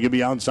pitch is going to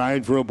be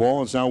outside for a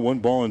ball. It's now 1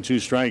 ball and 2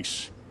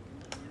 strikes.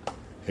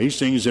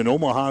 Hastings and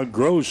Omaha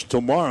Gross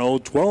tomorrow,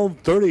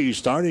 12:30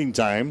 starting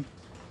time.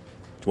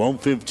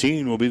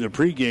 12:15 will be the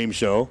pregame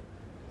show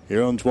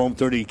here on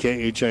 12:30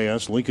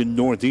 KHAS. Lincoln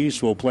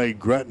Northeast will play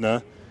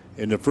Gretna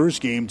in the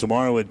first game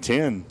tomorrow at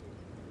 10.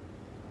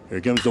 Here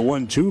comes the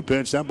 1-2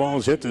 pitch. That ball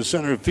is hit to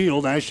center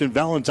field. Ashton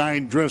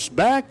Valentine drifts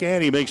back,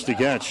 and he makes the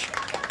catch.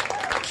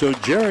 So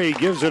Jerry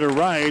gives it a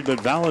ride, but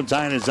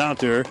Valentine is out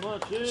there,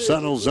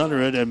 settles under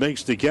it, and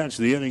makes the catch.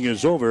 The inning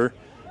is over.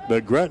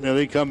 But Gretna,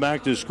 they come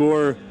back to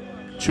score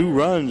 2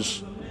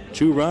 runs.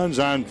 2 runs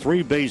on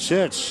 3 base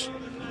hits.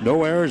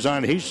 No errors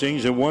on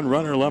Hastings and 1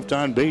 runner left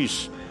on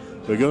base.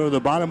 We go to the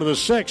bottom of the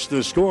 6th.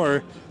 The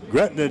score,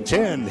 Gretna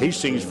 10,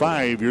 Hastings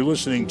 5. You're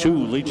listening to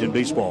Legion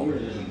Baseball.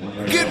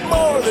 Get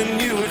more than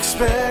you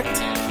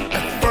expect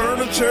at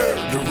Furniture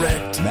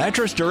Direct.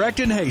 Mattress Direct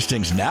in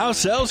Hastings now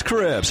sells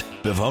cribs.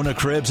 Bivona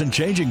cribs and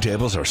changing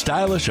tables are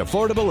stylish,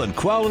 affordable, and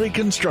quality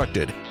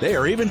constructed. They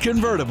are even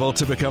convertible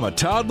to become a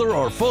toddler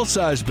or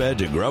full-size bed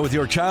to grow with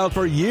your child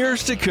for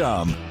years to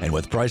come. And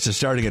with prices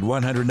starting at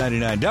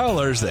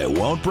 $199, they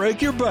won't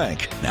break your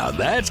bank. Now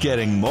that's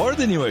getting more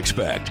than you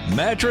expect.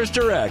 Mattress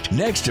Direct,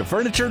 next to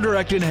Furniture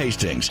Direct in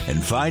Hastings.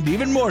 And find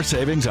even more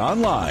savings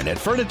online at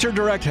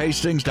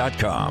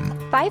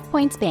FurnitureDirectHastings.com. 5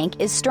 Points Bank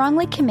is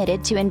strongly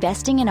committed to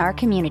investing in our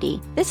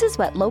community. This is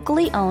what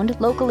locally owned,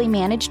 locally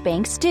managed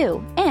banks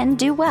do, and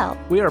do well.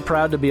 We are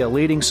proud to be a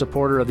leading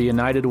supporter of the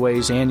United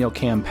Way's annual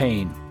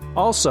campaign.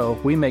 Also,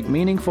 we make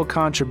meaningful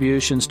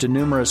contributions to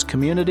numerous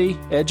community,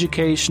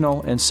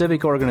 educational, and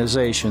civic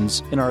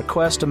organizations in our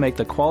quest to make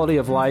the quality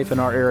of life in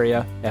our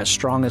area as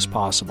strong as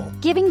possible.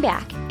 Giving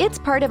back. It's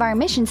part of our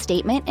mission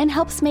statement and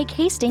helps make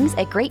Hastings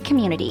a great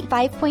community.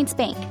 5 Points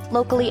Bank.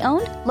 Locally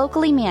owned,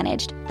 locally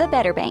managed. The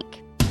better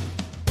bank.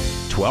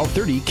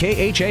 1230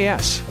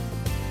 KHAS.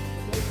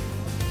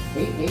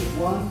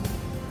 881.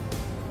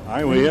 All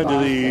right, we head to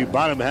the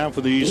bottom half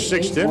of the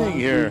 6th inning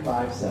here.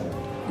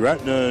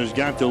 Gretna's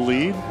got the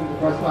lead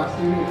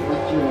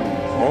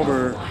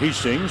over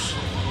Hastings.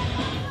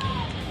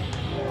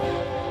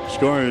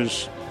 Score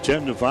is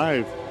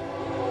 10-5.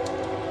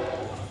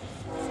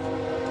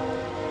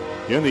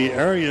 In the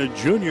area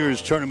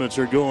juniors tournaments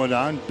are going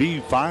on.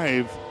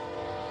 B5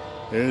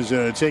 is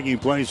taking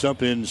place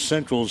up in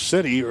Central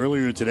City.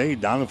 Earlier today,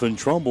 Doniphan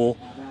Trumbull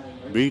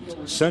beat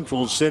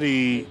Central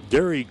City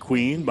Dairy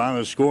Queen by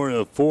a score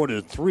of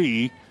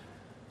 4-3.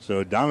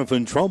 So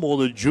Doniphan Trumbull,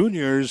 the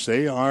juniors,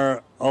 they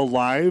are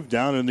alive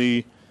down in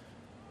the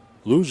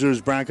losers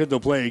bracket. They'll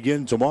play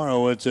again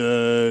tomorrow at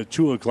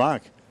 2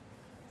 o'clock.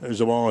 There's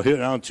a ball hit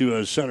out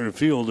to center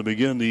field to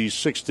begin the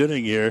 6th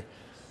inning here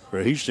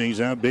for Hastings.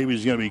 That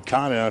baby's going to be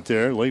caught out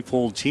there.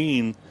 Leopold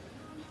Teen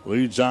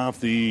leads off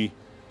the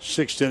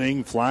 6th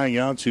inning, flying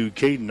out to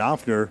Caden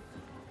Offner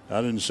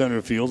out in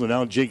center field. And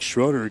now Jake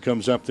Schroeder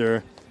comes up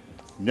there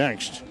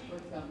next.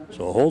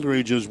 So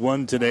Holdridge has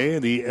won today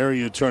in the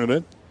area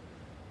tournament.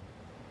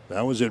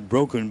 That was at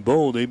Broken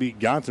Bow. They beat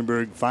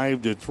Gothenburg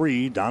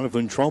 5-3.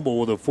 Doniphan Trumbull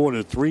with a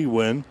 4-3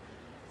 win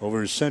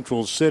over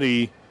Central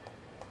City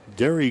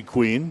Dairy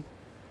Queen.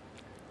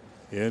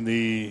 In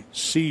the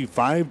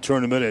C5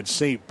 tournament at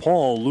St.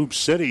 Paul, Loop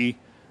City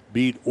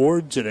beat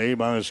Ord today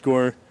by a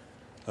score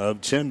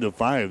of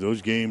 10-5.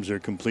 Those games are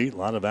complete. A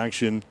lot of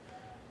action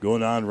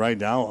going on right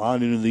now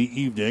on into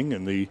the evening.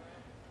 And the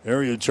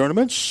area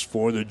tournaments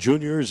for the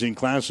juniors in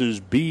classes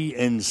B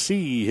and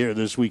C here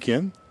this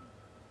weekend.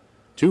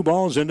 2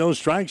 balls and no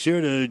strikes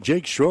here to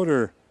Jake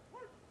Schroeder.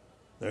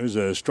 There's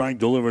a strike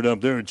delivered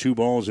up there. 2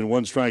 balls and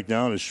 1 strike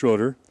now to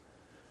Schroeder.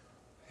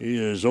 He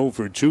is 0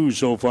 for 2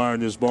 so far in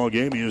this ball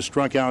game. He has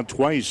struck out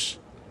twice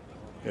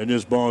in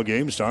this ball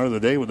game. Start of the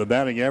day with a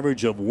batting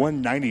average of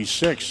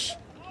 196.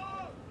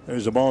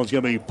 There's the ball that's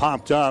going to be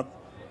popped up.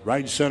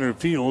 Right center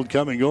field.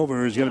 Coming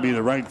over is going to be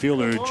the right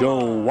fielder,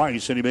 Joe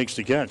Weiss, and he makes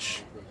the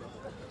catch.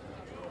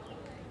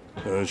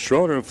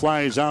 Schroeder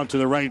flies out to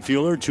the right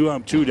fielder. 2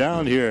 up, 2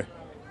 down here.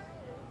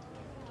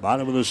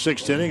 Bottom of the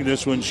 6th inning.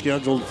 This one's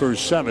scheduled for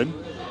 7.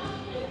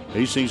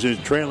 Hastings is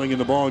trailing in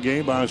the ball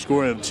game by a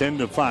score of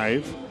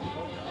 10-5.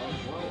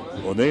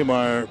 We'll name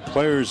our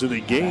players of the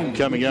game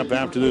coming up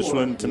after this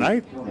one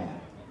tonight.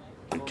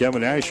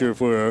 Kevin Asher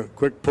for a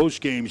quick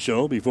post-game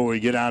show before we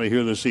get out of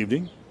here this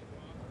evening.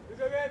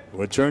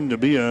 What turned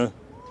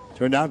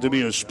out to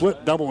be a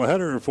split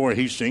doubleheader for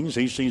Hastings.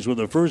 Hastings with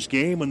the first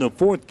game and the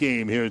 4th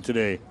game here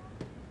today.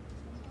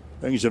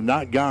 Things have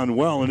not gone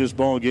well in this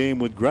ball game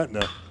with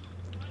Gretna.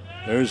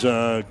 There's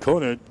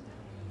Conant.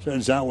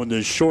 Sends out one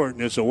to short,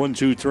 and it's a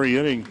 1-2-3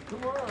 inning.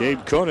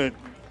 Gabe Conant,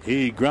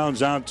 he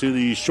grounds out to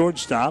the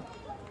shortstop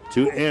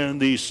to end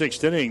the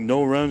 6th inning.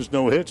 No runs,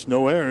 no hits,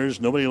 no errors,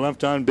 nobody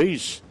left on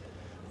base.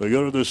 We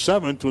go to the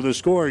 7th with a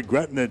score,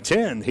 Gretna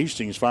 10,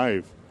 Hastings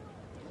 5.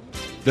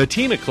 The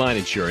team at Klein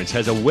Insurance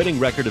has a winning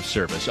record of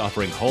service,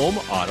 offering home,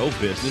 auto,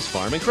 business,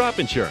 farm, and crop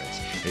insurance.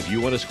 If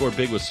you want to score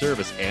big with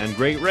service and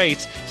great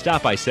rates,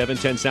 stop by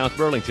 710 South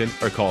Burlington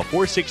or call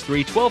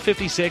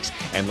 463-1256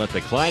 and let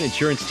the Klein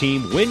Insurance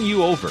team win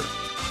you over.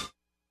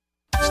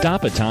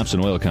 Stop at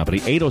Thompson Oil Company,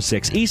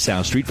 806 East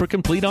South Street for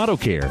complete auto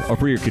care. Or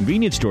for your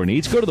convenience store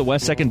needs, go to the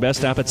West 2nd Best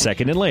Stop at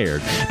 2nd and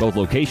Laird. Both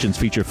locations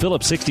feature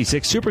Phillips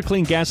 66 Super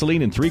Clean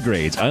gasoline in 3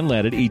 grades,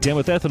 unleaded, E10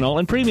 with ethanol,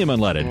 and premium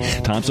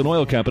unleaded. Thompson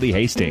Oil Company,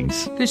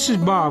 Hastings. This is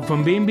Bob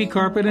from B&B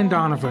Carpet in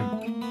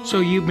Donovan. So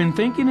you've been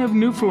thinking of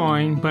new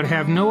flooring but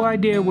have no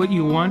idea what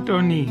you want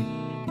or need.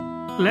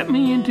 Let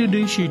me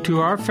introduce you to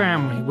our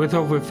family with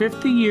over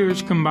 50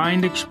 years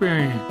combined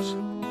experience.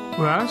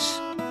 Russ,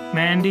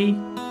 Mandy,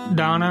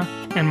 Donna,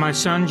 and my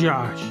son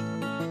Josh.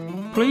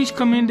 Please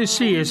come in to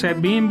see us at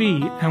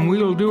B&B and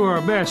we will do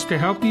our best to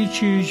help you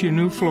choose your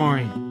new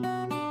flooring.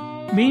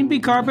 B&B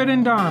Carpet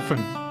in Donovan,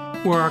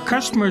 where our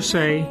customers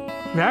say,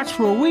 that's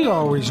where we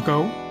always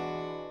go.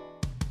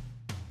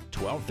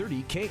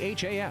 1230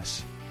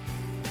 KHAS.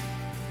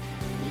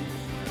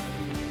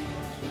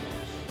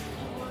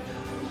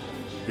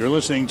 You're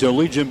listening to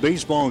Legion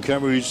Baseball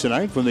coverage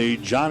tonight from the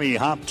Johnny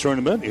Hop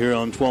Tournament here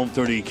on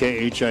 1230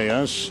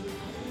 KHAS.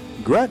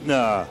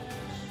 Gretna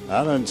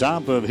out on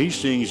top of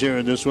Hastings here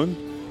in this one.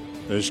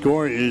 The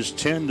score is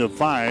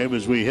 10-5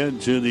 as we head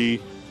to the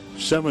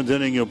 7th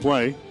inning of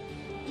play.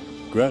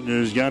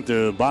 Gretna's got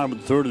the bottom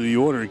third of the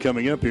order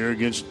coming up here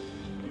against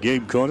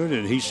Gabe Conant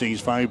and Hastings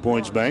 5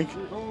 Points Bank.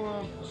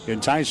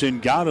 And Tyson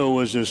Gatto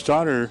was the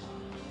starter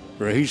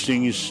for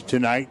Hastings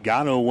tonight.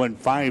 Gatto went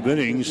 5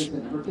 innings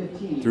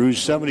through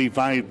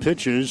 75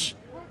 pitches.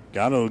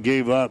 Gatto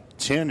gave up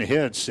 10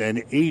 hits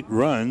and 8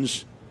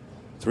 runs.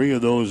 3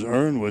 of those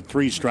earned with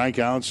 3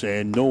 strikeouts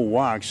and no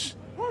walks.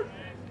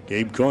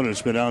 Gabe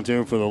Conant's been out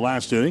there for the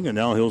last inning, and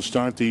now he'll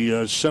start the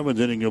 7th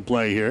inning of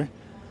play here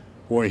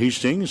for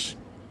Hastings.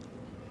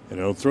 And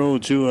he'll throw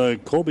to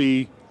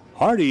Colby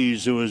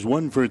Hardees, who is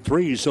 1 for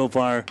 3 so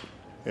far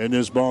in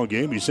this ball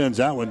game. He sends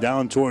that one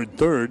down toward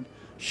third.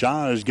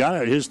 Shaw has got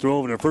it. His throw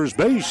over to first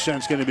base.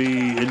 That's going to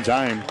be in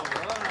time.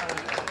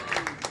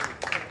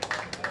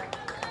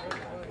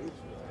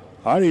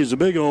 Hardy is a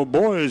big old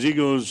boy as he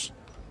goes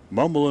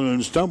mumbling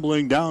and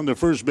stumbling down the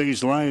first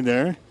base line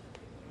there.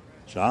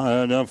 Shaw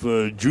had enough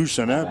juice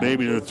on that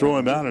baby to throw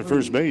him out at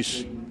first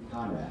base.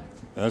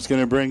 That's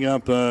going to bring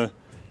up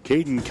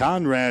Caden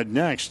Conrad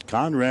next.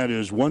 Conrad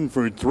is 1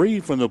 for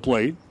 3 from the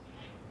plate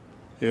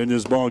in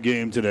this ball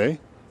game today.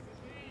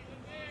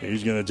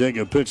 He's going to take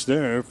a pitch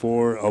there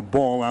for a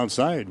ball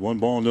outside. 1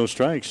 ball, no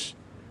strikes.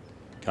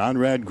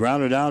 Conrad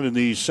grounded out in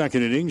the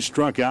 2nd inning,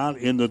 struck out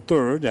in the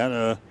 3rd, had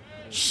a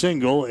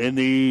single in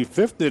the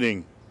 5th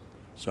inning.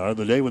 Started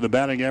the day with a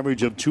batting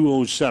average of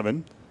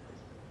 .207.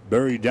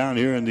 Buried down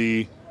here in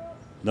the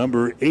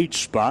number 8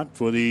 spot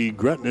for the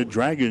Gretna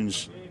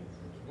Dragons.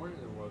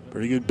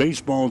 Pretty good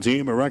baseball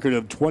team, a record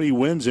of 20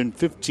 wins and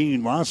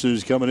 15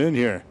 losses coming in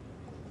here.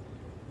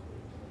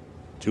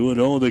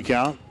 2-0 the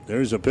count.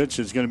 There's a pitch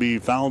that's going to be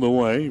fouled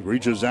away.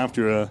 Reaches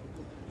after a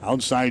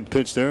outside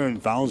pitch there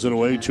and fouls it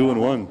away.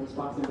 2-1.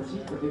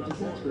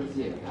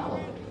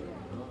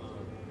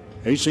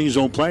 Hastings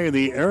will play in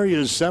the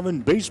Area 7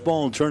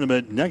 baseball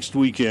tournament next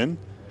weekend.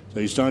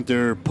 They start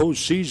their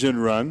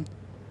postseason run.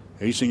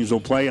 Hastings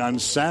will play on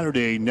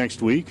Saturday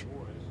next week.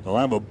 They'll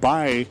have a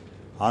bye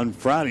on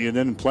Friday and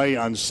then play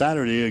on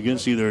Saturday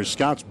against either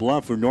Scotts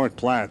Bluff or North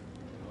Platte.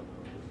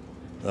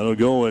 That'll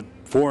go at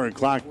 4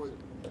 o'clock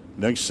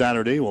next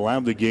Saturday. We'll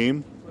have the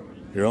game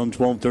here on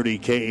 1230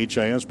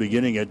 KHIS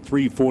beginning at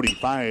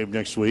 3:45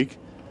 next week.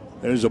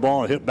 There's a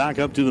ball hit back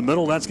up to the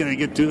middle. That's going to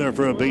get to there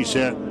for a base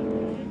hit.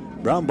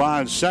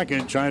 Brownbaugh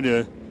second, trying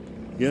to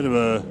get him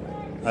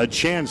a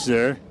chance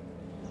there.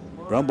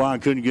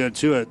 Brumbaugh couldn't get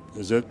to it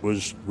as it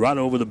was run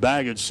over the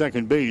bag at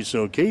second base.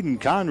 So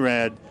Caden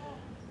Conrad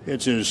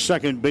gets his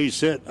second base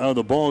hit of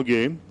the ball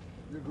game.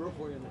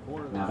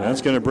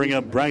 That's going to bring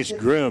up Bryce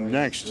Grimm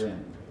next.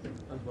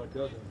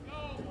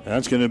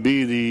 That's going to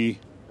be the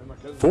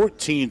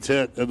 14th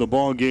hit of the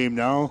ball game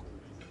now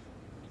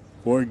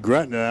for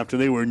Gretna after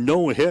they were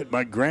no hit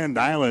by Grand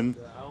Island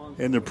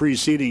in the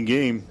preceding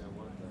game.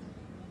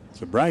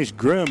 So Bryce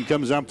Grimm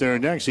comes up there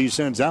next. He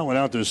sends that one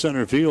out to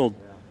center field.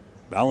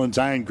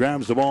 Valentine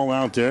grabs the ball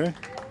out there.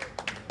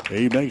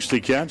 He makes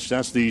the catch.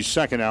 That's the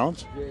second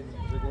out.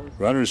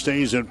 Runner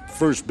stays at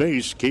first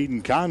base,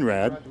 Caden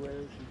Conrad.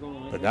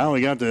 But now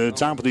we got the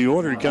top of the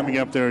order coming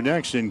up there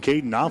next in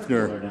Caden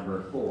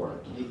Offner.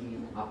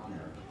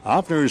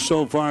 Offner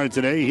so far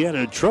today, he had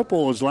a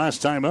triple his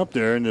last time up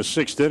there in the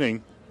 6th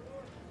inning.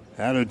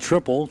 Had a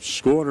triple,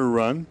 scored a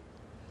run.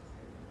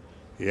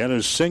 He had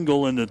a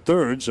single in the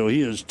 3rd, so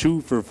he is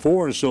 2 for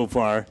 4 so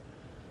far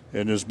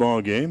in this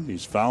ball game.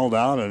 He's fouled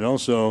out and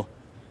also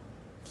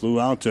flew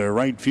out to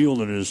right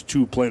field in his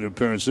 2 plate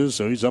appearances,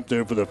 so he's up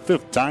there for the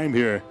 5th time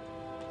here.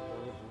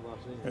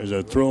 There's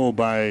a throw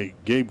by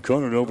Gabe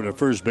Conant over to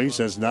first base.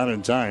 That's not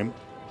in time.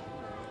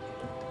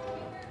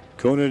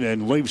 Conant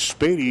and Leif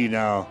Spady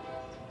now,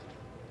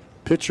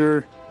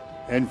 pitcher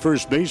and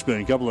first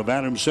baseman. A couple of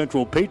Adams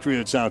Central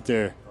Patriots out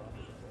there.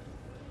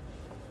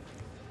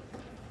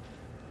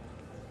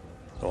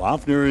 So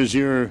Offner is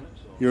your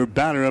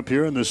batter up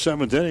here in the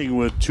 7th inning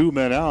with 2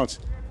 men out.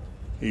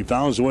 He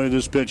fouls away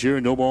this pitch here.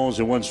 No balls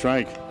and 1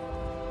 strike.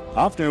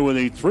 Offner with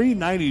a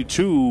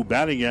 .392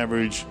 batting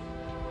average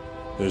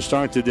to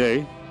start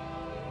today.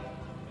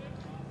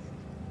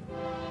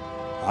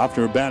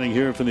 Offner batting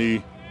here from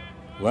the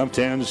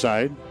left-hand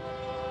side.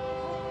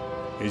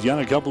 He's got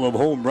a couple of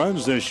home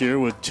runs this year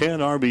with 10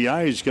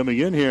 RBIs coming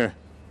in here.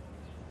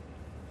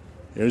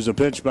 Here's a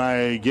pitch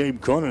by Gabe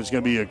Conant. It's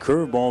going to be a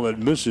curveball that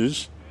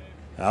misses.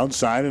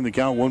 Outside in the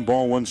count, 1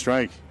 ball, 1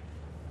 strike.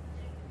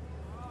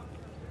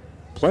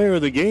 Player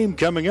of the game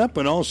coming up,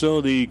 and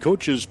also the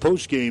coach's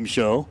post-game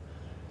show.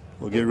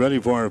 We'll get ready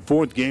for our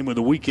 4th game of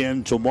the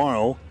weekend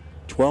tomorrow,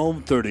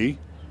 12:30.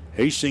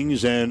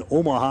 Hastings and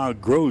Omaha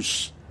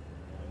Gross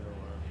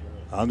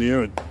on the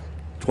air at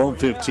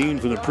 12:15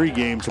 for the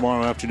pregame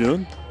tomorrow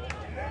afternoon.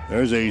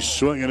 There's a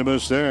swing and a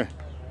miss there.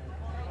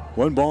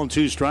 1 ball and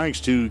 2 strikes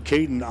to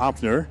Caden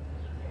Offner.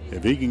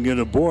 If he can get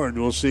aboard,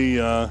 we'll see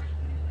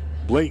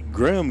Blake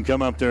Grimm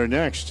come up there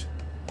next.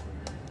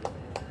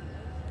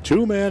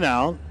 2 men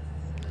out,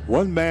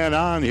 1 man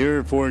on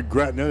here for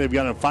Gretna. They've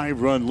got a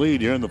 5-run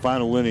lead here in the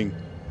final inning.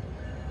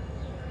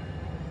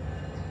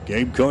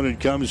 Gabe Conant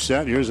comes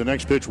set. Here's the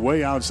next pitch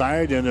way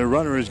outside, and the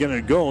runner is going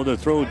to go. The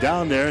throw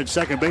down there at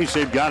second base.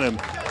 They've got him.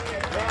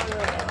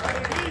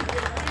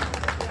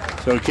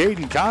 So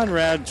Caden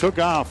Conrad took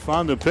off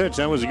on the pitch.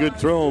 That was a good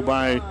throw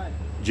by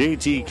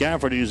J.T.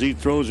 Cafferty as he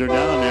throws her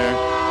down there.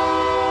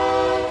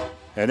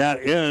 And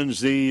that ends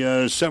the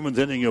 7th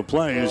inning of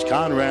play as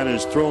Conrad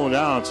is thrown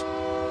out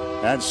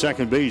at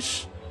second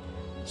base.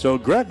 So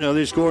Gretna,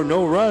 they score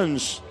no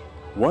runs,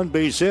 1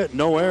 base hit,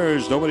 no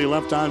errors, nobody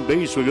left on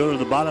base. We go to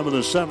the bottom of the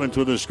 7th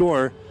with a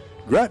score.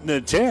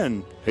 Gretna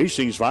 10,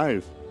 Hastings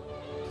 5.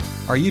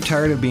 Are you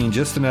tired of being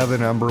just another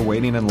number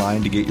waiting in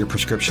line to get your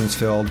prescriptions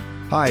filled?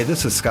 Hi,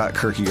 this is Scott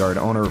Kierkegaard,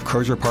 owner of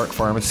Crozier Park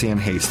Pharmacy in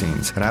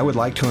Hastings, and I would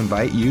like to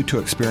invite you to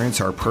experience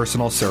our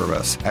personal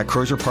service. At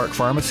Crozier Park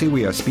Pharmacy,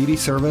 we have speedy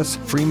service,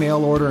 free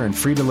mail order, and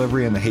free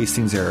delivery in the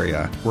Hastings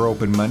area. We're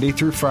open Monday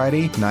through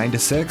Friday, 9 to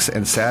 6,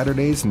 and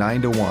Saturdays,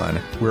 9 to 1.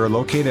 We are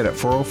located at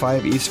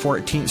 405 East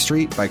 14th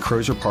Street by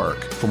Crozier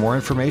Park. For more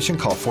information,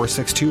 call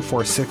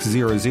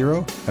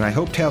 462-4600, and I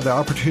hope to have the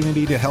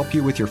opportunity to help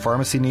you with your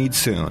pharmacy needs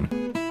soon.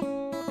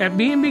 At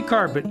B&B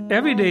Carpet,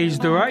 every day is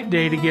the right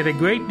day to get a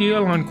great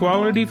deal on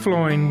quality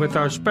flooring with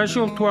our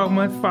special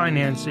 12-month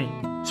financing.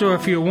 So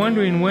if you're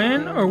wondering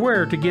when or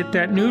where to get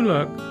that new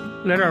look,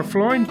 let our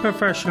flooring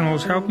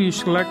professionals help you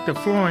select the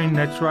flooring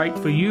that's right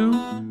for you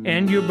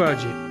and your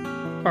budget.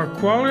 Our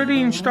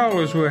quality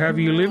installers will have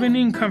you living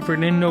in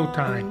comfort in no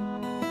time.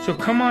 So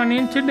come on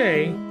in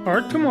today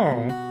or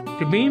tomorrow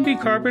to B&B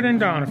Carpet in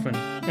Donovan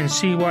and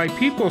see why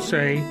people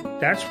say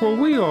that's where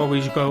we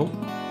always go.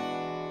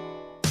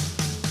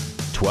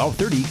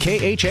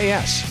 1230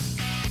 KHAS.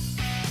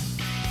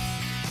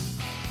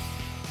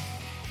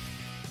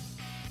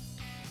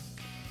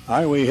 All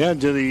right, we head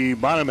to the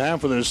bottom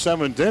half of the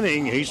 7th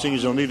inning.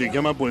 Hastings will need to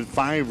come up with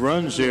 5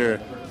 runs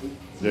here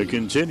to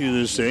continue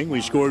this thing.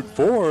 We scored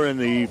 4 in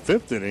the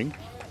 5th inning.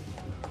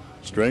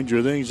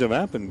 Stranger things have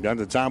happened. Got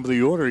the top of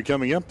the order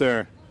coming up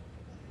there.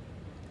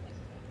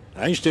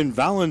 Ashton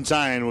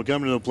Valentine will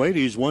come to the plate.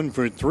 He's 1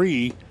 for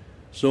 3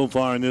 so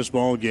far in this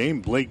ball game.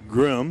 Blake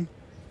Grimm,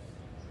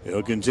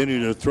 he'll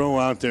continue to throw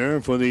out there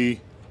for the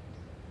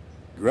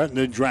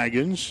Gretna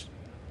Dragons.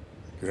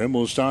 Grimm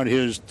will start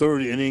his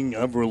 3rd inning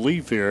of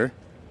relief here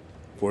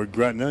for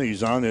Gretna.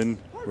 He's on in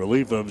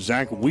relief of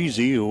Zach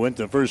Weezy, who went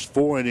the first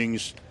 4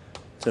 innings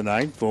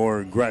tonight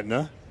for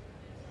Gretna.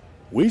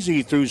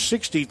 Weezy threw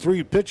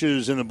 63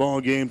 pitches in the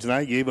ball game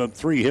tonight, gave up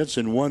 3 hits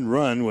and 1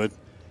 run with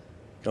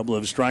Couple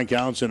of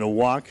strikeouts and a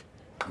walk.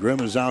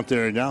 Grimm is out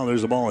there now.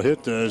 There's a ball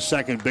hit to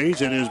second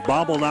base and is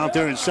bobbled out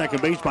there at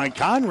second base by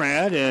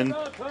Conrad. And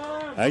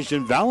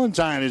Ashton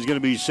Valentine is going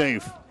to be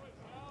safe.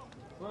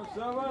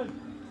 So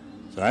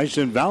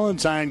Ashton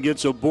Valentine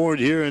gets aboard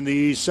here in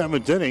the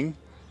 7th inning.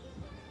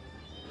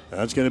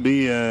 That's going to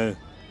be an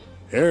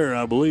error,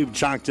 I believe,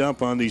 chalked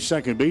up on the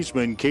second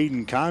baseman,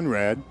 Caden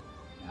Conrad.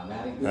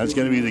 That's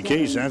going to be the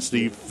case. That's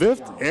the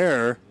 5th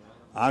error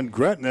on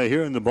Gretna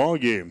here in the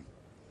ballgame.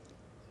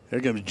 Here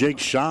comes Jake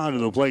Shaw to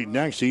the plate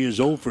next. He is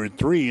 0 for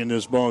 3 in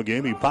this ball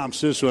game. He pops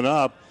this one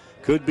up.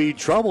 Could be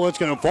trouble. It's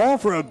going to fall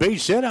for a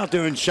base hit out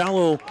there in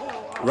shallow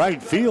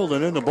right field.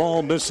 And then the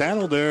ball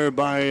mishandled there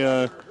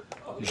by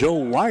Joe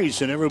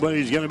Weiss, and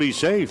everybody's going to be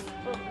safe.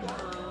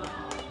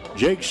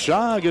 Jake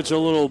Shaw gets a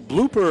little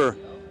blooper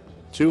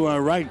to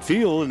right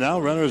field. And now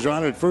runners are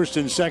on at first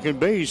and second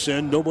base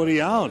and nobody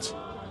out.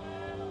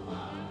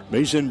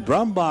 Mason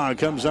Brumbaugh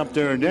comes up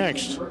there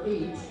next.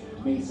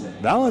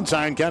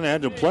 Valentine kind of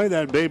had to play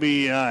that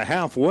baby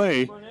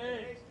halfway.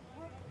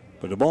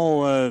 But the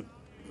ball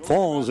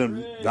falls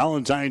and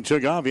Valentine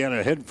took off. He had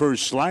a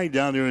head-first slide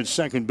down there at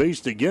second base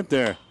to get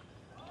there.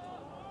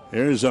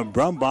 Here's a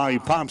Brumbaugh. He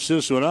pops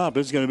this one up.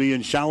 It's going to be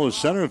in shallow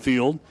center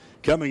field.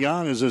 Coming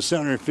on is a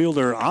center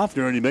fielder,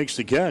 Offner, and he makes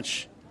the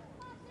catch.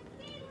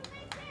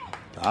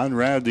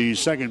 Conrad, the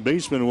second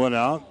baseman, went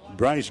out.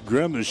 Bryce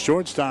Grimm, the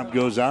shortstop,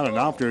 goes out, and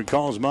Offner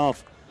calls him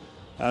off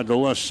at the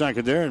left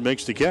second there and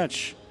makes the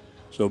catch.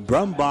 So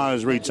Brumbaugh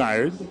is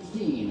retired.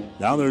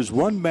 Now there's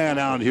one man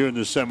out here in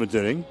the 7th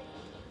inning.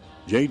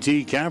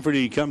 JT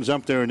Cafferty comes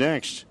up there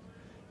next.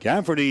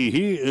 Cafferty,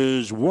 he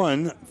is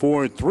 1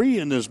 for 3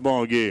 in this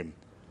ball game.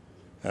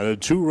 Had a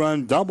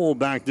 2-run double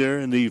back there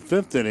in the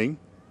 5th inning.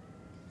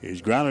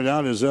 He's grounded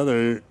out his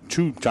other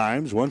 2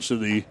 times, once to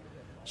the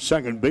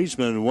second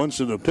baseman and once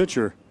to the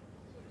pitcher.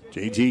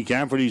 JT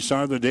Cafferty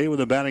started the day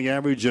with a batting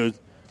average of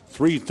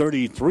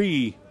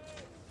 .333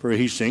 for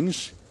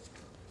Hastings.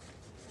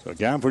 So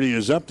Cafferty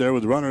is up there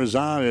with runners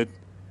on at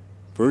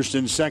first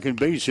and second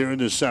base here in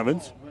the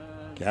 7th.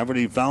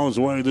 Cafferty fouls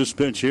away this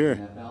pitch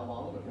here.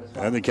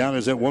 And the count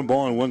is at 1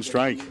 ball and 1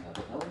 strike.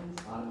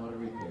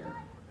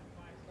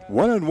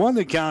 1-1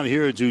 the count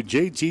here to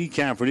JT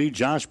Cafferty.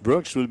 Josh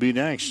Brooks would be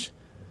next.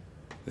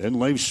 Then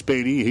Leif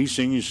Spady.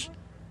 Hastings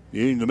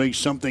needing to make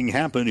something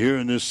happen here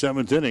in this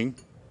 7th inning.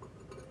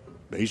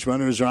 Base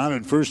runners are on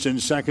at first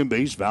and second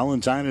base.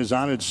 Valentine is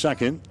on at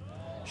second.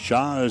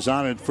 Shaw is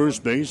on at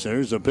first base.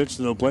 There's a pitch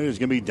to the plate. It's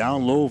going to be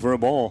down low for a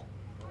ball.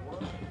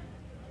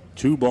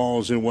 2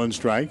 balls and 1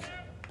 strike.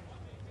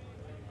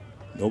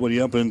 Nobody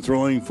up and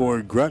throwing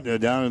for Gretna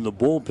down in the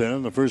bullpen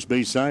on the first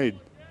base side.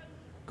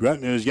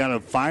 Gretna has got a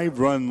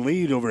 5-run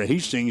lead over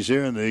Hastings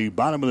here in the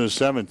bottom of the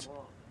 7th.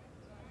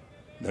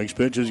 Next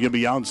pitch is going to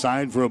be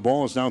outside for a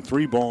ball. It's now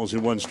 3 balls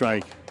and 1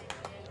 strike.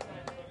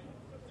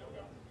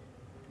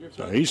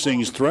 So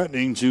Hastings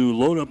threatening to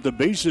load up the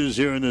bases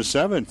here in the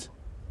 7th.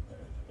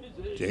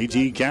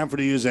 JT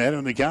Cafferty is ahead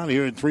on the count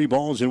here at 3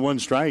 balls and 1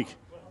 strike.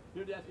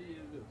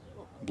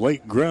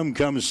 Blake Grimm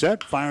comes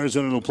set, fires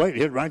into the plate,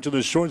 hit right to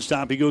the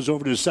shortstop. He goes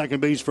over to second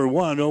base for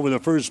 1, over the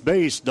first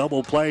base,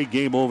 double play,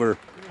 game over.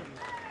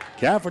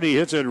 Cafferty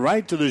hits it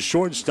right to the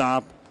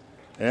shortstop,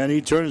 and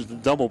he turns the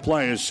double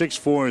play. A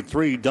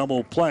 6-4-3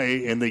 double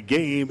play, and the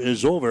game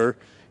is over.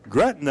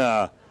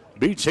 Gretna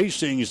beats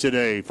Hastings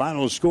today.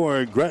 Final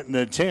score,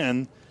 Gretna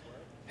 10,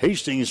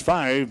 Hastings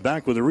 5.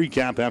 Back with a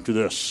recap after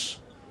this.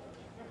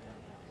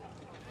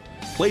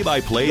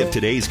 Play-by-play of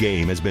today's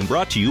game has been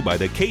brought to you by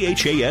the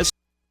KHAS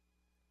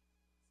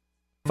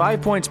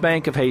 5 Points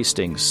Bank of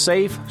Hastings,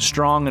 safe,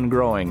 strong, and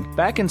growing.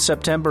 Back in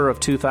September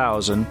of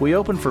 2000, we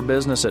opened for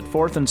business at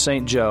 4th and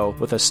St. Joe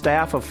with a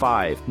staff of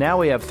 5. Now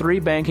we have 3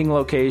 banking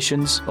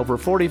locations, over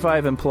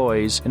 45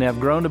 employees, and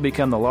have grown to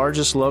become the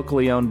largest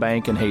locally owned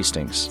bank in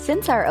Hastings.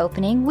 Since our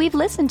opening, we've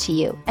listened to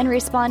you and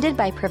responded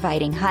by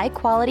providing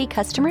high-quality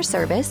customer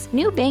service,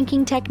 new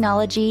banking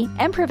technology,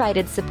 and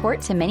provided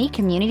support to many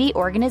community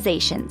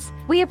organizations.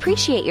 We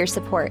appreciate your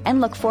support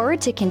and look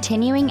forward to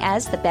continuing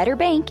as the better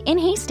bank in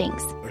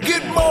Hastings.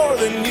 Get more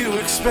than you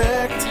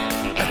expect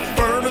at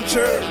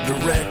Furniture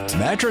Direct.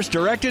 Mattress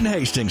Direct in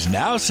Hastings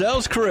now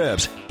sells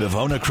cribs.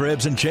 Bivona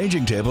cribs and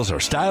changing tables are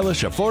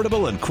stylish,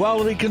 affordable, and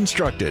quality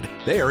constructed.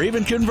 They are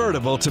even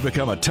convertible to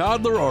become a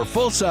toddler or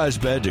full-size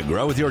bed to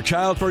grow with your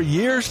child for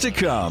years to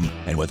come.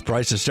 And with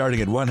prices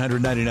starting at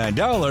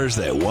 $199,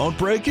 they won't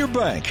break your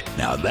bank.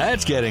 Now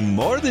that's getting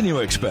more than you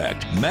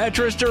expect.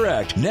 Mattress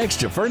Direct next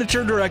to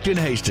Furniture Direct in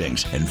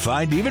Hastings. And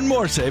find even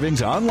more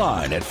savings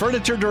online at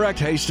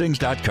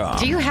FurnitureDirectHastings.com.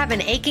 Do you have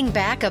an aching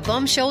back, a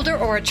bum shoulder,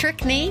 or a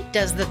trick knee?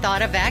 Does the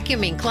thought of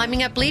vacuuming,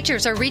 climbing up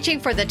bleachers or reaching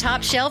for the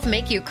top shelf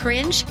make you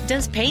cringe?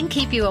 Does pain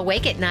keep you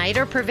awake at night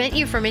or prevent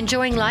you from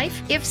enjoying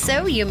life? If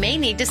so, you may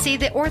need to see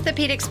the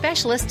orthopedic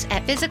specialists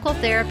at Physical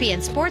Therapy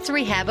and Sports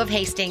Rehab of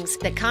Hastings.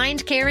 The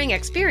kind, caring,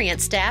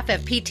 experienced staff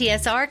of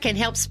PTSR can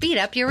help speed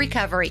up your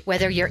recovery.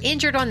 Whether you're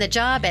injured on the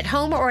job, at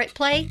home, or at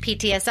play,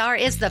 PTSR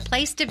is the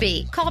place to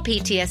be. Call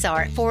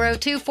PTSR at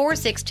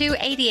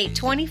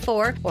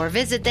 402-462-8824 or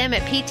visit them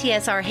at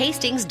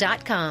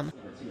ptsrhastings.com.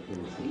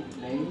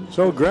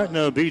 So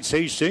Gretna beats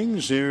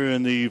Hastings here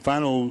in the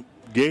final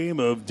game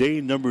of day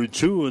number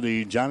 2 of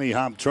the Johnny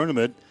Hop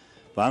tournament.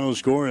 Final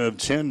score of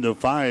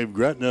 10-5.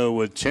 Gretna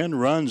with 10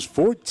 runs,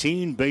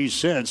 14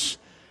 base hits,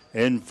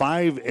 and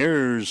 5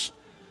 errors.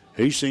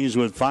 Hastings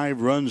with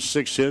 5 runs,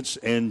 6 hits,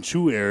 and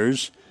 2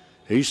 errors.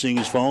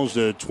 Hastings falls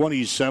to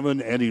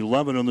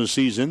 27-11 on the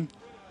season.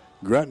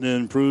 Gretna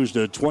improves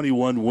to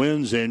 21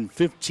 wins and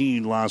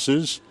 15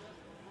 losses.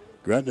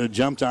 Gretna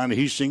jumped on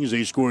Hastings.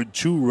 They scored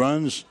 2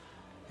 runs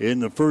in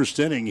the first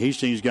inning.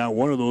 Hastings got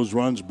one of those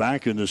runs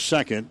back in the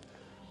second.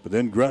 But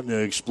then Gretna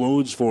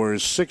explodes for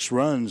 6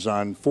 runs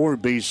on 4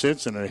 base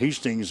hits and a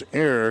Hastings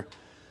error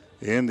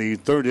in the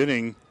third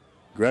inning.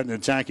 Gretna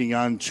tacking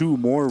on 2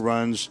 more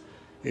runs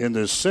in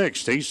the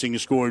sixth.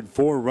 Hastings scored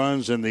 4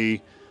 runs in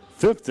the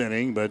fifth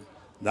inning, but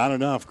not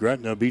enough.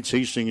 Gretna beats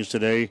Hastings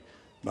today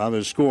by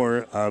the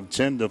score of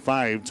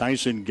 10-5.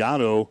 Tyson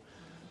Gatto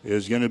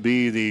is going to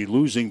be the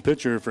losing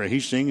pitcher for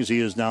Hastings. He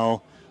is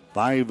now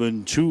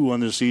 5-2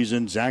 on the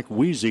season. Zach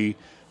Weezy,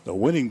 the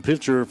winning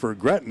pitcher for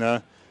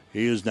Gretna,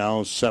 he is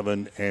now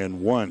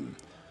 7-1.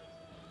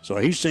 So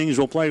Hastings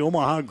will play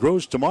Omaha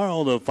Gross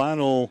tomorrow, the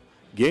final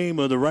game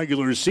of the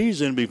regular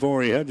season before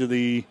we head to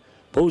the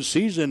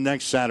postseason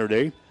next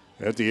Saturday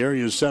at the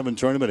Area 7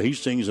 tournament.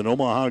 Hastings and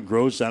Omaha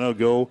Gross. That'll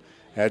go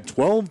at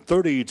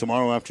 12:30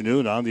 tomorrow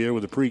afternoon, on the air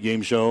with a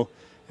pregame show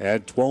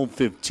at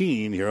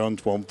 12:15 here on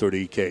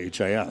 1230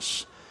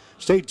 KHIS.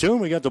 Stay tuned.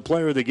 We got the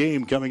player of the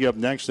game coming up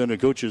next on the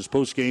coach's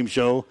postgame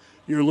show.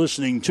 You're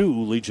listening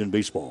to Legion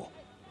Baseball.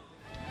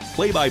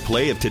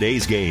 Play-by-play of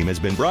today's game has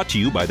been brought to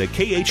you by the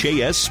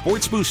KHAS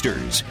Sports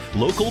Boosters,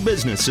 local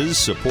businesses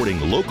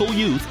supporting local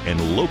youth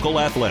and local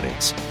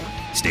athletics.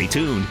 Stay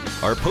tuned.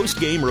 Our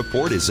post-game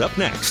report is up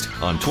next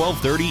on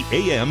 1230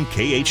 AM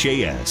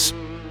KHAS.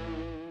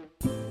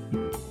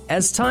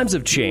 As times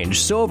have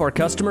changed, so have our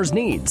customers'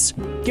 needs.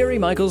 Gary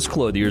Michaels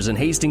Clothiers in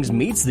Hastings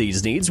meets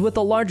these needs with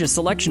the largest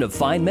selection of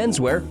fine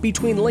menswear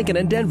between Lincoln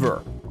and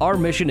Denver. Our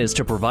mission is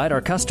to provide our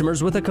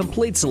customers with a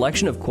complete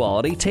selection of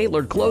quality,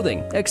 tailored clothing,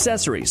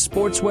 accessories,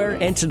 sportswear,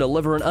 and to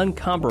deliver an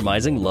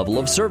uncompromising level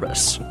of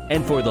service.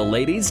 And for the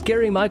ladies,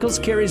 Gary Michaels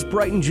carries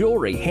Brighton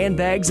jewelry,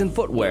 handbags, and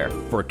footwear.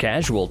 For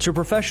casual to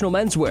professional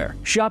menswear,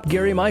 shop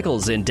Gary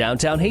Michaels in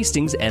downtown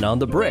Hastings and on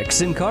the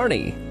Bricks in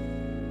Kearney.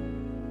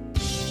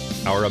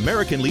 Our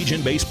American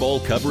Legion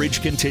baseball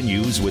coverage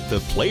continues with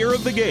the player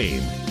of the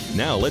game.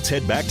 Now let's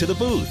head back to the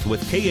booth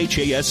with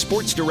KHAS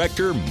Sports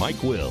Director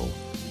Mike Will.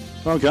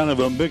 Well, kind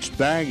of a mixed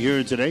bag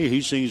here today.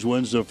 Hastings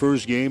wins the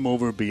first game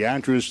over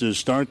Beatrice to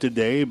start the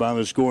day by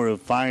the score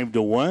of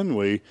 5-1.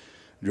 We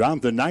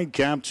dropped the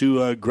nightcap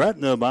to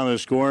Gretna by the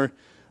score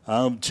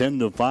of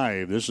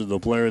 10-5. This is the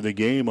player of the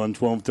game on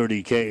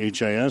 1230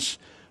 KHIS.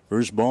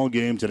 First ball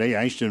game today,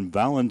 Ashton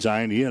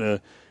Valentine. He had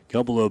a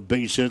couple of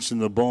base hits in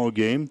the ball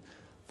game.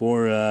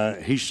 For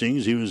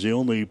Hastings, he was the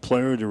only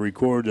player to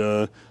record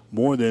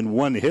more than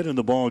one hit in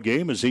the ball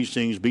game as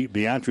Hastings beat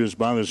Beatrice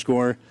by the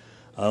score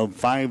of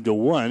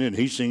 5-1. And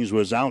Hastings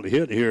was out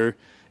hit here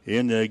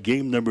in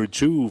game number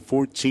 2,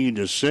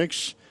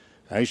 14-6.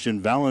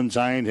 Ashton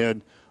Valentine had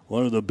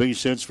one of the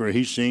base hits for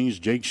Hastings.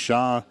 Jake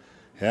Shaw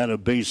had a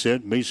base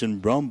hit. Mason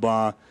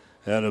Brumbaugh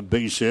had a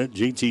base hit.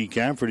 J.T.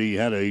 Cafferty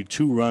had a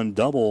 2-run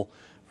double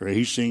for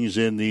Hastings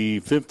in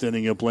the fifth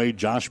inning of play.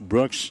 Josh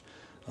Brooks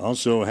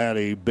also had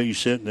a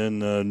base hit, and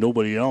then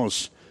nobody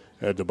else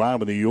at the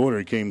bottom of the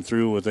order came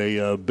through with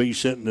a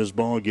base hit in this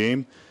ball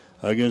game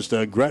against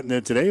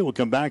Gretna today. We'll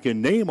come back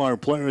and name our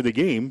player of the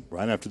game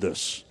right after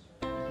this.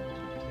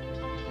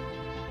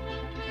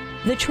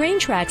 The train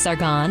tracks are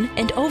gone,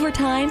 and over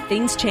time,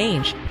 things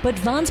change. But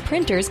Vaughn's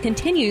Printers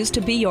continues to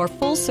be your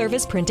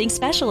full-service printing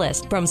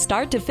specialist. From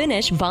start to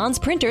finish, Vaughn's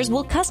Printers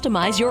will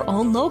customize your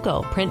own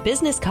logo, print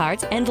business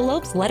cards,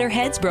 envelopes,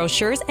 letterheads,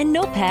 brochures, and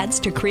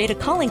notepads to create a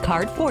calling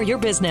card for your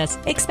business.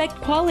 Expect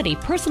quality,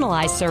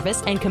 personalized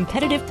service and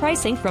competitive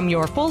pricing from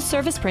your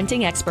full-service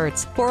printing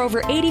experts. For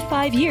over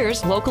 85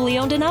 years, locally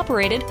owned and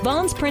operated,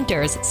 Vaughn's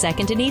Printers,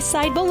 2nd and East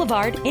Side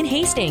Boulevard in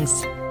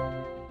Hastings.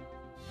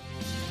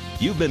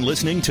 You've been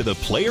listening to the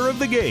player of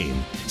the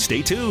game.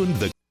 Stay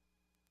tuned.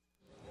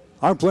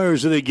 Our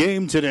players of the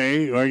game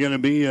today are going to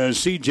be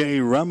C.J.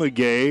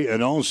 Remigay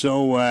and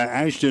also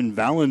Ashton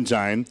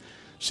Valentine.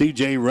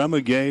 C.J.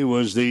 Remigay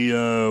was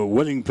the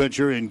winning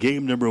pitcher in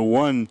game number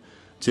 1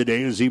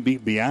 today as he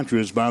beat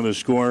Beatrice by the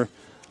score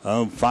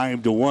of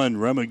 5-1.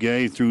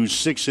 Remigay threw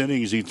 6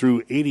 innings. He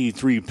threw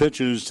 83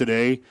 pitches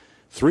today,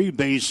 3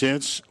 base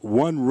hits,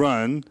 1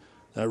 run.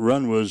 That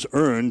run was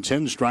earned,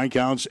 10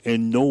 strikeouts,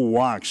 and no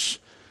walks.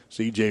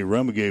 C.J.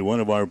 Remigay,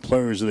 one of our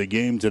players of the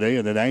game today,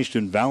 and then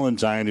Ashton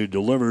Valentine, who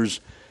delivers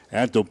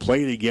at the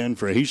plate again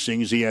for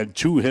Hastings. He had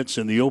 2 hits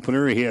in the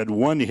opener. He had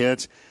 1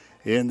 hit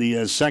in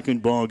the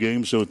second ball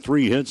game, so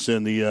 3 hits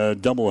in the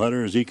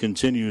doubleheader as he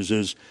continues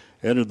his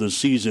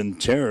end-of-the-season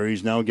tear.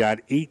 He's now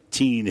got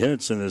 18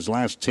 hits in his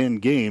last 10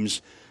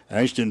 games.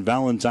 Ashton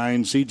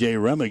Valentine, C.J.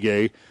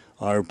 Remigay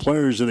are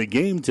players of the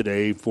game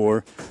today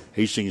for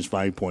Hastings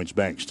 5 Points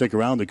Bank. Stick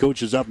around. The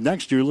coach is up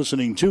next. You're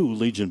listening to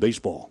Legion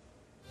Baseball.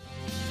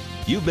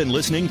 You've been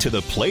listening to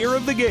the Player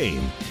of the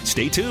Game.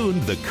 Stay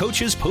tuned. The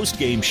Coach's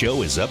Post-Game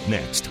Show is up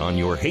next on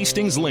your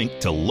Hastings link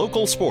to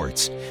local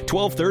sports,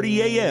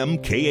 1230 a.m.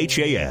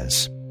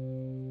 KHAS.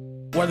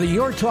 Whether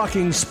you're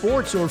talking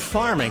sports or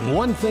farming,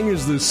 one thing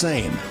is the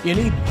same. You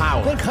need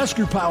power. Think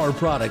Husker Power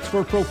products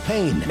for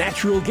propane,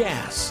 natural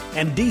gas,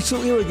 and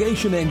diesel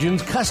irrigation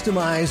engines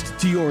customized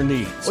to your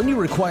needs. When you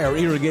require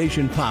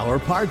irrigation power,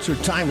 parts, or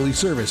timely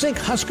service, think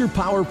Husker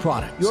Power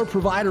products, your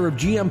provider of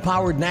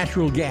GM-powered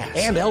natural gas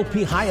and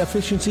LP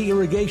high-efficiency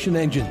irrigation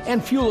engine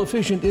and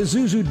fuel-efficient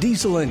Isuzu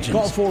diesel engines.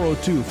 Call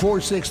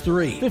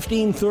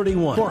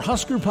 402-463-1531 for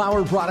Husker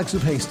Power Products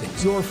of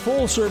Hastings, your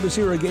full-service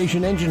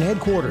irrigation engine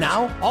headquarters.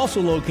 Now,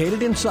 also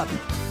located in Sutton.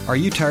 Are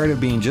you tired of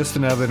being just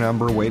another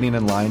number waiting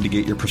in line to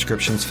get your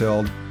prescriptions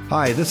filled?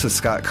 Hi, this is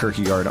Scott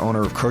Kierkegaard,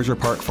 owner of Crozier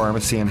Park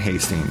Pharmacy in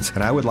Hastings,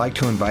 and I would like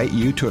to invite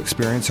you to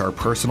experience our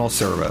personal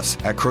service.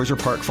 At Crozier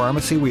Park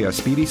Pharmacy, we have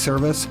speedy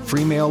service,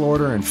 free mail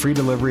order, and free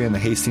delivery in the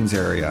Hastings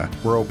area.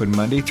 We're open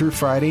Monday through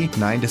Friday,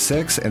 9 to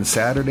 6, and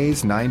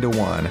Saturdays, 9 to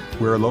 1.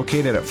 We are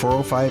located at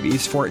 405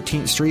 East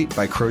 14th Street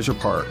by Crozier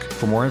Park.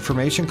 For more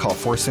information, call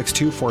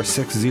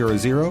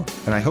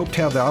 462-4600, and I hope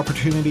to have the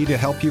opportunity to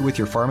help you with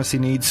your pharmacy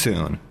needs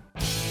soon.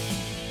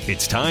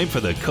 It's time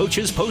for the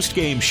Coach's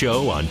Post-Game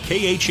Show on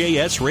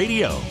KHAS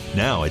Radio.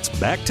 Now it's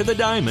back to the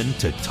diamond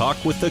to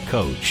talk with the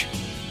coach.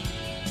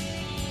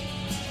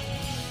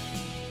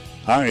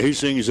 All right,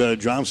 Hastings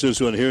drops this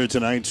one here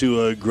tonight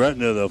to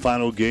Gretna, the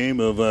final game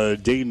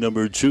of day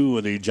number 2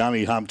 of the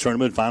Johnny Hop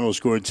Tournament. Final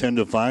score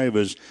 10-5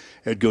 as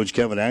head coach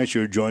Kevin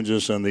Asher joins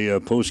us on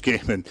the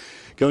post-game. And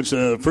Coach,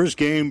 the first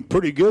game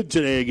pretty good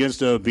today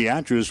against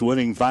Beatrice,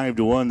 winning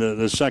 5-1.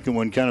 The second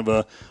one kind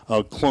of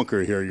a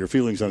clunker here. Your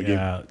feelings on the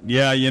game?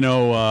 Yeah. You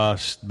know,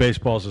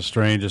 baseball's the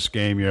strangest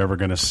game you're ever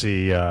going to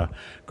see.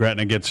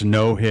 Gretna gets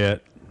no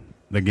hit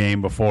the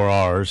game before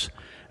ours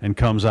and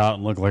comes out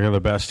and looks like they're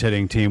the best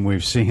hitting team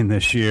we've seen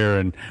this year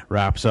and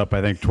wraps up,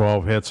 I think,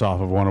 12 hits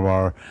off of one of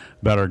our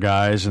better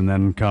guys, and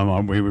then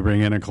we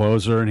bring in a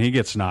closer and he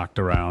gets knocked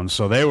around.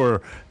 So they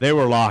were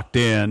locked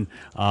in.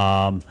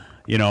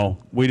 You know,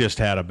 we just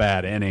had a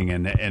bad inning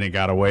and it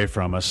got away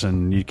from us,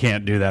 and you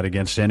can't do that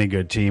against any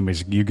good team.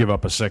 You give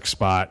up a 6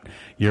 spot,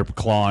 you're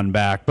clawing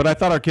back. But I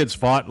thought our kids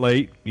fought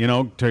late, you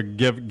know, to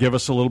give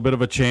us a little bit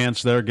of a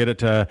chance there, get it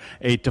to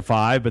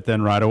 8-5, but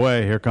then right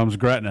away, here comes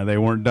Gretna. They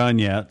weren't done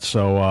yet.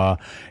 So, and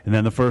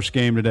then the first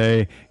game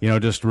today, you know,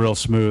 just real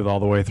smooth all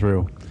the way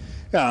through.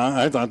 Yeah,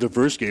 I thought the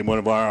first game, one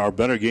of our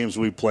better games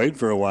we played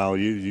for a while.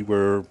 You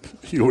were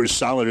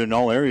solid in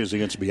all areas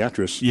against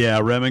Beatrice. Yeah,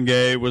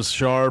 Remingay was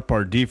sharp.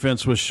 Our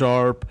defense was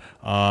sharp.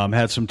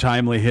 Had some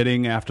timely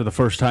hitting after the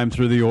first time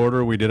through the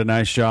order. We did a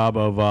nice job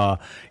of,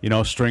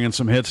 stringing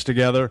some hits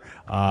together.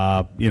 We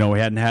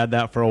hadn't had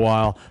that for a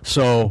while.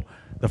 So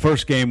the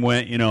first game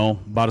went,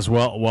 about as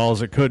well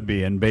as it could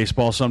be, and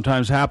baseball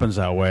sometimes happens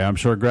that way. I'm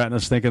sure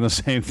Gretna's thinking the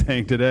same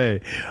thing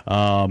today,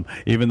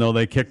 even though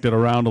they kicked it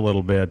around a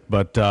little bit.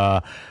 But,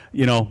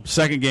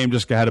 second game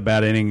just had a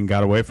bad inning and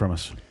got away from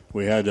us.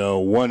 We had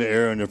one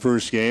error in the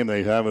first game.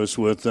 They have us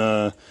with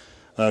a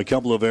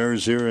couple of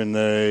errors here in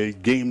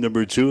game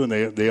number 2,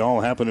 and they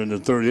all happened in the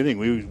third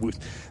inning.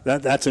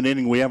 That's an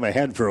inning we haven't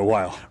had for a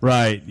while.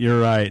 Right, you're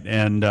right,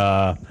 and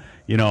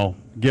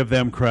give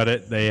them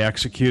credit. They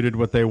executed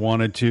what they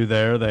wanted to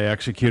there. They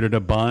executed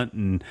a bunt,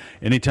 and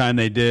anytime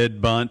they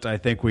did bunt, I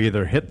think we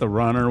either hit the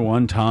runner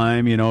one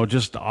time.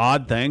 Just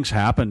odd things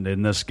happened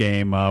in this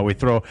game. We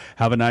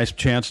have a nice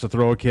chance to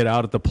throw a kid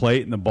out at the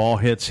plate, and the ball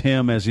hits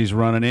him as he's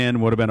running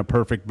in. Would have been a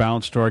perfect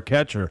bounce to our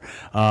catcher.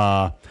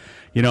 I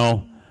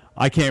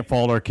can't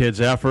fault our kids'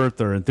 effort,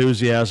 their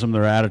enthusiasm,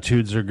 their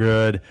attitudes are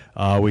good.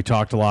 We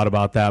talked a lot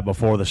about that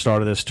before the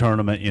start of this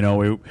tournament.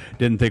 We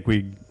didn't think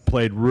we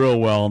played real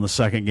well in the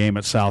second game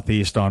at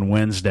Southeast on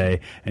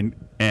Wednesday, and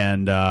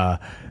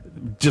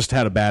just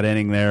had a bad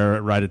inning there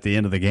right at the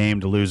end of the game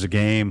to lose a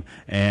game.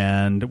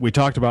 And we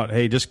talked about,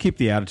 hey, just keep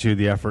the attitude,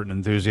 the effort, and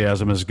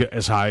enthusiasm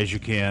as high as you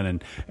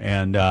can,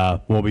 and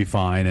we'll be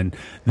fine. And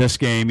this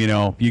game,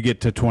 you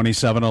get to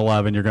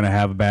 27-11, you're going to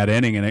have a bad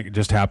inning, and it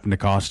just happened to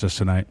cost us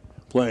tonight.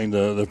 Playing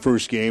the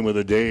first game of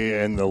the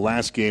day and the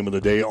last game of the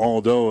day,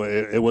 although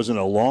it wasn't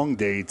a long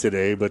day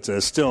today, but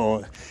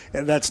still,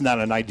 that's not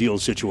an ideal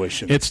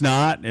situation. It's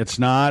not.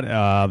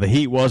 The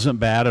heat wasn't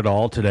bad at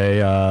all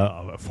today.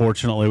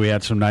 Fortunately, we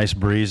had some nice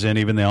breeze in.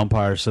 Even the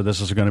umpire said this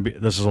is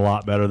a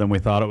lot better than we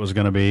thought it was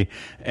going to be.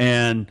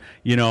 And,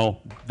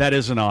 that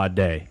is an odd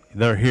day.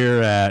 They're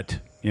here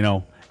at,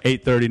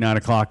 8:30, 9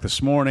 o'clock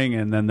this morning,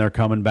 and then they're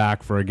coming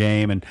back for a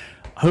game. And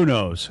who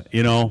knows?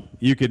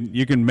 You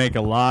can make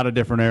a lot of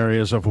different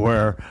areas of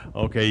where,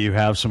 okay, you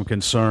have some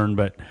concern,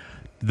 but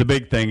the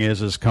big thing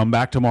is come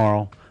back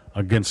tomorrow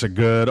against a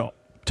good,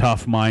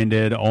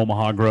 tough-minded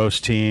Omaha Gross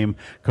team.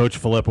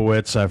 Coach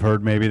Filipowicz, I've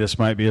heard maybe this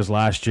might be his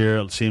last year.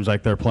 It seems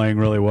like they're playing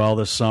really well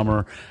this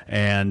summer,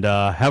 and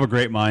have a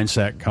great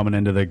mindset coming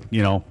in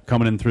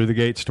through the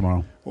gates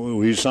tomorrow. Well,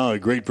 we saw a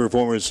great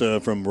performance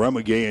from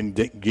Remigay in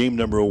game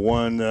number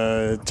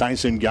 1.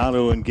 Tyson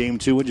Gatto in game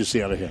 2. What did you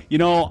see out of him?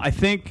 I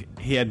think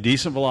he had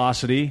decent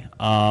velocity,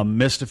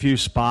 missed a few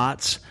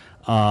spots.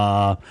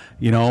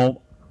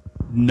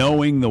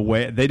 Knowing the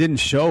way they didn't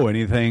show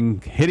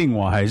anything hitting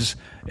wise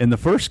in the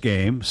first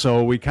game,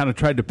 so we kind of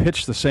tried to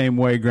pitch the same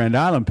way Grand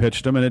Island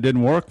pitched them, and it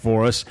didn't work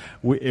for us.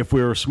 If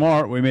we were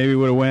smart, we maybe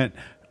would have went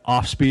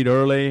off speed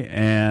early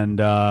and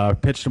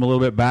pitched them a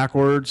little bit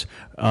backwards.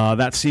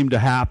 That seemed to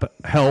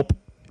help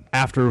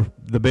after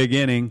the big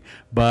inning,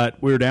 but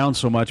we were down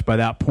so much by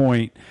that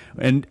point,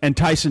 and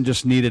Tyson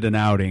just needed an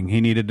outing.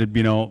 He needed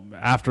to,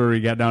 after he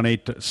got down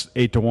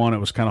 8-1, it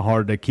was kind of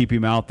hard to keep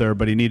him out there,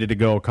 but he needed to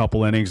go a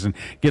couple innings and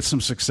get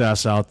some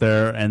success out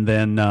there, and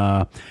then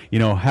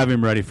have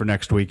him ready for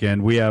next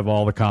weekend. We have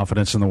all the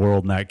confidence in the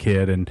world in that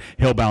kid, and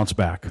he'll bounce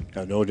back.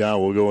 No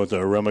doubt we'll go with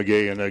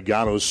Remigay and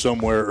Gatto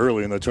somewhere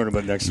early in the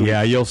tournament next week.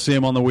 Yeah, you'll see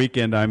him on the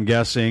weekend, I'm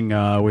guessing.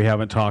 We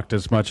haven't talked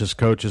as much as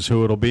coaches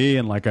who it'll be,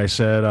 and like I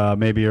said,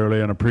 maybe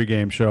early on a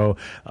pregame show.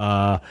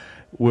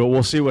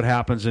 We'll see what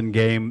happens in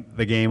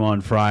the game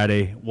on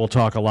Friday. We'll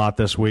talk a lot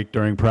this week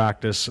during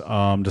practice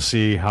to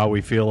see how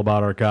we feel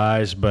about our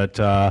guys. But,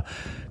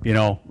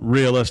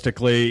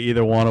 realistically,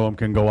 either one of them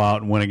can go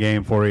out and win a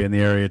game for you in the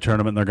area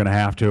tournament, and they're going to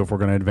have to if we're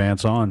going to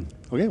advance on.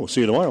 Okay, we'll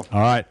see you tomorrow.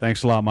 All right,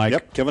 thanks a lot, Mike.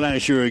 Yep, Kevin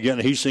Asher again.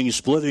 Hastings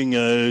splitting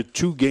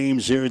 2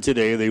 games here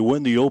today. They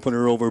win the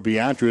opener over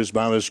Beatrice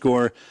by the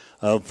score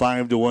of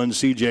 5-1.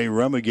 C.J.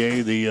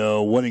 Remigay,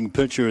 the winning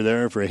pitcher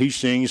there for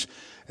Hastings.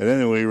 And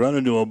then we run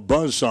into a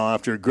buzzsaw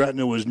after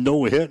Gretna was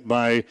no-hit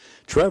by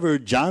Trevor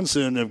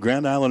Johnson of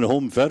Grand Island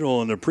Home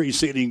Federal in the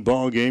preceding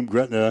ball game.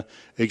 Gretna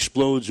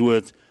explodes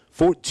with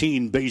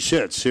 14 base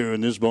hits here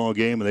in this ball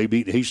game, and they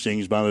beat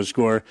Hastings by the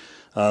score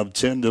of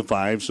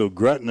 10-5. So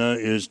Gretna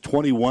is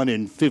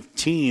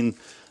 21-15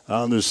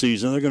 on the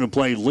season. They're going to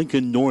play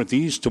Lincoln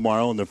Northeast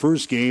tomorrow in the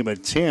first game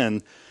at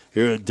 10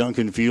 here at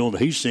Duncan Field.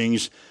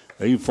 Hastings,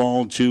 they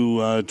fall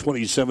to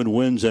 27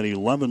 wins and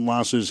 11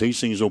 losses.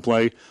 Hastings will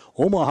play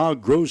Omaha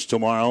Gross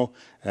tomorrow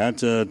at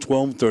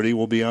 12:30.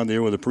 We'll be on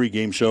there with a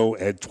pregame show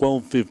at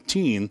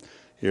 12:15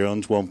 here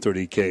on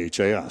 1230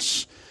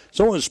 KHAS.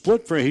 So a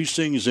split for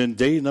Hastings in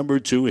day number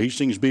 2.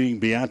 Hastings beating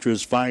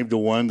Beatrice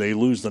 5-1. They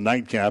lose the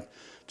nightcap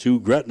to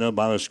Gretna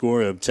by a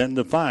score of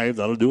 10-5.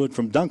 That'll do it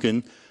from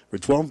Duncan for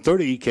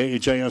 1230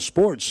 KHAS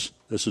Sports.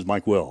 This is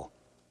Mike Will.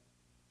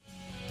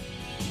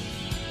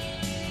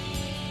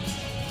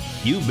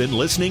 You've been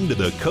listening to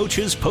the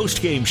Coach's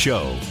Postgame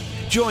Show.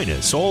 Join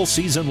us all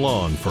season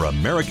long for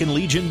American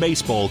Legion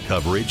baseball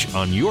coverage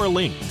on your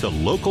link to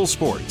local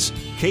sports,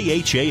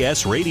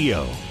 KHAS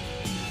Radio.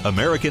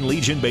 American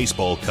Legion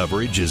baseball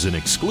coverage is an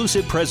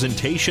exclusive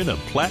presentation of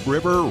Platte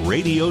River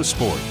Radio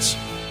Sports.